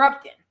stop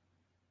erupting.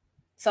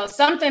 So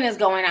something is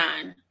going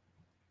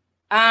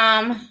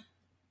on.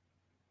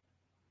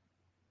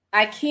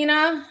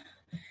 Ikena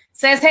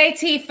says, hey,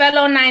 T,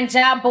 fellow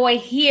Ninja boy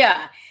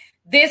here.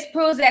 This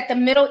proves that the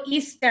Middle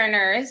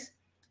Easterners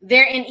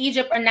there in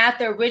Egypt are not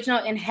the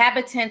original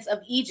inhabitants of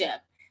Egypt.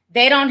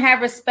 They don't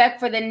have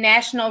respect for the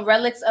national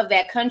relics of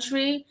that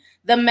country.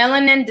 The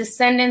melanin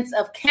descendants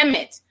of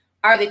Kemet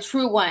are the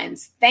true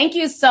ones. Thank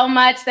you so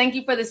much. Thank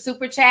you for the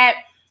super chat.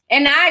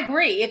 And I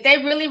agree. If they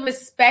really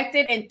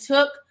respected and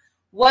took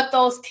what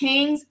those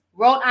kings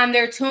wrote on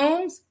their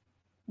tombs,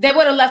 they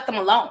would have left them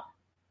alone.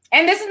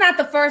 And this is not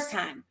the first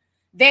time.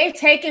 They've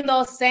taken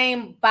those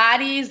same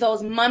bodies,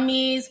 those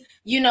mummies,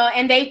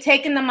 and they've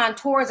taken them on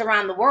tours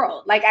around the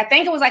world. Like, I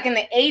think it was like in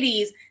the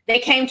 80s, they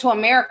came to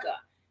America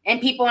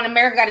and people in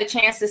America got a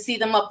chance to see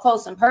them up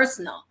close and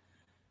personal.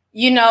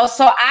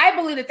 So I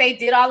believe that they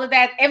did all of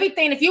that.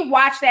 Everything, if you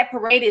watch that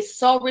parade, is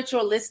so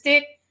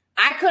ritualistic.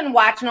 I couldn't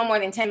watch no more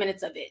than 10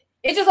 minutes of it.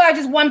 It's just like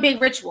one big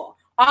ritual.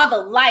 All the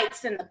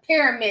lights and the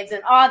pyramids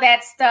and all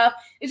that stuff.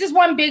 It's just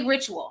one big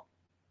ritual.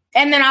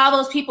 And then all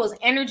those people's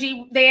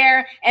energy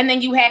there. And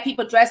then you had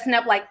people dressing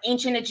up like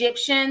ancient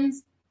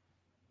Egyptians.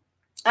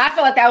 I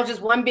feel like that was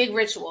just one big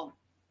ritual.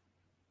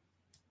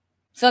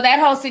 So that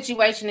whole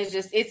situation is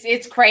just,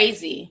 it's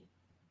crazy.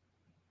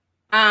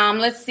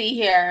 Let's see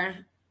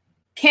here.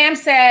 Cam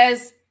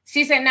says,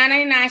 she said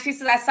 $9.99. She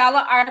says, I saw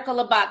an article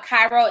about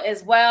Cairo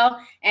as well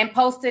and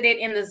posted it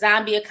in the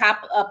zombie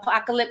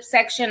apocalypse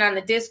section on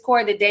the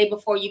Discord the day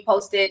before you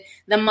posted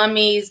the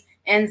mummies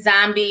and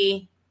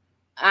zombie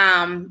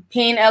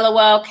Peen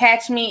LOL.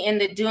 Catch me in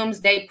the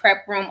doomsday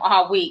prep room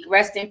all week.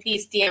 Rest in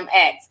peace,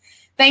 DMX.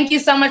 Thank you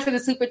so much for the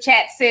super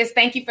chat, sis.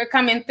 Thank you for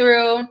coming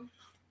through.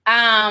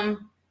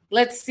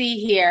 Let's see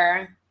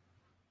here.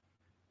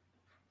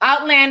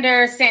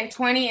 Outlander sent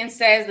 20 and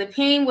says the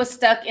peen was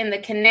stuck in the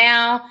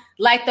canal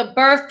like the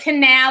birth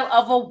canal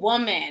of a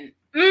woman.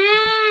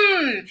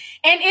 And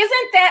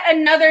isn't that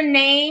another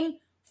name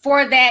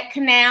for that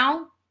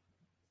canal?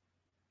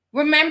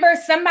 Remember,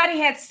 somebody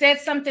had said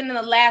something in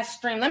the last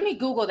stream. Let me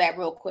Google that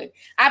real quick.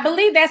 I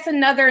believe that's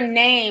another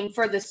name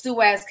for the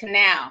Suez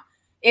Canal.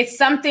 It's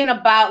something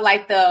about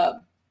like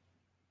the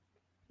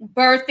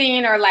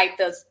birthing or like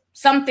the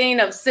something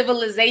of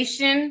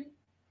civilization.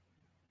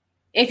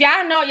 If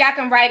y'all know, y'all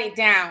can write it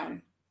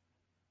down.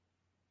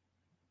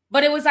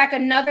 But it was like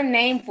another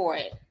name for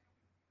it.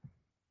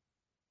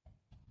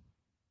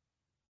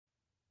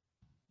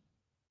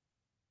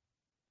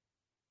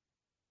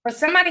 Or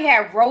somebody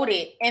had wrote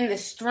it in the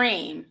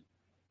stream.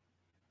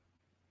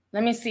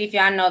 Let me see if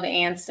y'all know the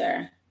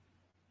answer.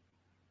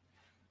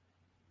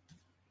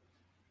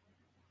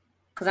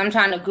 Because I'm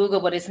trying to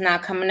Google, but it's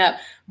not coming up.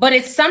 But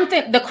it's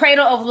something, the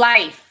cradle of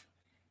life.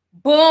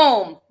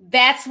 Boom.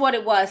 That's what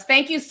it was.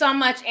 Thank you so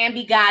much,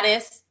 Ambi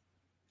Goddess.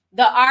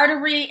 The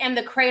artery and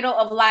the cradle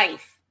of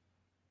life.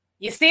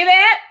 You see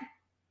that?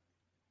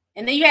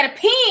 And then you had a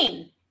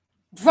peen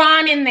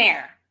drawn in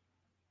there.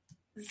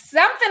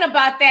 Something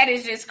about that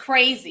is just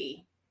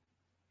crazy.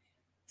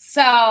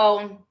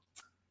 So,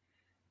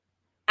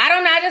 I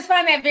don't know. I just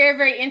find that very,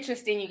 very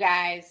interesting, you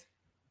guys.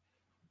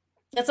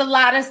 There's a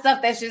lot of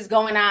stuff that's just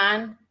going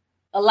on.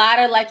 A lot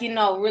of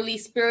really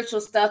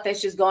spiritual stuff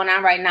that's just going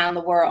on right now in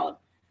the world.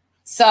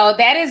 So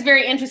that is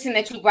very interesting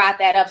that you brought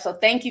that up. So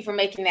thank you for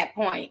making that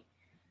point.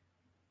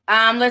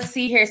 Let's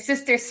see here.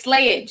 Sister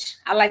Slayage,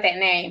 I like that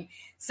name,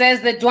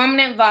 says the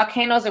dormant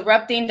volcanoes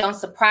erupting don't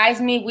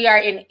surprise me. We are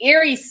in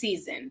Aries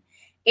season.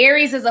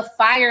 Aries is a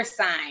fire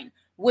sign,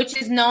 which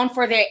is known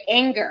for their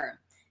anger.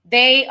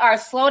 They are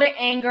slow to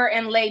anger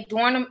and lay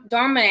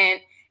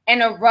dormant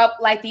and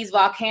erupt like these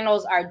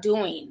volcanoes are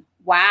doing.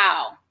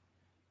 Wow.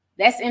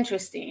 That's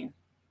interesting.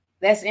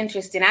 That's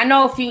interesting. I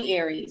know a few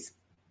Aries.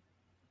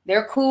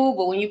 They're cool,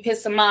 but when you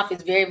piss them off,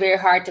 it's very, very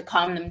hard to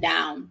calm them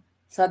down.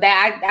 So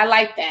that I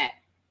like that.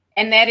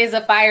 And that is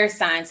a fire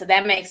sign, so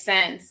that makes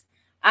sense.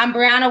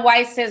 Brianna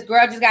White says,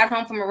 girl just got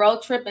home from a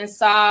road trip and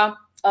saw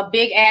a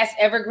big-ass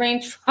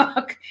evergreen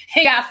truck.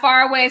 It got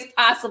far away as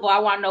possible. I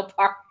want no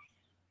part.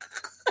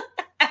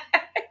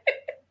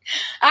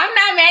 I'm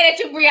not mad at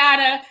you,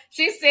 Brianna.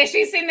 She said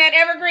she seen that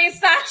evergreen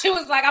sign. She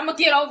was like, I'm going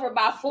to get over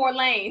about 4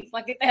 lanes.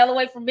 Like, get the hell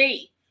away from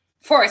me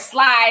before it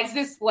slides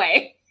this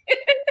way.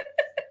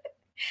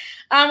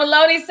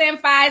 Melody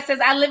Senpai says,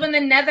 I live in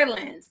the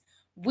Netherlands.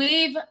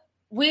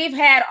 We've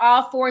had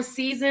all 4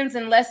 seasons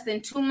in less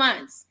than 2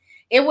 months.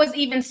 It was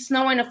even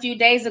snowing a few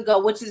days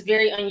ago, which is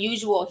very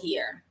unusual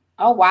here.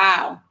 Oh,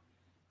 wow.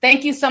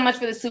 Thank you so much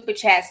for the super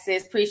chat,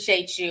 sis.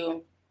 Appreciate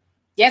you.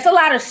 Yes, a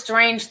lot of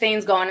strange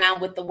things going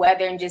on with the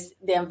weather and just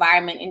the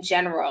environment in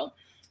general.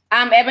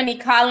 Ebony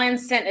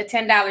Collins sent a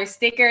 $10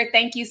 sticker.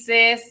 Thank you,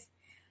 sis.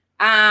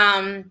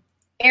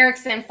 Eric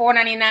sent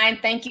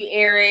 $4.99. Thank you,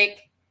 Eric.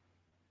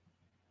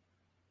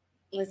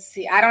 Let's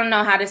see. I don't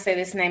know how to say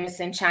this name. It's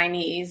in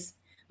Chinese.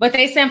 But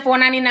they sent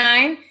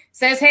 $4.99.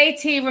 Says, hey,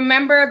 T,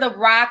 remember the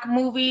Rock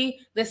movie,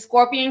 The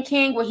Scorpion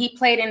King, where he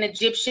played an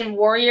Egyptian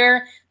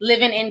warrior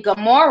living in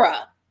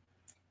Gomorrah?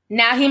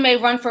 Now he may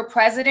run for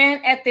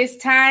president at this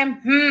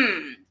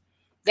time.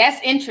 That's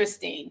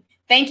interesting.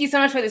 Thank you so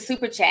much for the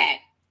super chat.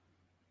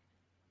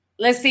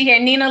 Let's see here.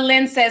 Nina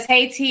Lynn says,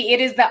 hey, T, it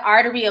is the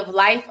artery of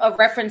life, a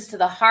reference to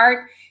the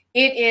heart.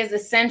 It is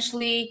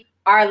essentially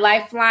our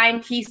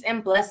lifeline. Peace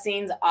and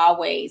blessings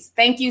always.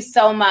 Thank you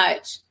so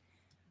much.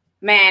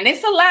 Man,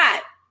 it's a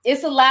lot.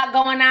 It's a lot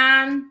going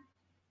on.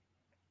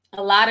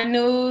 A lot of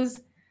news.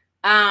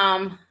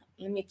 Let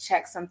me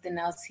check something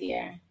else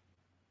here.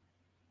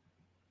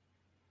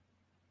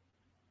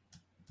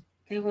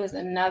 There was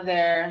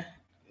another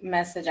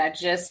message I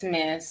just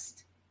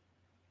missed.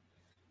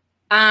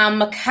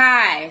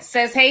 Makai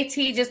says, hey,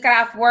 T, just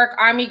got off work.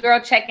 Army girl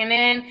checking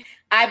in.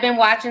 I've been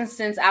watching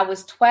since I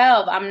was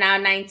 12. I'm now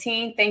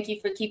 19. Thank you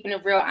for keeping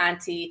it real,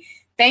 Auntie.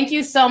 Thank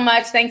you so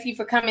much. Thank you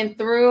for coming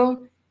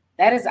through.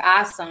 That is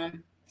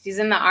awesome. She's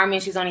in the Army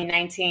and she's only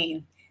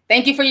 19.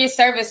 Thank you for your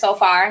service so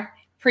far.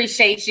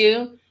 Appreciate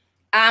you.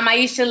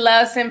 Aisha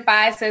Love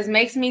Senpai says,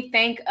 makes me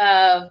think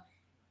of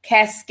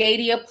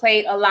Cascadia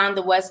Plate along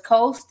the West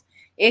Coast.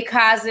 It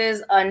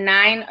causes a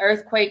 9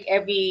 earthquake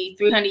every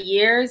 300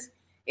 years.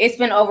 It's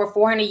been over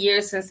 400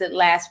 years since it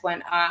last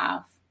went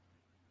off.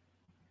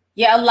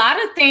 Yeah, a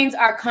lot of things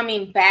are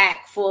coming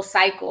back full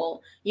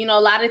cycle. You know,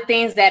 a lot of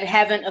things that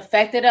haven't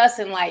affected us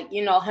in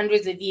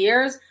hundreds of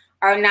years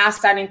are now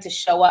starting to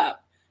show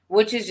up,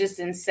 which is just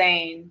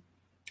insane.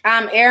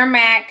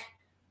 Airmac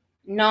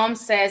Gnome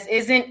says,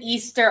 isn't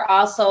Easter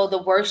also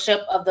the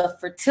worship of the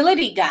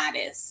fertility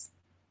goddess?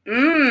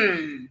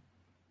 And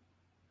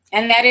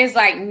that is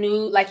like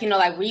new, like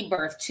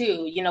rebirth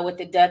too, with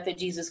the death of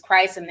Jesus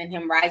Christ and then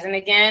him rising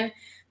again.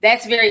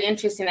 That's very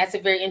interesting. That's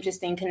a very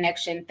interesting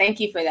connection.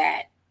 Thank you for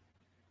that.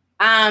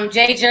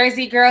 J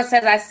Jersey Girl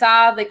says, I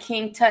saw the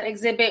King Tut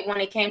exhibit when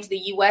it came to the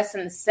U.S.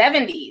 in the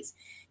 70s.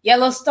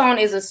 Yellowstone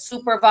is a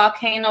super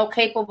volcano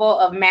capable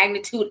of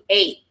magnitude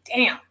 8.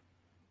 Damn.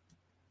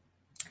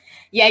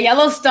 Yeah,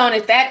 Yellowstone,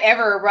 if that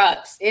ever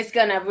erupts, it's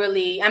going to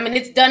really,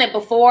 it's done it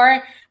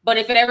before, but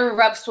if it ever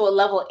erupts to a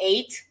level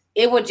 8,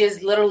 it would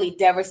just literally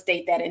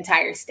devastate that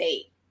entire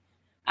state.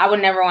 I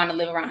would never want to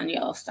live around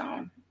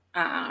Yellowstone.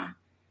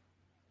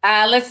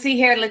 Let's see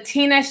here.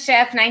 Latina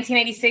Chef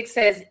 1986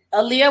 says,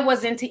 Aaliyah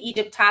was into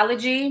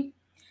Egyptology.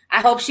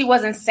 I hope she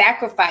wasn't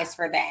sacrificed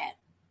for that.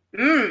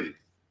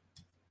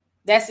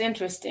 That's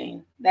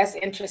interesting. That's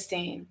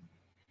interesting.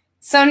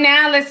 So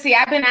now let's see.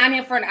 I've been on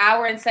here for an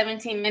hour and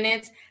 17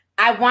 minutes.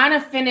 I want to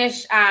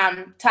finish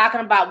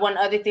talking about one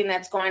other thing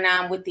that's going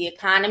on with the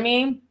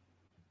economy.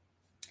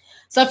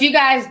 So if you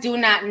guys do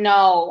not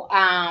know,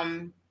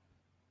 I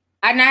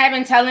have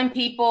been telling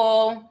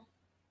people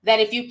that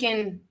if you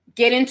can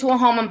get into a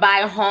home and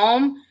buy a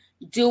home,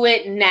 do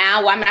it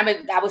now.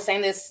 I was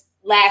saying this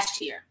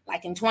last year,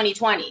 like in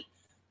 2020.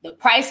 The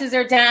prices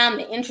are down.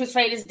 The interest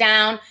rate is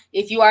down.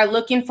 If you are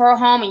looking for a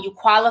home and you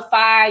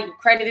qualify, your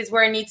credit is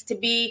where it needs to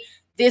be,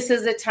 this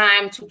is the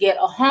time to get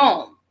a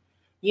home.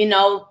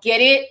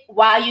 Get it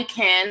while you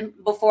can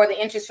before the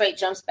interest rate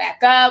jumps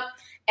back up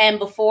and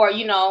before,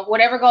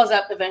 whatever goes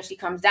up eventually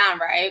comes down,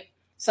 right?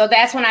 So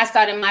that's when I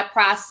started my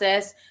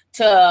process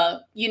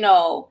to,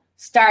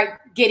 start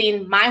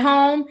getting my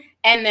home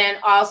and then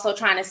also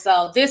trying to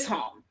sell this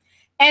home.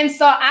 And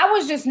so I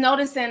was just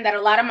noticing that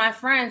a lot of my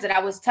friends that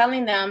I was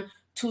telling them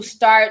to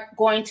start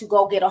going to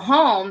go get a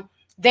home,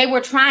 they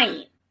were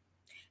trying.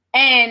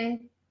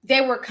 And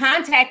they were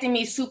contacting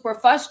me super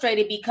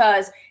frustrated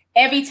because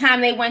every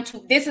time they went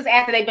to, this is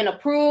after they've been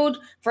approved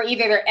for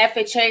either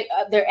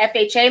their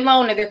FHA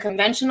loan or their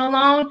conventional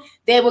loan,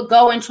 they would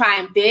go and try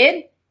and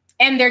bid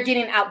and they're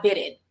getting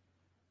outbidded,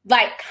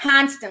 like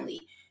constantly.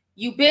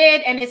 You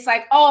bid and it's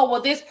like, oh,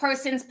 well, this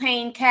person's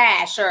paying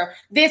cash or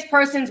this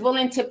person's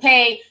willing to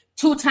pay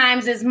 2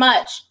 times as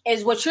much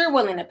as what you're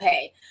willing to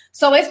pay.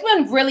 So it's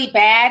been really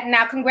bad.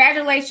 Now,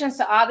 congratulations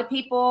to all the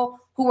people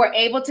who were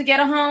able to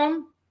get a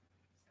home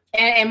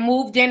and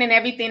moved in and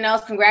everything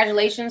else.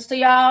 Congratulations to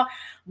y'all.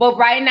 But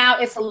right now,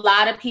 it's a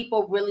lot of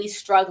people really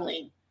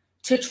struggling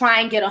to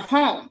try and get a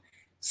home.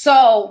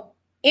 So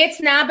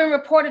it's now been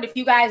reported, if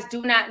you guys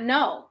do not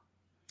know,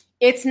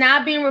 it's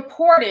now being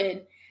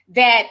reported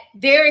that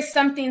there is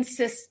something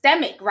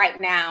systemic right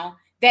now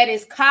that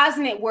is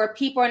causing it where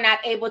people are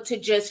not able to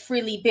just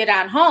freely bid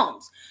on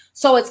homes.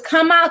 So it's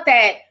come out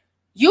that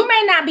you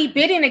may not be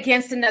bidding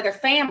against another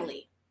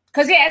family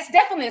because, yeah, it's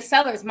definitely a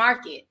seller's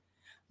market.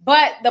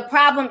 But the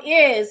problem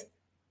is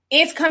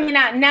it's coming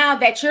out now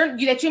that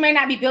you may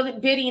not be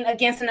bidding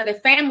against another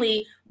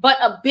family, but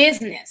a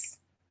business.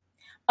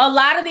 A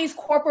lot of these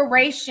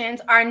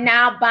corporations are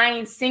now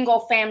buying single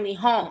family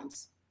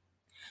homes.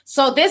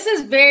 So this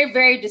is very,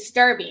 very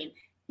disturbing.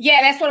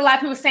 Yeah, that's what a lot of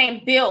people are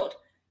saying, build.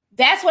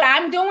 That's what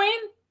I'm doing.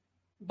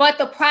 But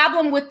the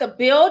problem with the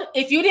build,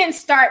 if you didn't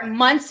start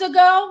months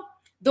ago,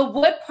 the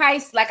wood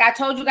price, like I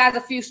told you guys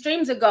a few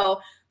streams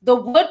ago, the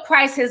wood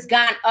price has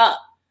gone up.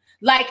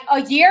 Like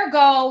a year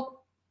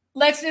ago,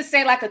 let's just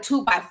say like a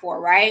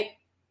 2x4, right?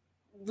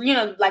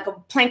 Like a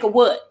plank of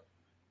wood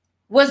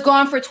was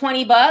going for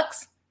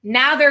 $20.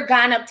 Now they're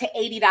gone up to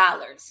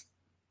 $80.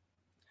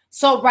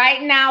 So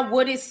right now,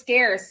 wood is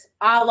scarce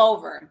all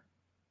over.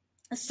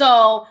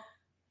 So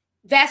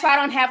that's why I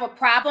don't have a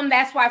problem.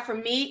 That's why for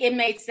me, it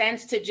made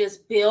sense to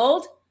just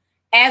build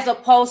as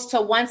opposed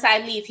to once I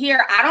leave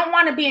here. I don't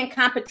want to be in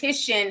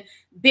competition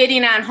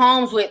bidding on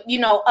homes with,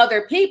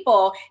 other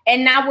people.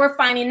 And now we're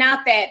finding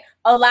out that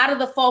a lot of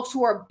the folks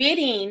who are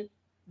bidding,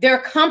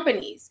 they're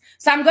companies.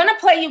 So I'm going to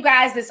play you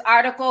guys this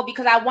article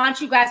because I want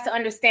you guys to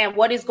understand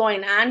what is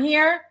going on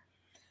here.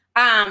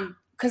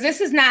 Because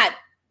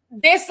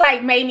this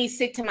like made me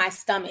sick to my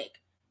stomach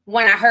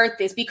when I heard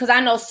this, because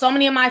I know so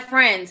many of my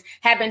friends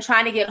have been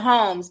trying to get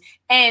homes,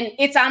 and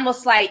it's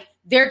almost like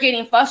they're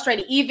getting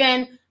frustrated.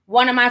 Even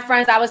one of my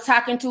friends I was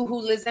talking to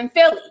who lives in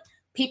Philly,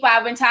 people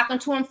I've been talking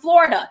to in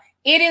Florida,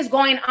 it is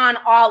going on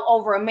all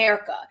over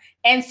America.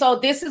 And so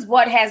this is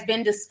what has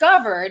been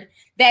discovered,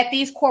 that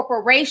these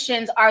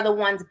corporations are the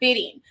ones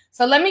bidding.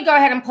 So let me go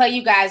ahead and play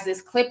you guys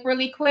this clip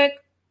really quick.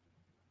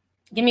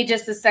 Give me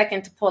just a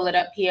second to pull it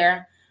up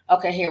here.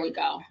 Okay, here we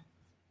go.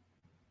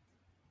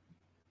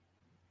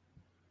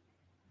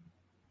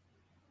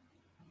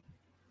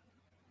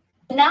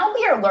 Now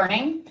we are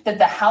learning that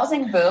the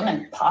housing boom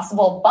and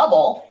possible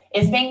bubble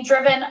is being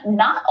driven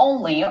not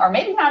only, or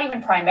maybe not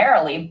even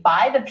primarily,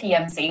 by the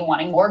PMC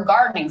wanting more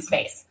gardening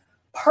space.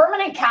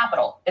 Permanent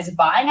capital is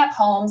buying up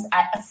homes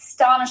at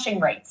astonishing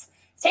rates.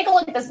 Take a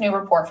look at this new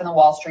report from the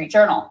Wall Street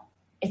Journal.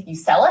 If you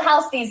sell a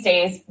house these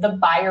days, the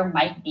buyer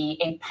might be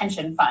a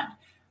pension fund.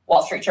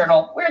 Wall Street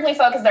Journal weirdly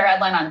focused their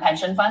headline on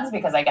pension funds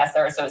because I guess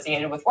they're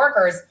associated with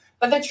workers.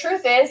 But the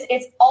truth is,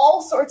 it's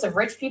all sorts of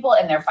rich people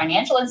and their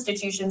financial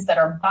institutions that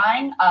are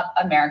buying up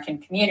American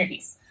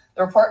communities.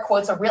 The report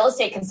quotes a real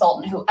estate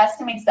consultant who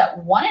estimates that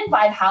 1 in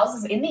 5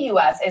 houses in the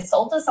U.S. is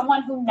sold to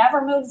someone who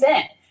never moves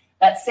in.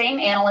 That same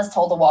analyst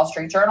told the Wall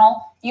Street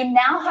Journal, you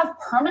now have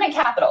permanent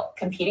capital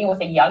competing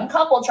with a young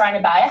couple trying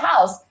to buy a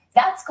house.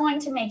 That's going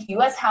to make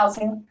U.S.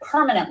 housing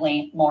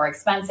permanently more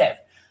expensive.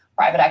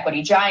 Private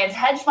equity giants,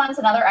 hedge funds,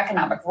 and other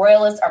economic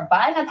royalists are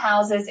buying up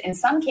houses, in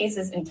some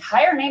cases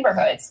entire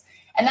neighborhoods,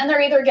 and then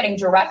they're either getting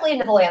directly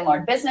into the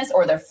landlord business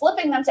or they're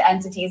flipping them to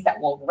entities that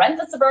will rent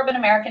the suburban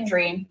American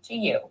dream to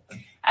you.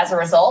 As a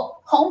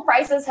result, home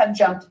prices have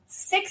jumped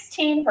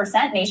 16%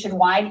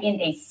 nationwide in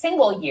a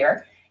single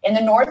year. In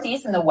the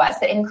Northeast and the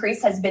West, the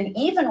increase has been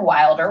even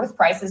wilder, with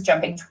prices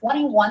jumping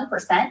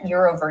 21%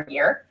 year over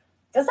year.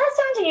 Does that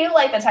sound to you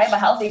like the type of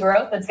healthy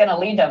growth that's going to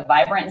lead to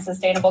vibrant and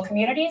sustainable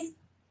communities?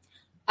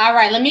 All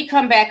right, let me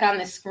come back on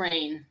the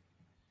screen.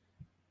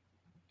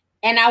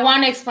 And I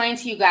want to explain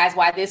to you guys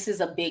why this is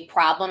a big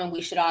problem and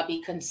we should all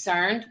be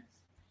concerned.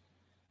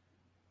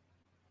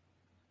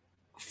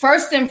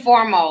 First and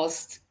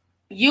foremost,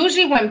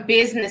 usually when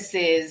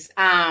businesses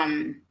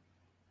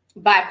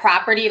buy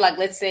property, like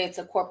let's say it's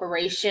a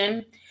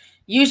corporation,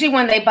 usually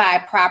when they buy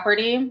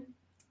property,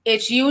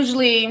 it's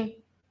usually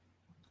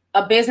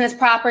a business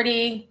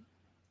property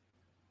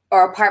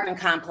or apartment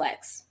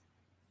complex.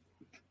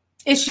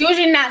 It's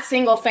usually not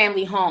single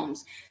family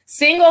homes.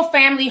 Single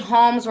family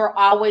homes were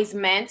always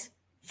meant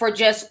for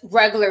just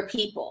regular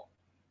people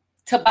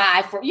to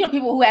buy, for, you know,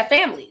 people who have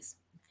families.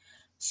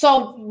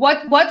 So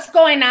what's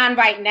going on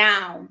right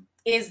now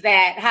is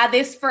that how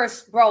this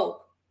first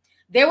broke,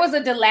 there was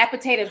a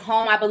dilapidated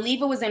home. I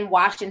believe it was in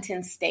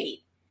Washington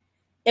State.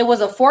 It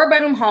was a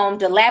 4-bedroom home,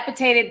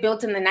 dilapidated,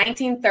 built in the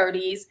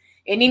 1930s.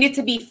 It needed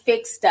to be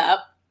fixed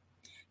up.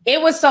 It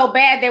was so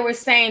bad they were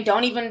saying,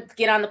 don't even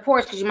get on the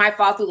porch because you might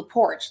fall through the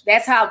porch.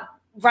 That's how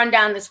run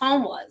down this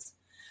home was.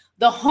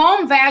 The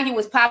home value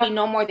was probably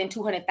no more than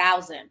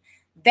 $200,000.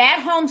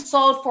 That home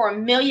sold for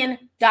 $1 million.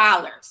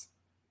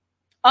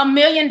 $1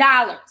 million.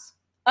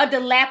 A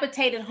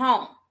dilapidated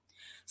home.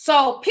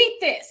 So peep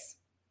this.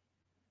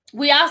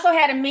 We also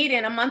had a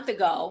meeting a month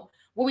ago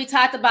where we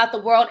talked about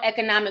the World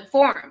Economic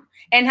Forum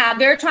and how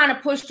they're trying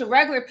to push to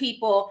regular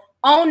people,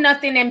 own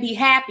nothing and be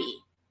happy.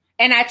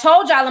 And I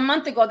told y'all a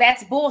month ago,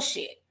 that's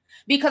bullshit,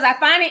 because I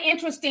find it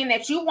interesting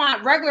that you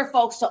want regular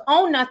folks to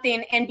own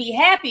nothing and be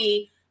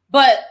happy,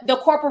 but the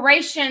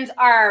corporations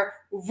are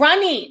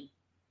running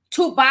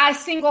to buy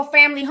single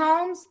family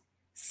homes.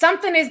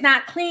 Something is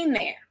not clean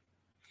there.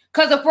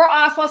 Because if we're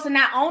all supposed to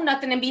not own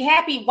nothing and be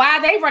happy, why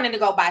are they running to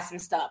go buy some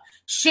stuff?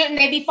 Shouldn't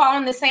they be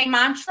following the same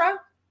mantra?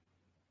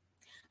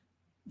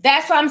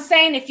 That's what I'm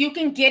saying. If you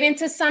can get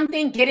into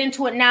something, get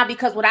into it now,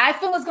 because what I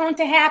feel is going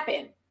to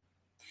happen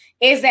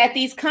is that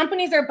these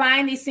companies are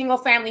buying these single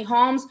family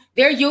homes.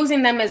 They're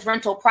using them as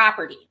rental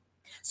property.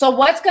 So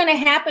what's going to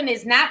happen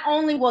is not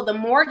only will the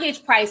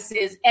mortgage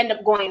prices end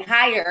up going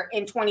higher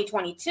in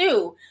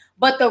 2022,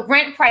 but the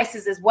rent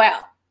prices as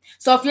well.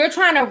 So if you're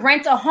trying to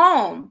rent a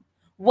home,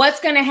 what's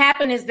going to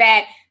happen is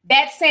that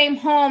that same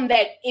home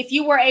that if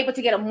you were able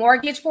to get a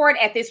mortgage for it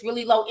at this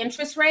really low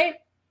interest rate,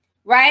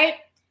 right?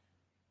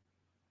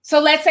 So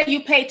let's say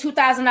you pay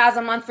 $2,000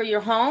 a month for your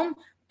home,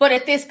 but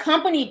if this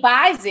company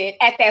buys it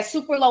at that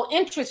super low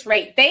interest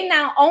rate, they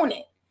now own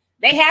it.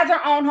 They have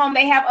their own home.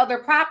 They have other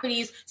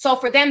properties. So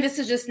for them, this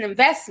is just an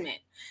investment.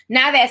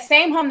 Now that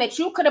same home that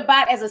you could have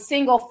bought as a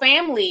single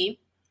family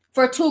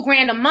for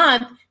 $2,000 a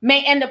month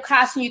may end up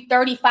costing you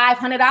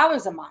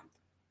 $3,500 a month.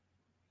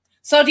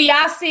 So do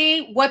y'all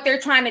see what they're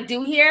trying to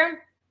do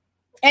here?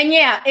 And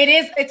yeah,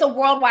 it's a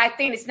worldwide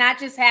thing. It's not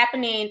just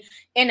happening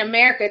in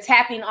America. It's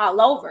happening all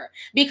over,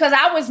 because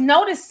I was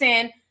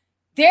noticing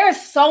there's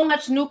so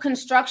much new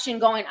construction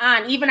going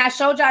on. Even I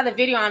showed y'all the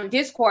video on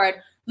Discord.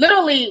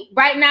 Literally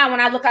right now, when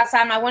I look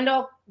outside my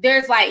window,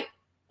 there's like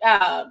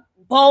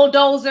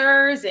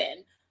bulldozers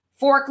and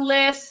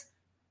forklifts.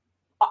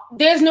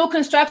 There's new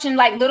construction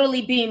like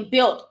literally being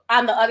built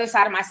on the other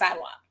side of my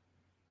sidewalk.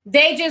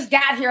 They just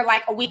got here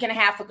like a week and a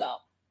half ago.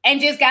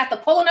 and just got the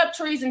pulling up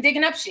trees and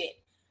digging up shit.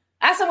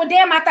 I said, well,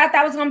 damn, I thought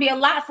that was going to be a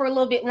lot for a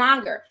little bit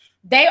longer.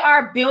 They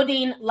are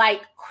building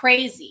like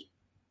crazy.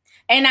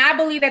 And I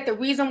believe that the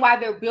reason why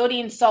they're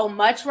building so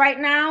much right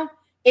now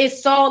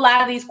is so a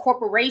lot of these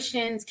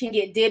corporations can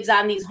get dibs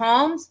on these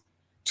homes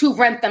to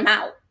rent them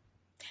out,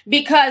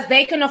 because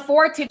they can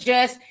afford to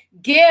just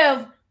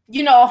give,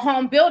 a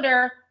home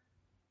builder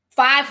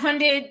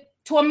 $500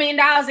 to $1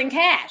 million in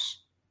cash,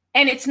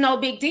 and it's no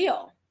big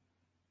deal.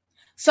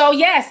 So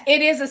yes,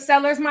 it is a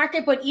seller's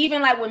market, but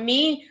even like with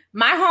me,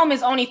 my home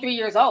is only 3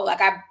 years old.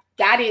 Like I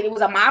got it. It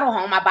was a model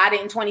home. I bought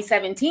it in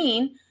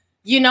 2017,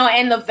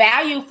 and the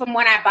value from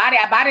when I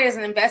bought it as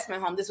an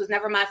investment home. This was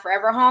never my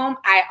forever home.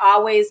 I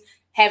always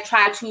have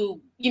tried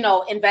to,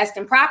 invest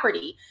in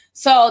property.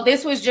 So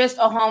this was just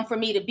a home for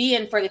me to be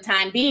in for the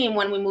time being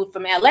when we moved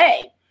from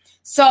LA.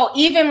 So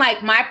even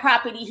like my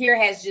property here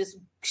has just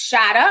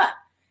shot up,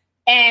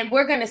 and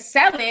we're going to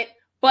sell it.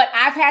 But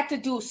I've had to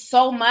do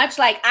so much.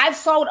 Like I've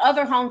sold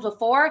other homes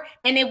before,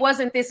 and it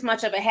wasn't this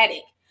much of a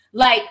headache.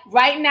 Like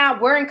right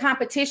now we're in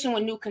competition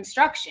with new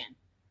construction,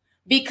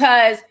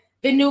 because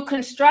the new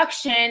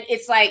construction,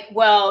 it's like,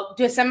 well,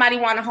 does somebody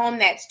want a home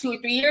that's 2 or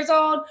 3 years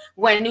old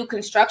when new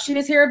construction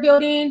is here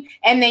building?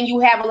 And then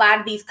you have a lot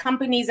of these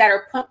companies that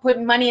are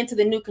putting money into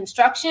the new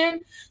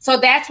construction. So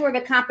that's where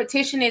the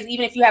competition is.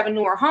 Even if you have a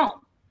newer home,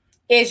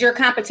 is your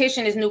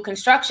competition is new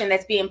construction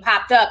that's being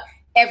popped up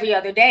every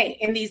other day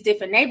in these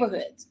different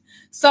neighborhoods.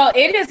 So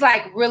it is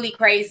like really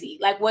crazy,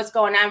 like what's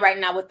going on right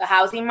now with the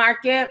housing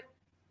market.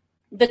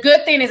 The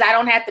good thing is I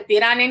don't have to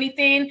bid on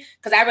anything,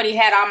 because I already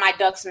had all my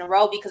ducks in a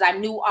row, because I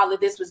knew all of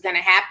this was going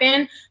to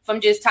happen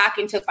from just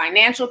talking to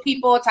financial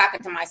people,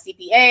 talking to my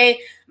CPA,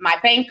 my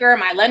banker,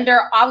 my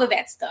lender, all of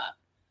that stuff.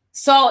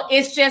 So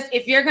it's just,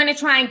 if you're going to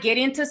try and get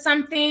into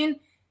something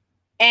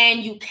and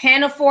you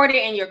can afford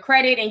it and your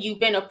credit and you've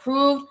been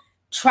approved,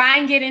 try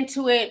and get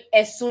into it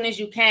as soon as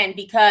you can,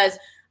 because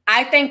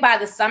I think by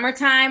the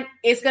summertime,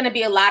 it's going to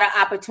be a lot of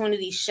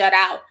opportunities shut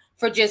out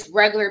for just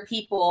regular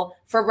people,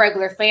 for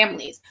regular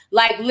families.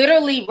 Like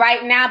literally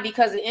right now,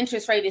 because the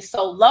interest rate is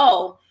so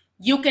low,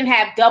 you can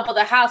have double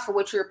the house for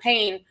what you're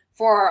paying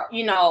for,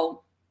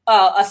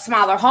 a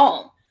smaller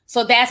home.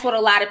 So that's what a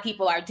lot of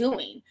people are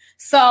doing.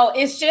 So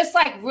it's just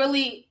like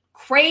really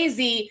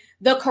crazy,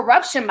 the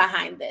corruption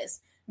behind this,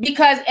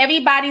 because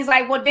everybody's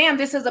like, well, damn,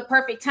 this is a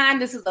perfect time.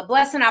 This is a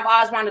blessing. I've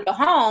always wanted a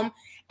home.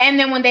 And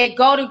then when they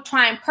go to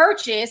try and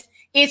purchase,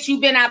 it's you've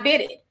been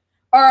outbidded.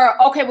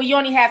 Or, okay, well, you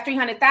only have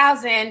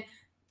 $300,000.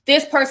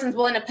 This person's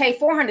willing to pay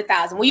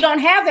 $400,000. Well, you don't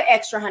have the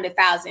extra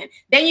 $100,000.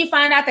 Then you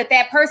find out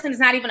that person is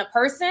not even a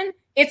person.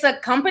 It's a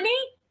company.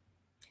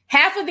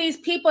 Half of these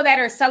people that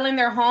are selling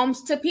their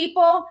homes to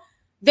people,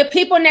 the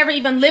people never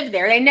even live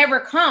there. They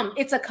never come.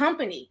 It's a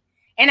company.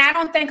 And I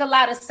don't think a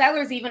lot of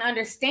sellers even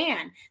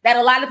understand that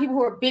a lot of people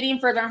who are bidding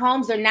for their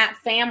homes are not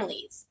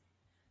families.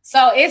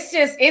 So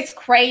it's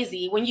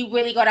crazy when you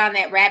really go down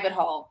that rabbit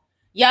hole.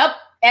 Yup.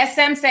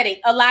 SM said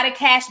it, a lot of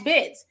cash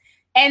bids.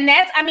 And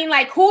that's,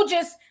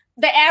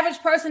 the average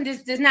person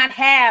just does not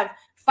have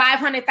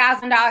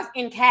 $500,000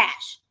 in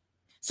cash.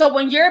 So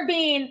when you're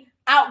being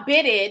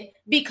outbidded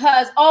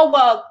because,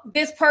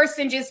 this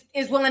person just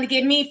is willing to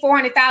give me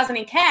 $400,000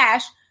 in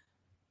cash,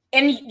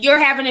 and you're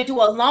having to do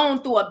a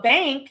loan through a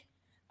bank,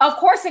 of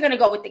course they're going to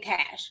go with the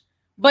cash.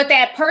 But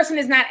that person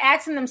is not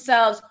asking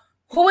themselves,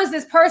 who is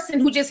this person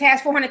who just has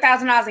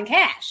 $400,000 in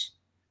cash?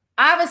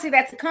 Obviously,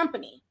 that's a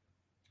company.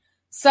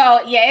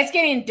 So, yeah, it's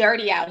getting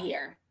dirty out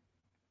here.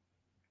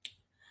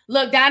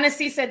 Look, Donna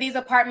C said these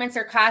apartments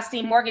are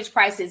costing mortgage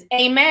prices.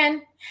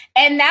 Amen.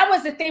 And that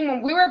was the thing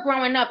when we were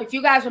growing up. If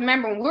you guys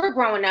remember, when we were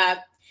growing up,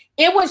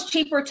 it was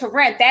cheaper to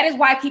rent. That is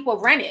why people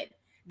rented.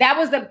 That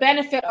was the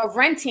benefit of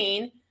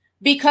renting,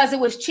 because it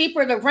was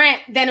cheaper to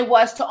rent than it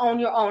was to own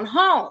your own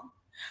home.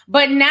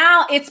 But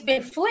now it's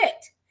been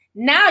flipped.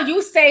 Now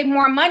you save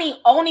more money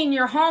owning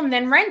your home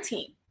than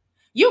renting.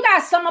 You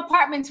got some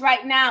apartments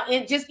right now,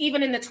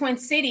 even in the Twin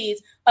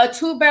Cities, a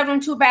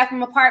 2-bedroom,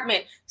 2-bathroom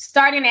apartment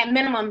starting at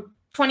minimum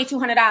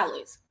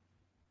 $2,200.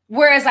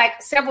 Whereas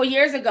like several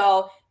years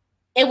ago,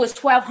 it was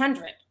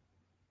 $1,200.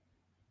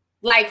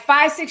 Like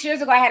 5-6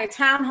 years ago, I had a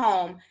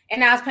townhome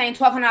and I was paying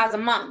 $1,200 a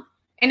month.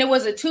 And it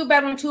was a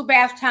 2-bedroom,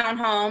 2-bath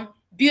townhome,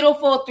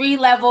 beautiful, 3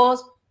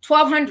 levels,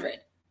 $1,200.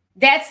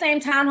 That same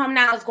townhome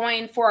now is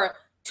going for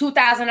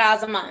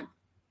 $2,000 a month.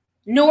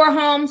 Newer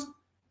homes,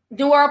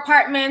 newer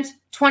apartments,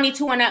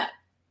 22 and up.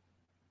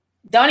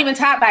 Don't even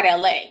talk about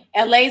LA.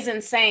 LA's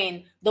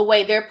insane the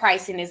way their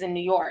pricing is in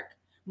New York.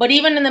 But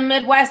even in the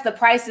Midwest, the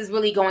price is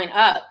really going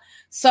up.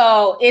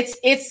 So it's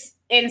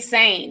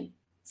insane.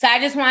 So I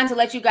just wanted to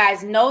let you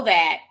guys know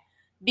that,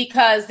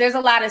 because there's a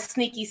lot of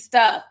sneaky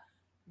stuff.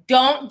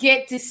 Don't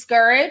get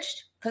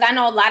discouraged, because I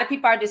know a lot of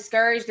people are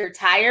discouraged. They're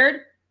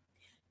tired.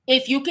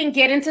 If you can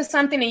get into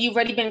something and you've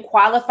already been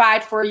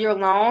qualified for your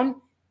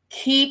loan,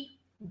 keep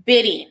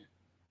bidding.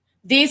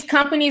 These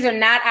companies are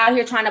not out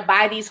here trying to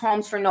buy these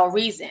homes for no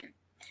reason.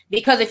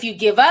 Because if you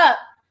give up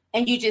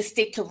and you just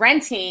stick to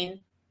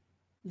renting,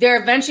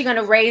 they're eventually going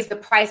to raise the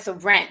price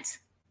of rent.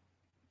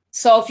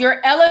 So if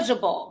you're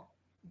eligible,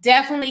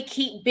 definitely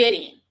keep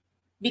bidding,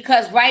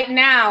 because right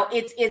now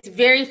it's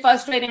very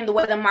frustrating the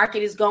way the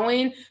market is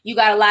going. You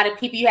got a lot of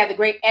people. You have the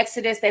great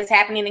exodus that's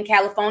happening in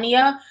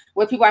California,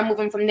 where people are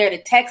moving from there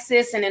to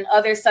Texas and in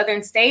other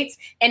southern states,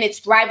 and it's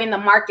driving the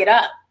market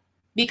up.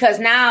 Because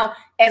now,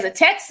 as a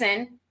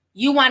Texan,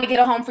 you want to get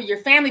a home for your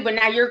family, but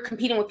now you're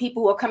competing with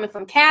people who are coming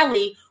from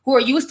Cali, who are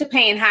used to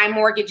paying high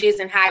mortgages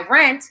and high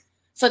rent,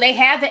 so they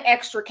have the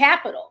extra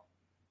capital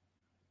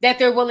that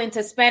they're willing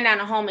to spend on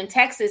a home in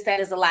Texas that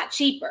is a lot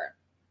cheaper.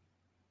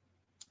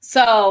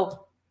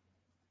 So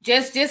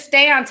just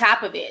stay on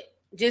top of it.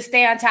 Just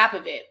stay on top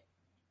of it.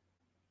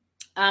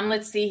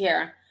 Let's see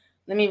here.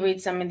 Let me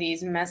read some of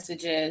these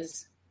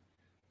messages.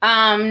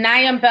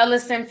 Nayam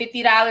Bellison,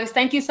 $50.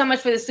 Thank you so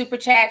much for the super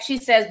chat. She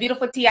says,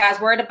 beautiful T, I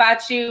was worried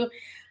about you,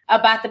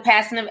 about the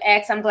passing of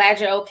X. I'm glad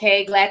you're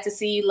okay. Glad to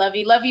see you. Love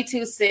you. Love you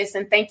too, sis.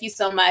 And thank you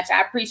so much.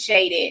 I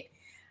appreciate it.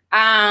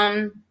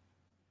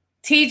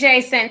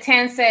 TJ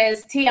Santan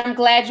says, T, I'm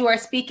glad you are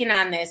speaking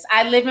on this.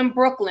 I live in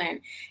Brooklyn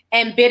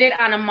and bidded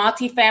on a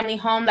multifamily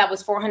home that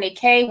was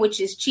 $400K,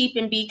 which is cheap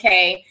in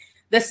BK.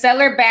 The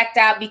seller backed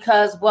out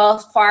because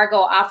Wells Fargo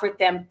offered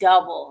them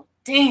double.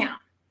 Damn.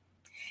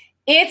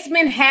 It's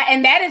Manhattan,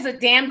 and that is a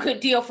damn good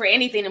deal for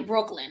anything in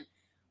Brooklyn,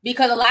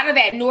 because a lot of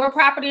that newer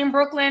property in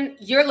Brooklyn,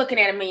 you're looking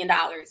at $1 million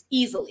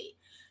easily.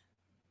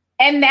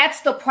 And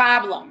that's the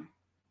problem.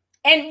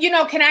 And,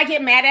 can I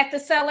get mad at the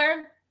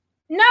seller?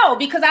 No,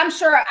 because I'm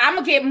sure I'm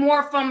going to get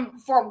more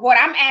for what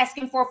I'm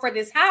asking for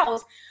this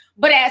house.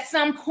 But at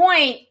some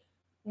point,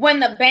 when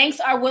the banks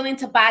are willing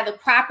to buy the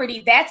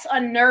property, that's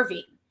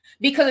unnerving.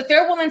 Because if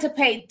they're willing to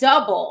pay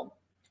double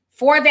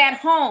for that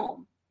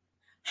home,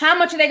 how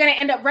much are they going to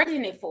end up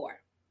renting it for?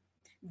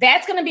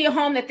 That's going to be a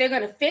home that they're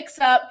going to fix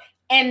up,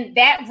 and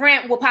that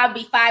rent will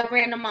probably be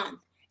 $5,000 a month.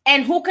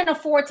 And who can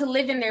afford to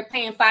live in there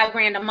paying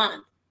 $5,000 a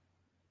month?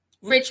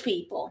 Rich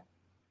people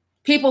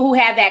who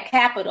have that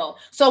capital.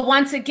 So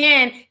once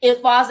again,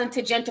 it falls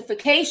into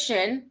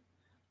gentrification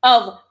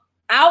of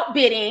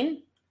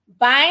outbidding,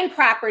 buying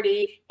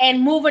property, and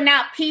moving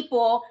out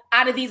people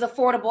out of these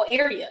affordable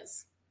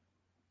areas.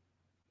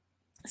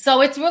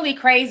 So it's really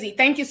crazy.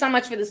 Thank you so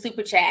much for the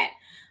super chat.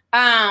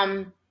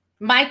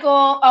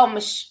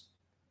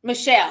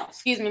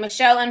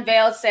 Michelle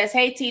Unveiled says,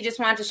 hey T, just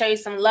wanted to show you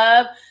some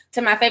love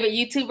to my favorite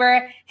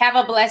YouTuber. Have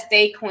a blessed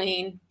day,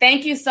 Queen.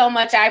 Thank you so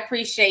much. I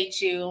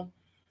appreciate you.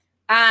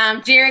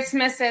 Jared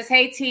Smith says,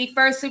 hey T,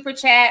 first super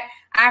chat.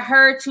 I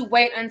heard to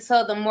wait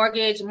until the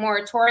mortgage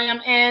moratorium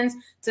ends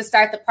to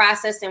start the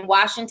process in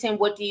Washington.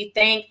 What do you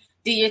think?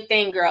 Do your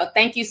thing, girl.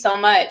 Thank you so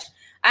much.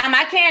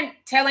 I can't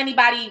tell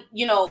anybody,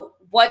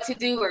 what to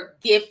do or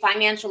give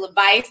financial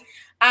advice.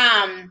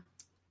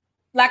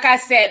 Like I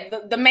said,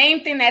 the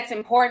main thing that's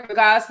important,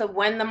 regardless of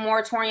when the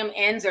moratorium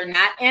ends or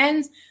not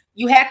ends,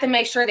 you have to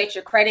make sure that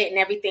your credit and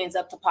everything's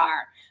up to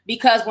par.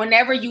 Because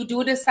whenever you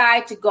do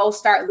decide to go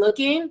start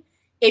looking,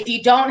 if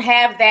you don't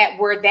have that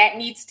where that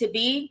needs to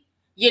be,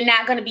 you're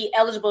not going to be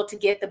eligible to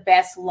get the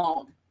best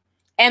loan.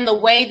 And the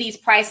way these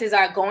prices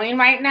are going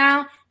right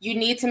now, you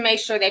need to make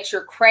sure that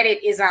your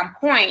credit is on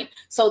point.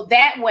 So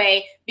that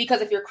way,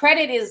 because if your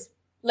credit is,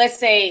 let's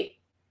say,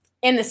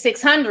 in the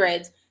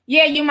 600s,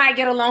 yeah, you might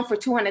get a loan for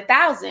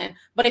 $200,000,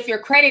 but if your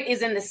credit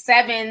is in the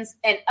 7s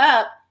and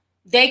up,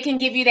 they can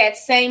give you that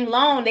same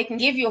loan. They can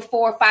give you a $400,000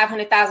 or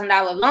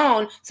 $500,000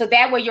 loan, so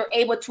that way you're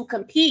able to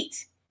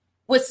compete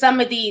with some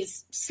of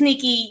these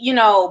sneaky,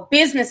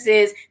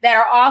 businesses that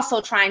are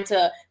also trying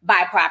to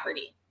buy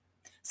property.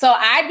 So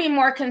I'd be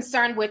more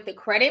concerned with the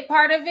credit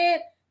part of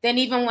it than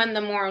even when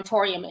the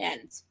moratorium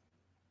ends.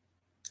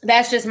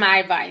 That's just my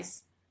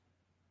advice.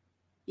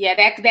 Yeah,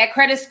 that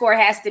credit score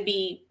has to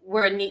be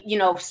where,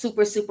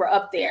 super, super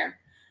up there.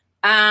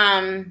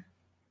 Let's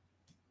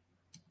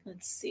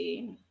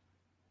see.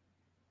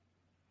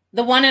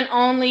 The one and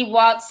only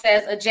Walt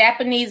says, a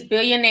Japanese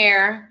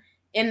billionaire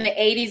in the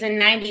 80s and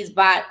 90s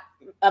bought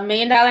 $1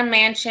 million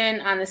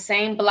mansion on the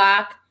same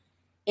block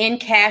in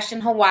cash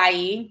in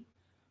Hawaii,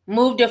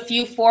 moved a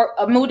few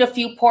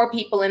poor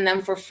people in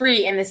them for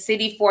free, and the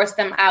city forced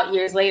them out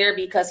years later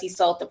because he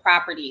sold the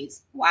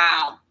properties.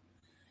 Wow.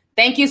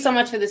 Thank you so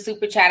much for the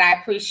super chat.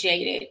 I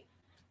appreciate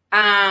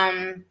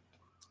it.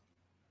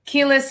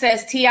 Keela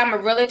says, T, I'm a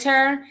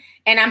realtor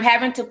and I'm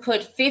having to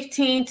put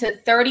 15 to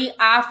 30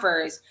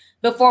 offers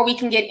before we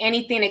can get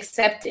anything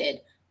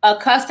accepted. A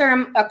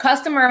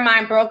customer of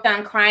mine broke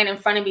down crying in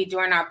front of me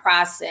during our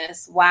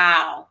process.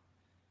 Wow.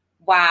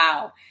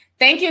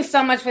 Thank you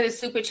so much for the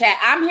super chat.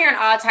 I'm hearing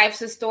all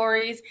types of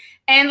stories.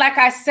 And like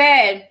I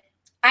said,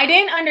 I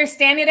didn't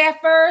understand it at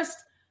first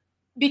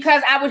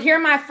because I would hear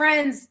my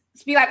friends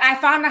be like, I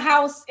found a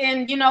house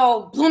in,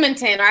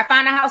 Bloomington, or I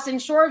found a house in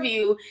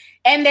Shoreview,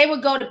 and they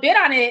would go to bid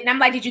on it. And I'm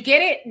like, did you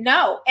get it?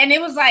 No. And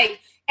it was like,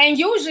 and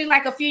usually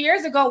like a few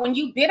years ago, when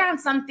you bid on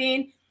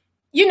something,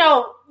 you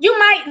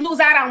might lose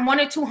out on 1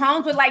 or 2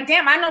 homes, but like,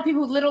 damn, I know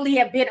people who literally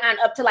have bid on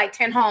up to like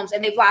 10 homes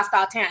and they've lost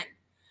all 10.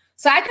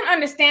 So I can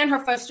understand her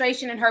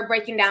frustration and her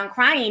breaking down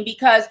crying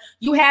because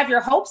you have your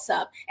hopes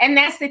up. And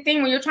that's the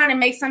thing when you're trying to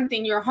make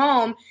something your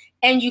home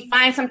and you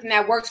find something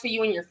that works for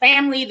you and your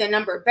family, the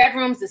number of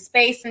bedrooms, the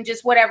space, and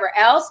just whatever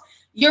else,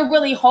 you're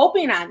really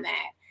hoping on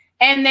that.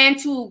 And then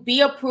to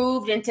be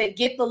approved and to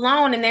get the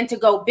loan and then to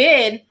go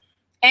bid.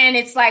 And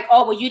it's like,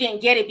 oh, well, you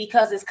didn't get it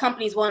because this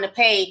company's willing to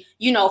pay,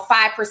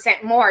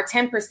 5% more,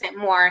 10%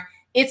 more.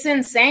 It's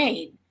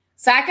insane.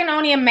 So I can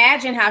only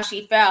imagine how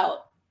she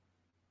felt.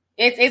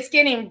 It's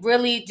getting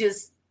really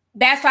just,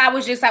 that's why I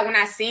was just like, when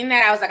I seen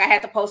that, I was like, I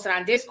had to post it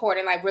on Discord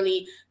and like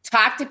really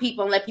talk to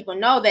people and let people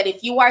know that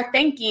if you are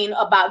thinking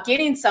about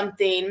getting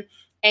something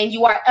and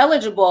you are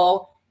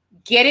eligible,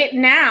 get it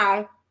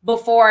now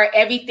before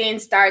everything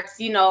starts,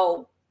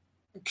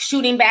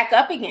 shooting back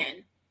up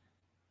again.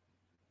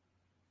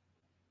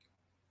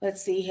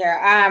 Let's see here.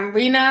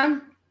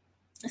 Rena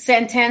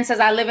Santen says,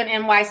 I live in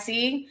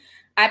NYC.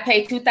 I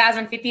pay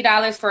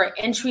 $2,050 for an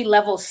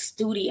entry-level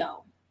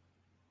studio.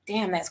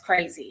 Damn, that's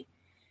crazy.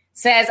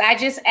 Says, I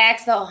just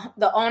asked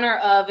the owner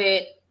of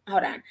it.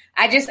 Hold on.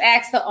 I just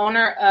asked the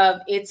owner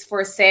of it's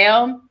for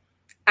sale.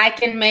 I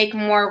can make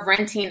more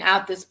renting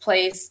out this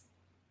place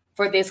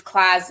for this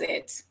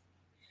closet.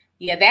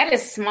 Yeah, that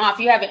is small. If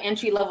you have an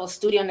entry-level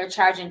studio and they're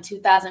charging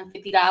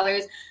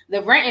 $2,050,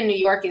 the rent in New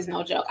York is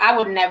no joke.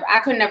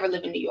 I could never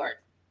live in New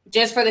York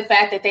just for the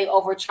fact that they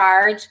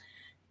overcharge.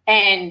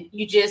 And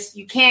you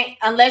can't,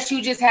 unless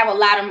you just have a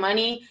lot of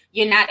money,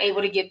 you're not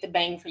able to get the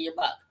bang for your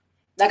buck.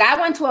 Like I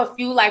went to a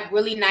few like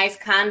really nice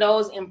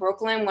condos in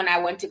Brooklyn when I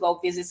went to go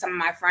visit some of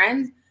my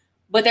friends,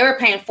 but they were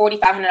paying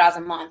 $4,500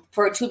 a month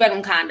for a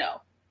 2-bedroom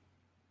condo,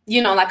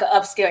 like an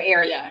upscale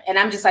area. And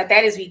I'm just like,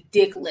 that is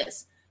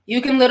ridiculous.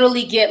 You can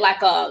literally get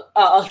like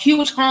a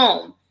huge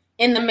home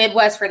in the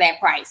Midwest for that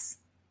price.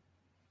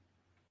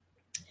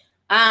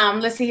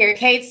 Let's see here.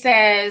 Kate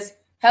says,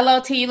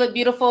 hello, T, you look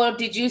beautiful.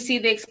 Did you see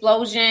the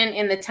explosion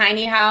in the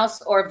tiny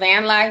house or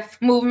van life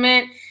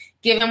movement,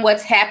 given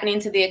what's happening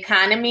to the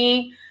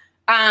economy?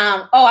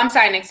 I'm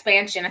sorry, an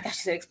expansion. I thought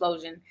she said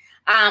explosion.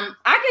 I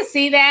can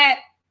see that,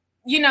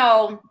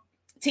 to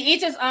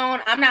each his own.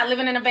 I'm not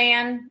living in a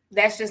van.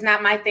 That's just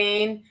not my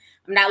thing.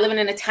 I'm not living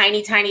in a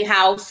tiny, tiny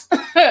house,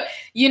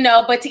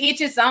 but to each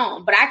his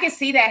own. But I can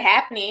see that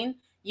happening.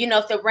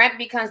 If the rent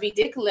becomes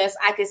ridiculous,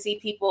 I could see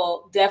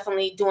people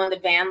definitely doing the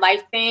van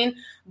life thing.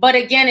 But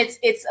again,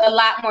 it's a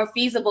lot more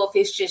feasible if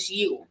it's just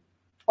you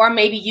or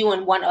maybe you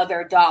and one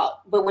other adult.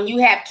 But when you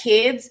have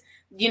kids,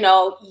 do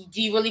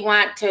you really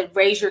want to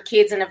raise your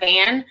kids in a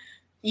van,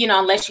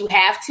 unless you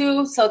have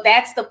to? So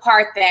that's the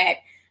part that,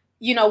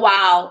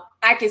 while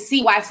I can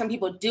see why some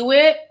people do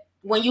it,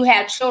 when you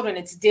have children,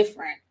 it's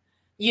different,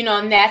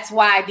 and that's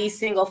why these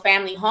single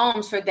family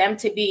homes, for them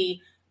to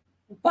be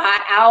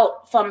bought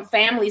out from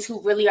families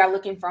who really are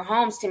looking for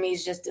homes, to me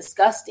is just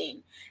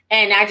disgusting.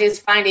 And I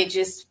just find it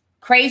just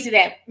crazy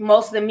that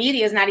most of the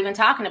media is not even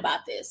talking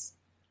about this.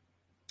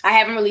 I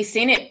haven't really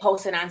seen it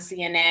posted on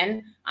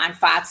CNN, on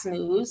Fox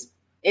News.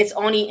 It's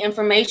only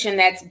information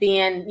that's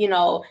being,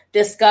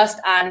 discussed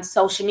on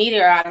social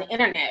media or on the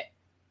internet.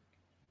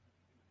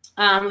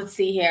 Let's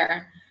see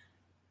here.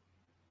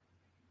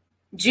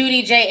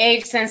 Judy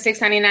JH since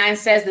 $6.99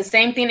 says the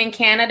same thing in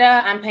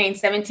Canada. I'm paying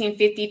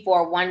 $1,750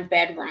 for a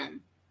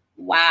 1-bedroom.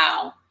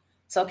 Wow.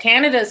 So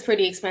Canada is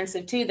pretty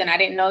expensive too. Then I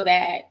didn't know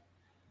that.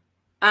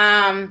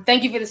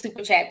 Thank you for the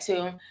super chat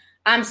too.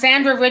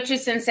 Sandra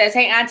Richardson says,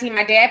 hey, Auntie,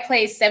 my dad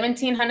pays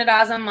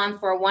 $1,700 a month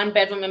for a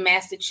 1-bedroom in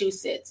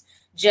Massachusetts.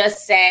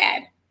 Just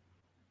sad.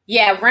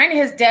 Yeah, rent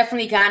has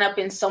definitely gone up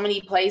in so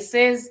many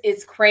places.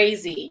 It's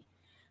crazy.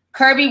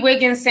 Kirby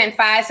Wiggins sent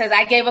 5, says,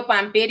 I gave up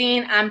on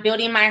bidding. I'm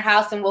building my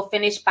house and will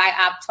finish by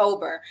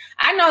October.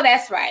 I know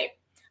that's right.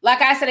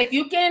 Like I said, if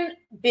you can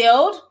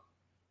build,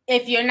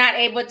 if you're not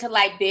able to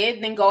like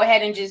bid, then go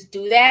ahead and just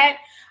do that.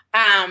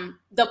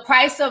 The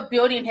price of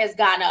building has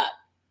gone up.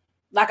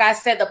 Like I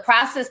said, the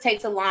process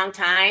takes a long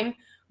time,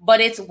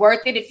 but it's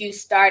worth it if you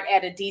start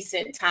at a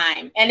decent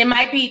time. And it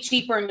might be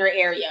cheaper in your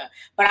area.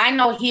 But I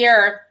know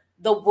here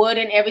the wood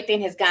and everything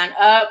has gone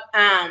up.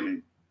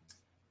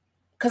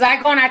 Because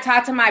I go and I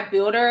talk to my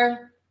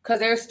builder because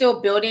they're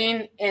still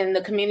building in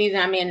the community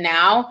that I'm in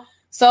now.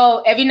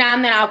 So every now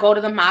and then I'll go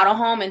to the model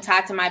home and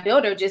talk to my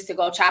builder just to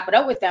go chop it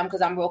up with them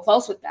because I'm real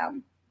close with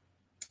them.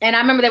 And I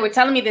remember they were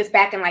telling me this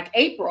back in like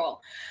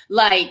April,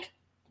 like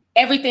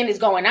everything is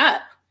going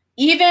up.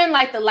 Even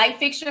like the light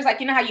fixtures,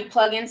 like, how you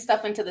plug in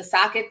stuff into the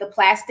socket, the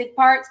plastic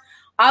parts,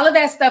 all of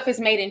that stuff is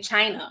made in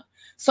China.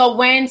 So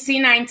when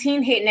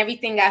C-19 hit and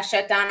everything got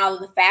shut down, all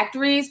of the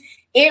factories,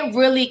 it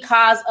really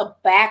caused a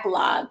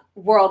backlog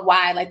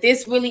worldwide. Like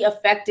this really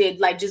affected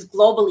like just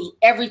globally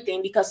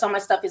everything because so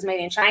much stuff is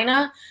made in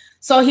China.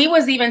 So he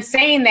was even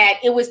saying that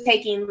it was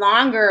taking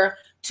longer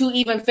to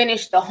even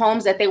finish the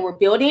homes that they were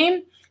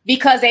building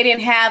because they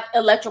didn't have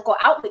electrical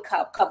outlet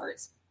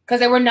covers because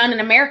there were none in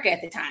America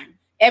at the time.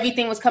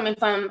 Everything was coming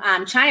from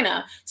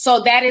China.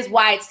 So that is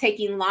why it's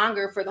taking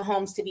longer for the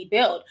homes to be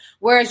built.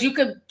 Whereas you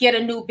could get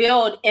a new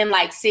build in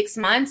like 6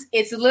 months.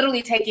 It's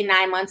literally taking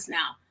 9 months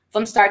now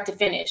from start to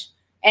finish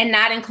and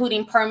not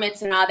including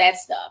permits and all that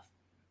stuff.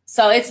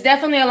 So it's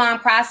definitely a long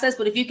process,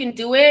 but if you can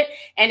do it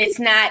and it's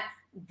not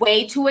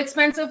way too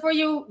expensive for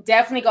you,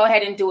 definitely go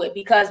ahead and do it,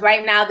 because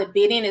right now the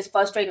bidding is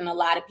frustrating a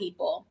lot of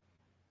people.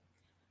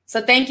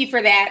 So thank you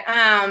for that.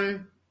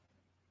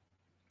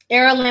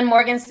 Erilyn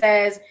Morgan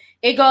says,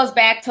 it goes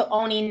back to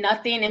owning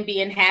nothing and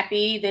being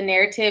happy. The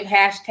narrative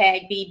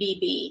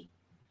 #BBB.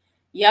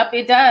 Yep,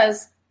 it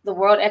does. The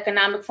World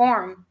Economic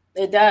Forum.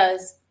 It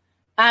does.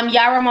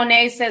 Yara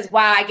Monet says,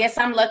 wow, I guess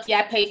I'm lucky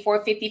I paid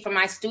 $450 for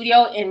my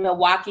studio in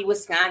Milwaukee,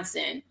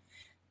 Wisconsin.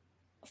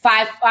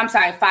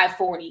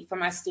 $540 for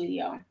my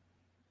studio.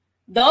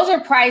 Those are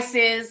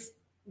prices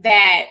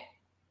that,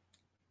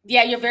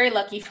 yeah, you're very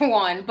lucky for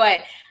one, but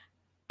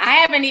I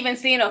haven't even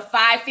seen a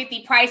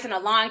 $550 price in a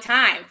long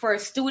time for a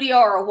studio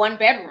or a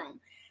 1-bedroom.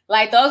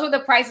 Like, those were the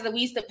prices that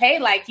we used to pay,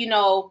 like,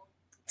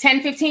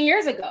 10, 15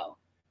 years ago.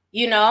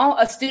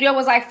 A studio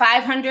was like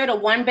 $500. A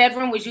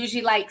 1-bedroom was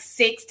usually like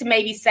 $6 to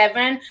maybe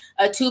 $7.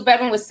 A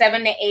 2-bedroom was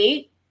 $7 to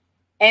 $8.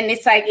 And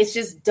it's like, it's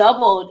just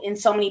doubled in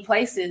so many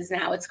places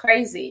now. It's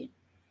crazy.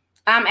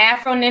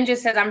 Afro Ninja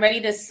says, I'm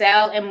ready to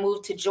sell and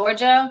move to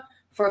Georgia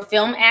for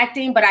film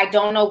acting, but I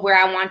don't know where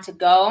I want to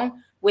go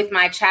with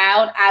my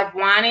child. I've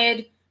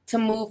wanted to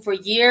move for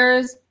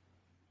years,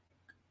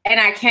 and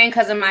I can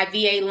because of my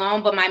VA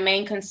loan, but my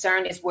main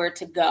concern is where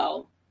to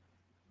go.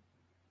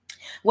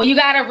 Well, you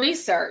got to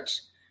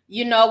research.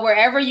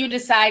 Wherever you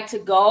decide to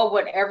go,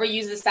 whatever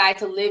you decide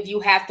to live, you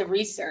have to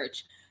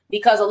research,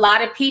 because a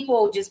lot of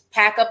people just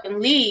pack up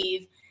and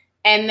leave.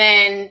 And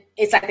then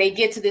it's like they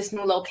get to this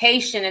new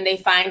location and they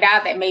find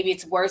out that maybe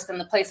it's worse than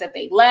the place that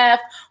they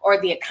left,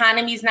 or the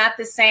economy is not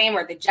the same,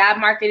 or the job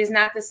market is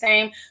not the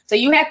same. So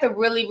you have to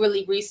really,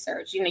 really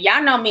research.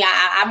 Y'all know me.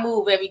 I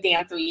move every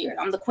damn 3 years.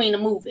 I'm the queen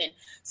of moving.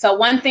 So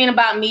one thing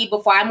about me,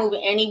 before I move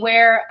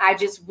anywhere, I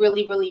just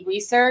really, really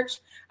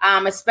research.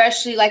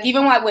 Especially like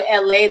even like with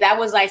LA, that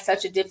was like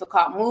such a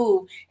difficult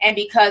move. And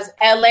because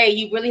LA,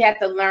 you really have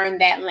to learn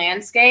that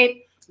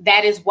landscape.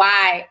 That is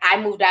why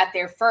I moved out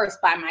there first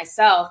by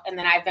myself. And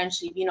then I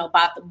eventually,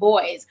 bought the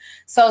boys.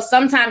 So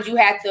sometimes you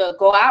have to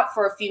go out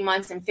for a few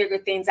months and figure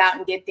things out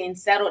and get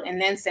things settled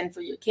and then send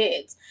for your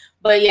kids.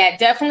 But yeah,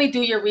 definitely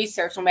do your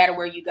research no matter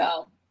where you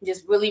go.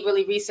 Just really,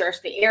 really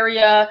research the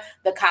area,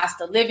 the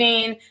cost of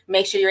living,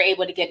 make sure you're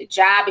able to get a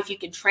job. If you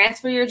can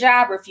transfer your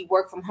job or if you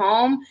work from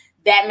home,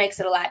 that makes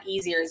it a lot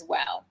easier as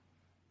well.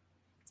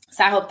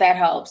 So I hope that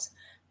helps.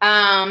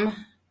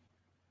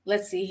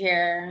 Let's see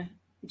here.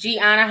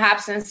 Gianna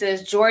Hobson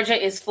says, Georgia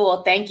is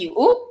full. Thank you.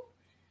 Ooh.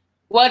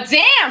 Well,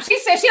 damn. She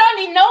said she don't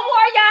need no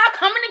more y'all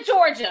coming to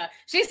Georgia.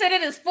 She said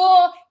it is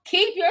full.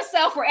 Keep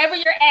yourself wherever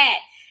you're at.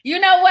 You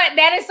know what?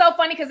 That is so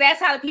funny because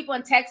that's how the people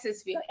in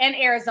Texas feel and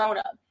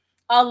Arizona.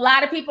 A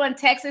lot of people in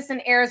Texas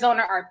and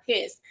Arizona are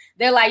pissed.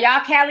 They're like,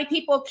 y'all Cali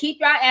people, keep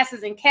y'all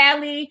asses in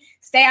Cali.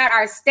 Stay out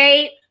our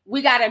state.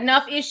 We got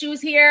enough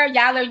issues here.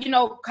 Y'all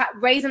are,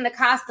 raising the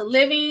cost of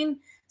living.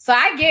 So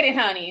I get it,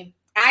 honey.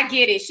 I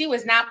get it. She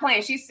was not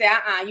playing. She said,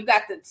 you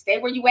got to stay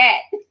where you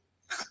at.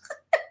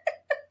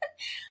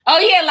 Oh,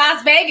 yeah,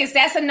 Las Vegas.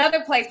 That's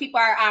another place people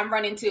are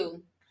running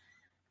to.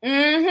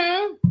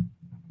 Mm-hmm.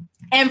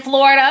 And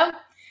Florida.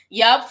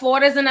 Yep,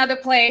 Florida's another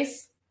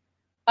place.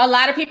 A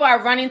lot of people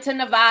are running to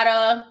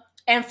Nevada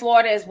and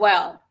Florida as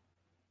well.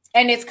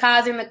 And it's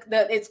causing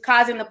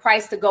the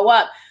price to go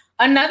up.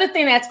 Another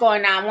thing that's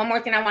going on, one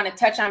more thing I want to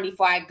touch on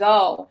before I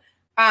go,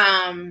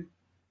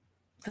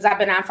 because I've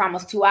been on for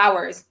almost 2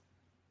 hours.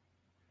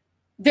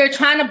 They're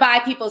trying to buy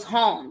people's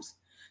homes.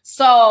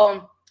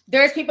 So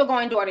there's people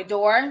going door to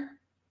door.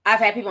 I've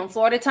had people in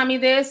Florida tell me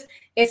this.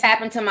 It's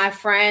happened to my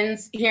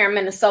friends here in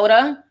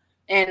Minnesota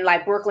and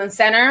like Brooklyn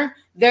Center.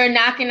 They're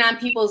knocking on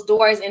people's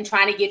doors and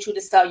trying to get you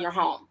to sell your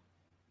home.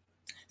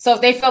 So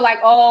if they feel like,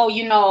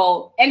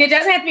 and it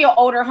doesn't have to be an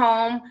older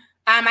home.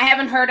 I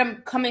haven't heard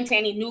them coming to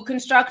any new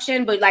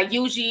construction, but like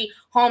usually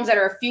homes that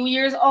are a few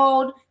years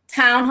old,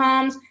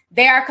 townhomes,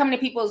 they are coming to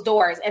people's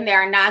doors and they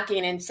are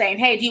knocking and saying,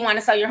 hey, do you want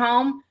to sell your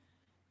home?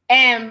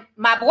 And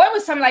my boy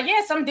was telling me like,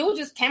 yeah, some dude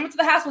just came into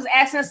the house, was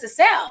asking us to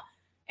sell.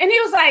 And he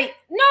was like,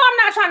 no, I'm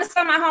not trying to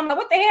sell my home. Like,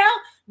 what the hell?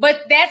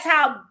 But that's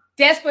how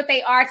desperate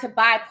they are to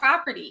buy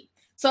property.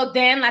 So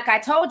then, like I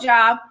told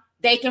y'all,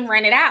 they can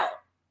rent it out.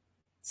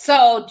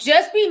 So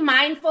just be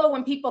mindful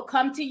when people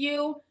come to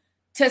you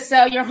to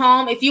sell your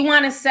home. If you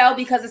want to sell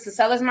because it's a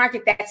seller's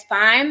market, that's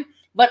fine.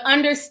 But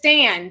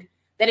understand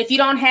that if you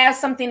don't have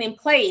something in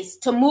place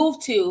to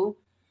move to,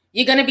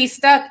 you're going to be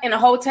stuck in a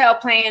hotel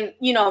paying,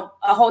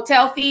 a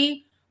hotel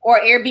fee or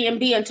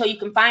Airbnb until you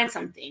can find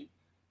something.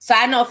 So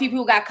I know a few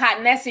people got caught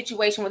in that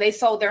situation where they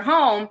sold their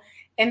home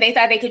and they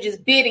thought they could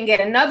just bid and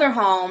get another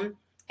home,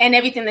 and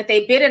everything that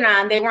they bidded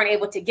on, they weren't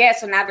able to get.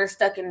 So now they're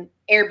stuck in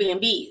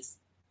Airbnbs.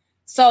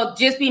 So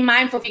just be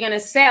mindful if you're going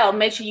to sell,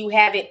 make sure you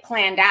have it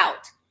planned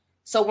out.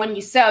 So when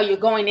you sell, you're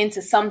going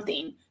into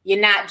something.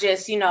 You're not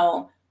just,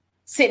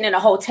 sitting in a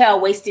hotel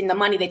wasting the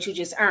money that you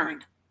just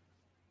earned.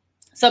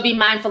 So be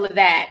mindful of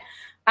that.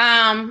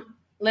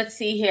 Let's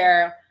see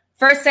here.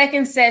 First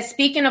Second says,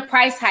 speaking of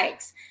price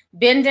hikes,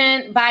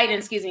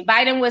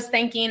 Biden was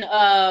thinking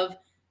of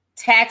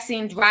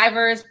taxing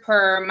drivers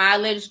per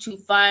mileage to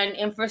fund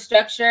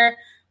infrastructure.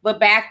 but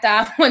backed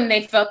off when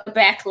they felt the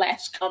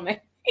backlash coming.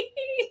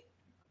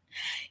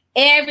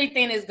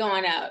 Everything is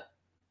going up.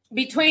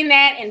 Between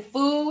that and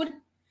food,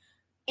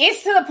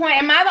 it's to the point,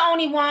 am I the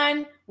only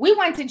one? We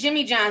went to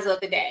Jimmy John's the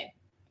other day.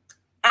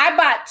 I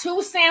bought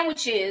 2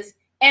 sandwiches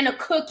and a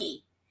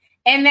cookie,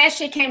 and that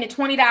shit came to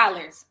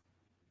 $20.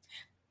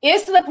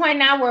 It's to the point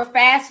now where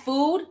fast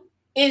food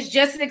is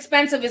just as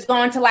expensive as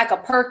going to like a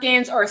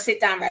Perkins or a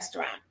sit-down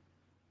restaurant.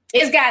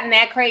 It's gotten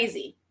that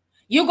crazy.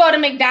 You go to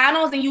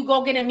McDonald's and you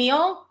go get a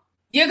meal,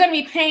 you're going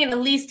to be paying at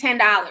least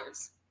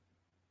 $10.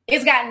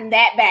 It's gotten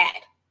that bad.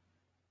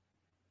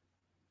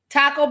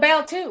 Taco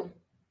Bell too.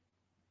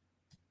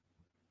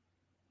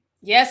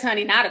 Yes,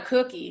 honey, not a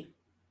cookie.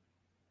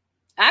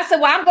 I said,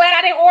 well, I'm glad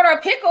I didn't order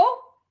a pickle.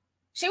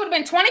 She would have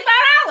been $25.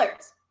 I'm like,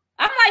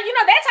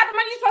 that type of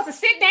money, you're supposed to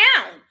sit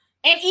down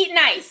and eat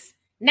nice.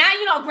 Now,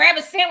 grab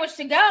a sandwich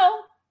to go.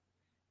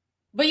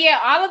 But yeah,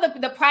 all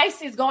of the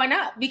price is going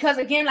up because,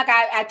 again, like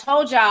I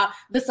told y'all,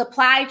 the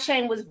supply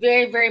chain was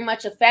very, very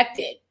much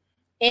affected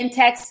in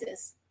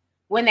Texas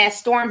when that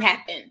storm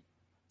happened.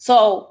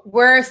 So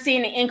we're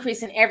seeing an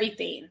increase in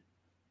everything.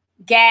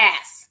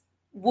 Gas,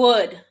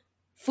 wood,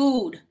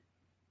 food.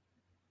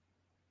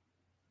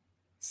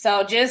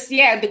 So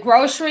the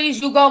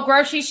groceries, you go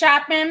grocery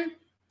shopping,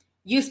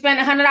 you spend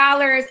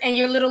 $100 and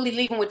you're literally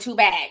leaving with 2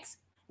 bags.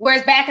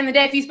 Whereas back in the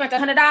day, if you spent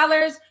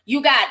 $100,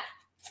 you got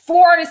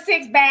 4 to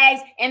 6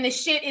 bags and the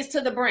shit is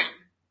to the brim.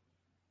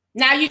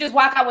 Now you just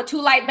walk out with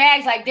 2 light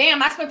bags like,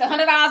 damn, I spent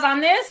 $100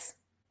 on this.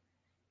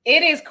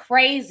 It is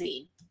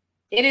crazy.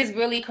 It is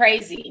really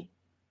crazy.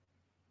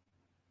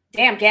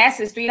 Damn, gas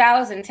is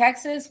 $3 in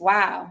Texas.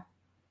 Wow.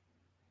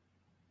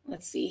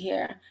 Let's see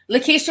here.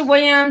 Lakeisha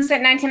Williams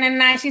at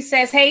 1999. She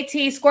says, hey,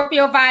 T,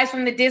 Scorpio vibes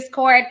from the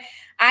Discord.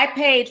 I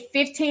paid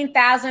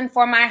 $15,000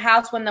 for my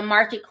house when the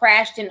market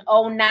crashed in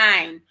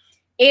 2009.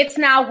 It's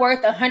now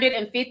worth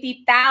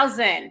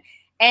 $150,000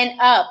 and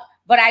up,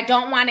 but I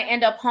don't want to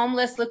end up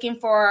homeless. Looking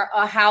for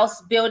a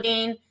house.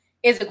 Building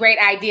is a great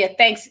idea.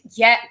 Thanks.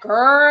 Yeah,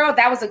 girl,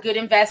 that was a good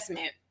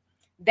investment.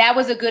 That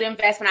was a good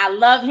investment. I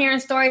love hearing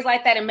stories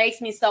like that. It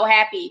makes me so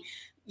happy.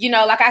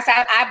 Like I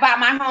said, I bought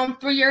my home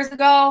 3 years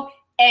ago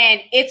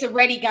and it's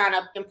already gone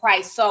up in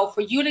price. So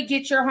for you to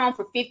get your home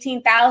for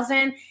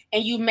 $15,000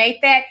 and you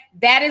make that,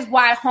 that is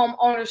why home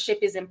ownership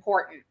is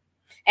important.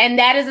 And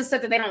that is the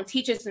stuff that they don't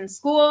teach us in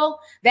school.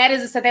 That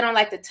is the stuff they don't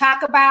like to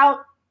talk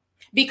about.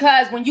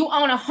 Because when you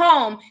own a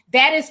home,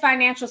 that is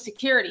financial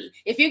security.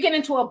 If you get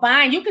into a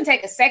bind, you can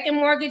take a second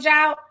mortgage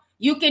out.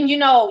 You can,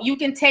 you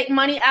can take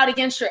money out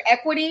against your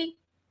equity.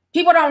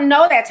 People don't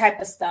know that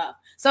type of stuff.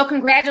 So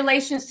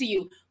congratulations to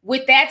you.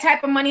 With that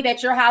type of money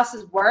that your house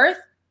is worth,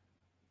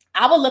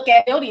 I would look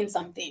at building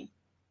something.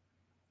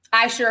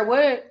 I sure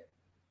would.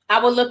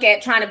 I would look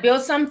at trying to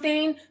build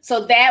something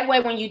so that way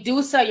when you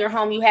do sell your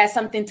home, you have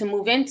something to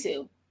move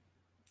into.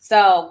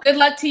 So good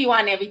luck to you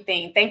on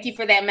everything. Thank you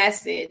for that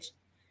message.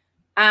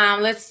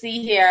 Let's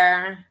see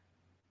here.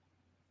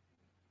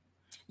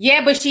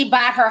 Yeah, but she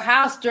bought her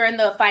house during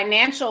the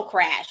financial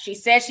crash. She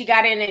said she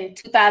got in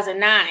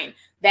 2009.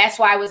 That's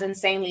why it was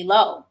insanely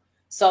low.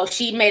 So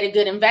she made a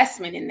good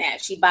investment in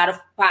that. She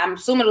bought I'm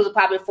assuming it was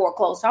probably a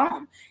foreclosed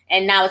home.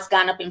 And now it's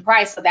gone up in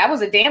price. So that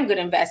was a damn good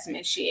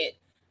investment. Shit.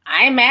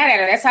 I ain't mad at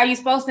her. That's how you're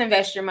supposed to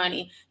invest your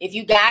money. If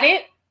you got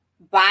it,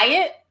 buy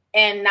it.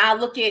 And now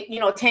look at,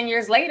 10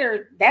 years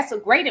later, that's a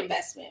great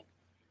investment.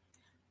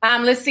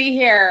 Let's see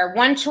here.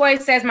 One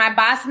Choice says, my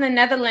boss in the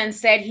Netherlands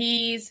said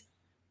he's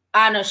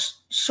on a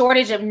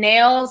shortage of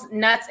nails,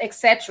 nuts,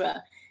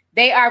 etc.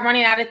 They are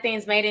running out of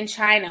things made in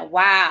China.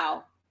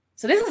 Wow.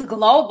 So this is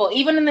global,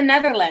 even in the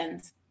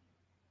Netherlands.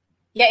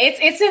 Yeah,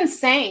 it's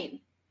insane.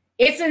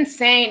 It's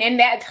insane. And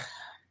that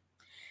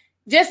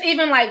just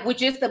even like with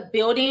just the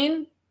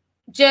building,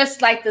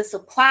 just like the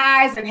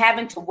supplies and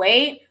having to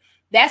wait,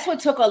 that's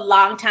what took a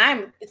long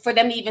time for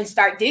them to even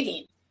start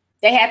digging.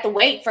 They had to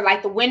wait for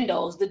like the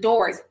windows, the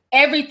doors.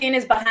 Everything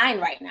is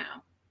behind right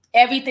now.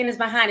 Everything is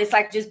behind. It's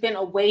like just been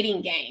a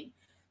waiting game.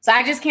 So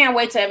I just can't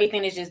wait till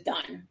everything is just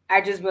done.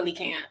 I just really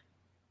can't.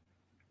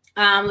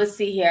 Let's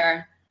see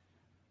here.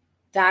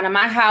 Donna,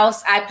 my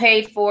house, I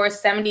paid for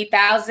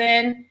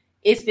 $70,000.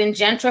 It's been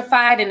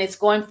gentrified and it's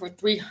going for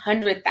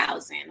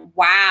 $300,000.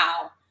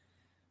 Wow.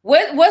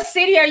 What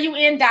city are you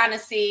in, Donna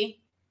C?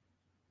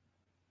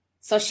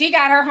 So she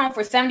got her home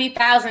for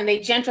 $70,000. They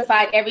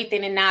gentrified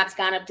everything and now it's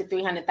gone up to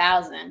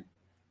 $300,000.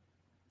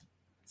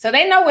 So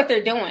they know what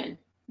they're doing.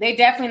 They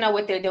definitely know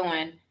what they're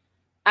doing.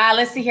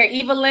 Let's see here.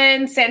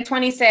 Evelyn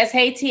Santoni says,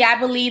 hey, T, I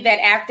believe that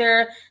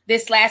after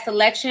this last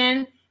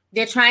election,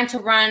 they're trying to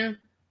run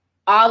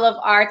all of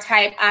our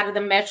type out of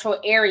the metro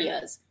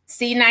areas.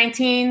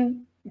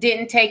 C-19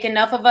 didn't take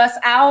enough of us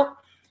out,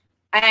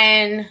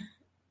 and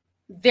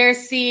they're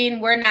seeing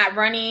we're not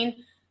running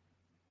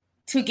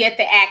to get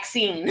the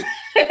vaccine.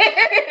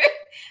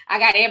 I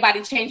got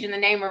everybody changing the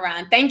name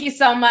around. Thank you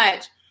so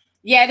much.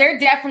 Yeah, they're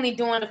definitely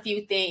doing a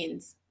few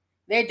things.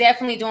 They're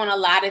definitely doing a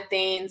lot of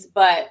things.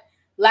 But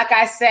like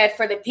I said,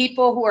 for the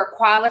people who are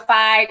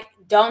qualified,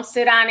 don't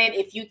sit on it.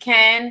 If you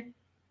can,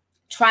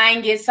 try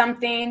and get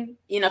something.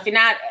 If you're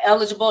not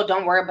eligible,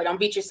 don't worry, but don't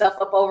beat yourself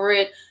up over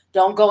it.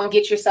 Don't go and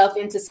get yourself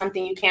into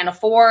something you can't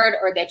afford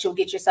or that you'll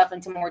get yourself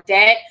into more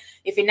debt.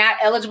 If you're not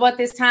eligible at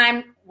this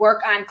time,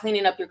 work on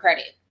cleaning up your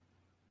credit.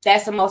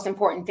 That's the most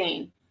important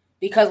thing,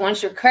 because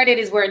once your credit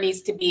is where it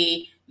needs to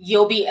be,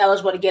 you'll be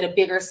eligible to get a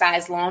bigger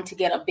size loan to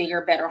get a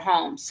bigger, better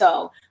home.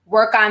 So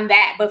work on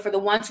that. But for the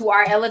ones who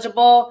are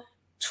eligible,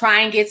 try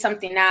and get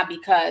something now,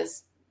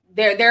 because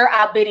they're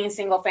outbidding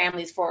single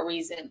families for a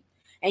reason.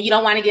 And you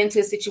don't want to get into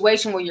a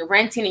situation where you're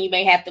renting and you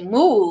may have to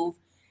move,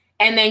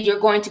 and then you're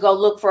going to go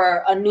look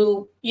for a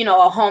new,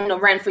 a home to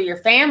rent for your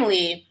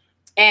family.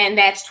 And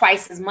that's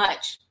twice as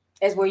much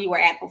as where you were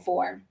at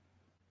before.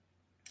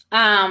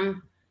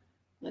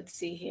 Let's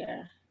see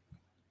here.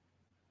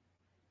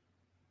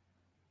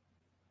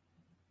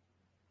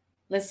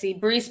 Let's see.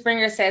 Bree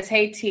Springer says,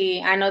 hey,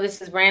 T, I know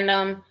this is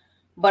random,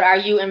 but are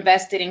you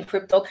invested in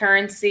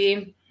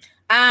cryptocurrency?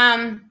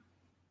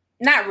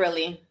 Not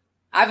really.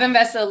 I've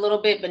invested a little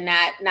bit, but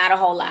not a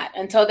whole lot.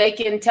 Until they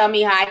can tell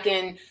me how I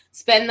can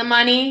spend the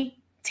money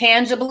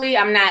tangibly,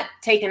 I'm not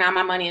taking out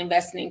my money and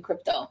investing in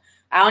crypto.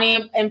 I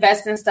only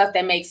invest in stuff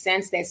that makes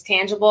sense, that's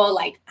tangible,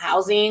 like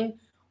housing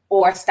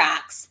or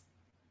stocks.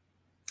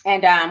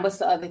 And what's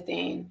the other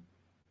thing?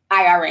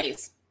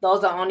 IRAs.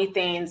 Those are the only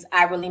things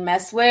I really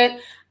mess with.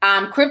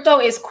 Crypto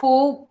is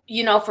cool,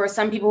 for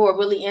some people who are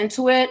really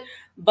into it.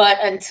 But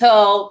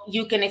until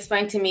you can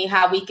explain to me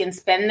how we can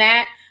spend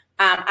that,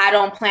 I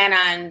don't plan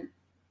on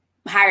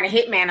hiring a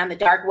hitman on the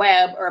dark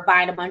web or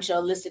buying a bunch of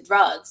illicit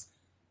drugs.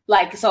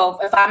 So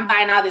if I'm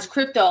buying all this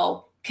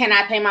crypto, can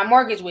I pay my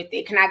mortgage with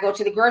it? Can I go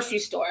to the grocery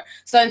store?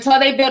 So until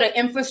they build an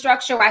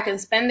infrastructure where I can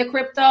spend the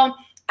crypto,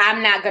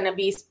 I'm not going to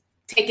be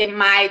taking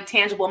my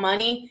tangible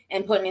money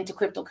and putting into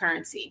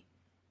cryptocurrency.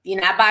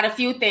 I bought a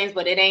few things,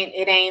 but it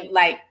ain't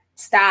like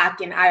stock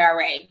and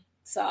IRA.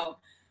 So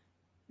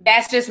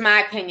that's just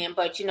my opinion.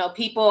 But,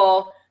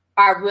 people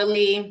are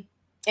really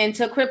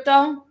into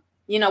crypto,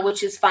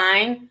 which is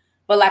fine.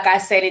 But like I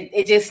said,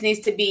 it just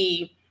needs to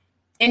be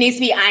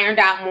ironed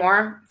out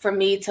more for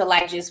me to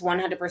just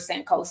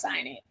 100%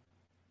 co-sign it.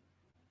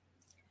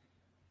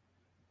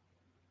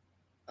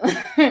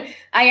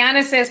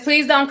 Ayana says,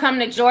 please don't come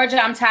to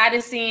Georgia. I'm tired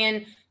of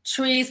seeing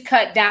trees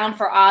cut down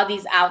for all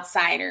these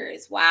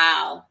outsiders.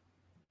 Wow.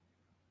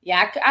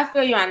 Yeah, I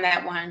feel you on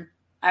that one.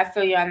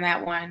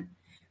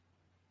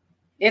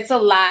 It's a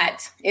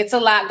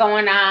lot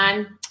going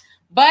on.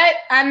 But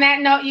on that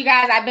note, you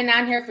guys, I've been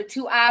on here for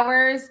 2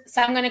 hours, so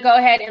I'm going to go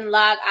ahead and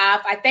log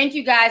off. I thank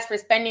you guys for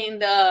spending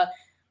the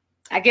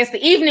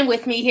evening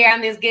with me here on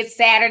this Good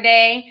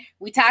Saturday.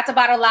 We talked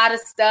about a lot of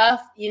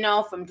stuff,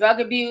 from drug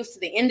abuse to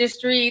the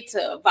industry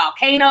to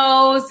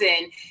volcanoes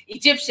and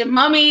Egyptian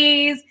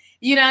mummies,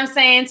 to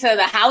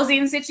the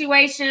housing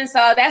situation.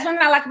 So that's one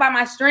thing I like about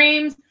my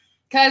streams,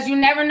 because you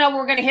never know what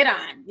we're going to hit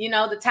on.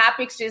 The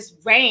topics just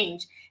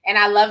range. And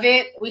I love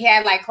it. We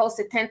had close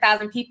to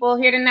 10,000 people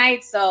here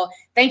tonight. So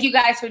thank you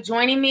guys for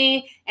joining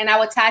me. And I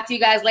will talk to you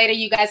guys later.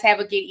 You guys have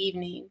a good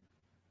evening.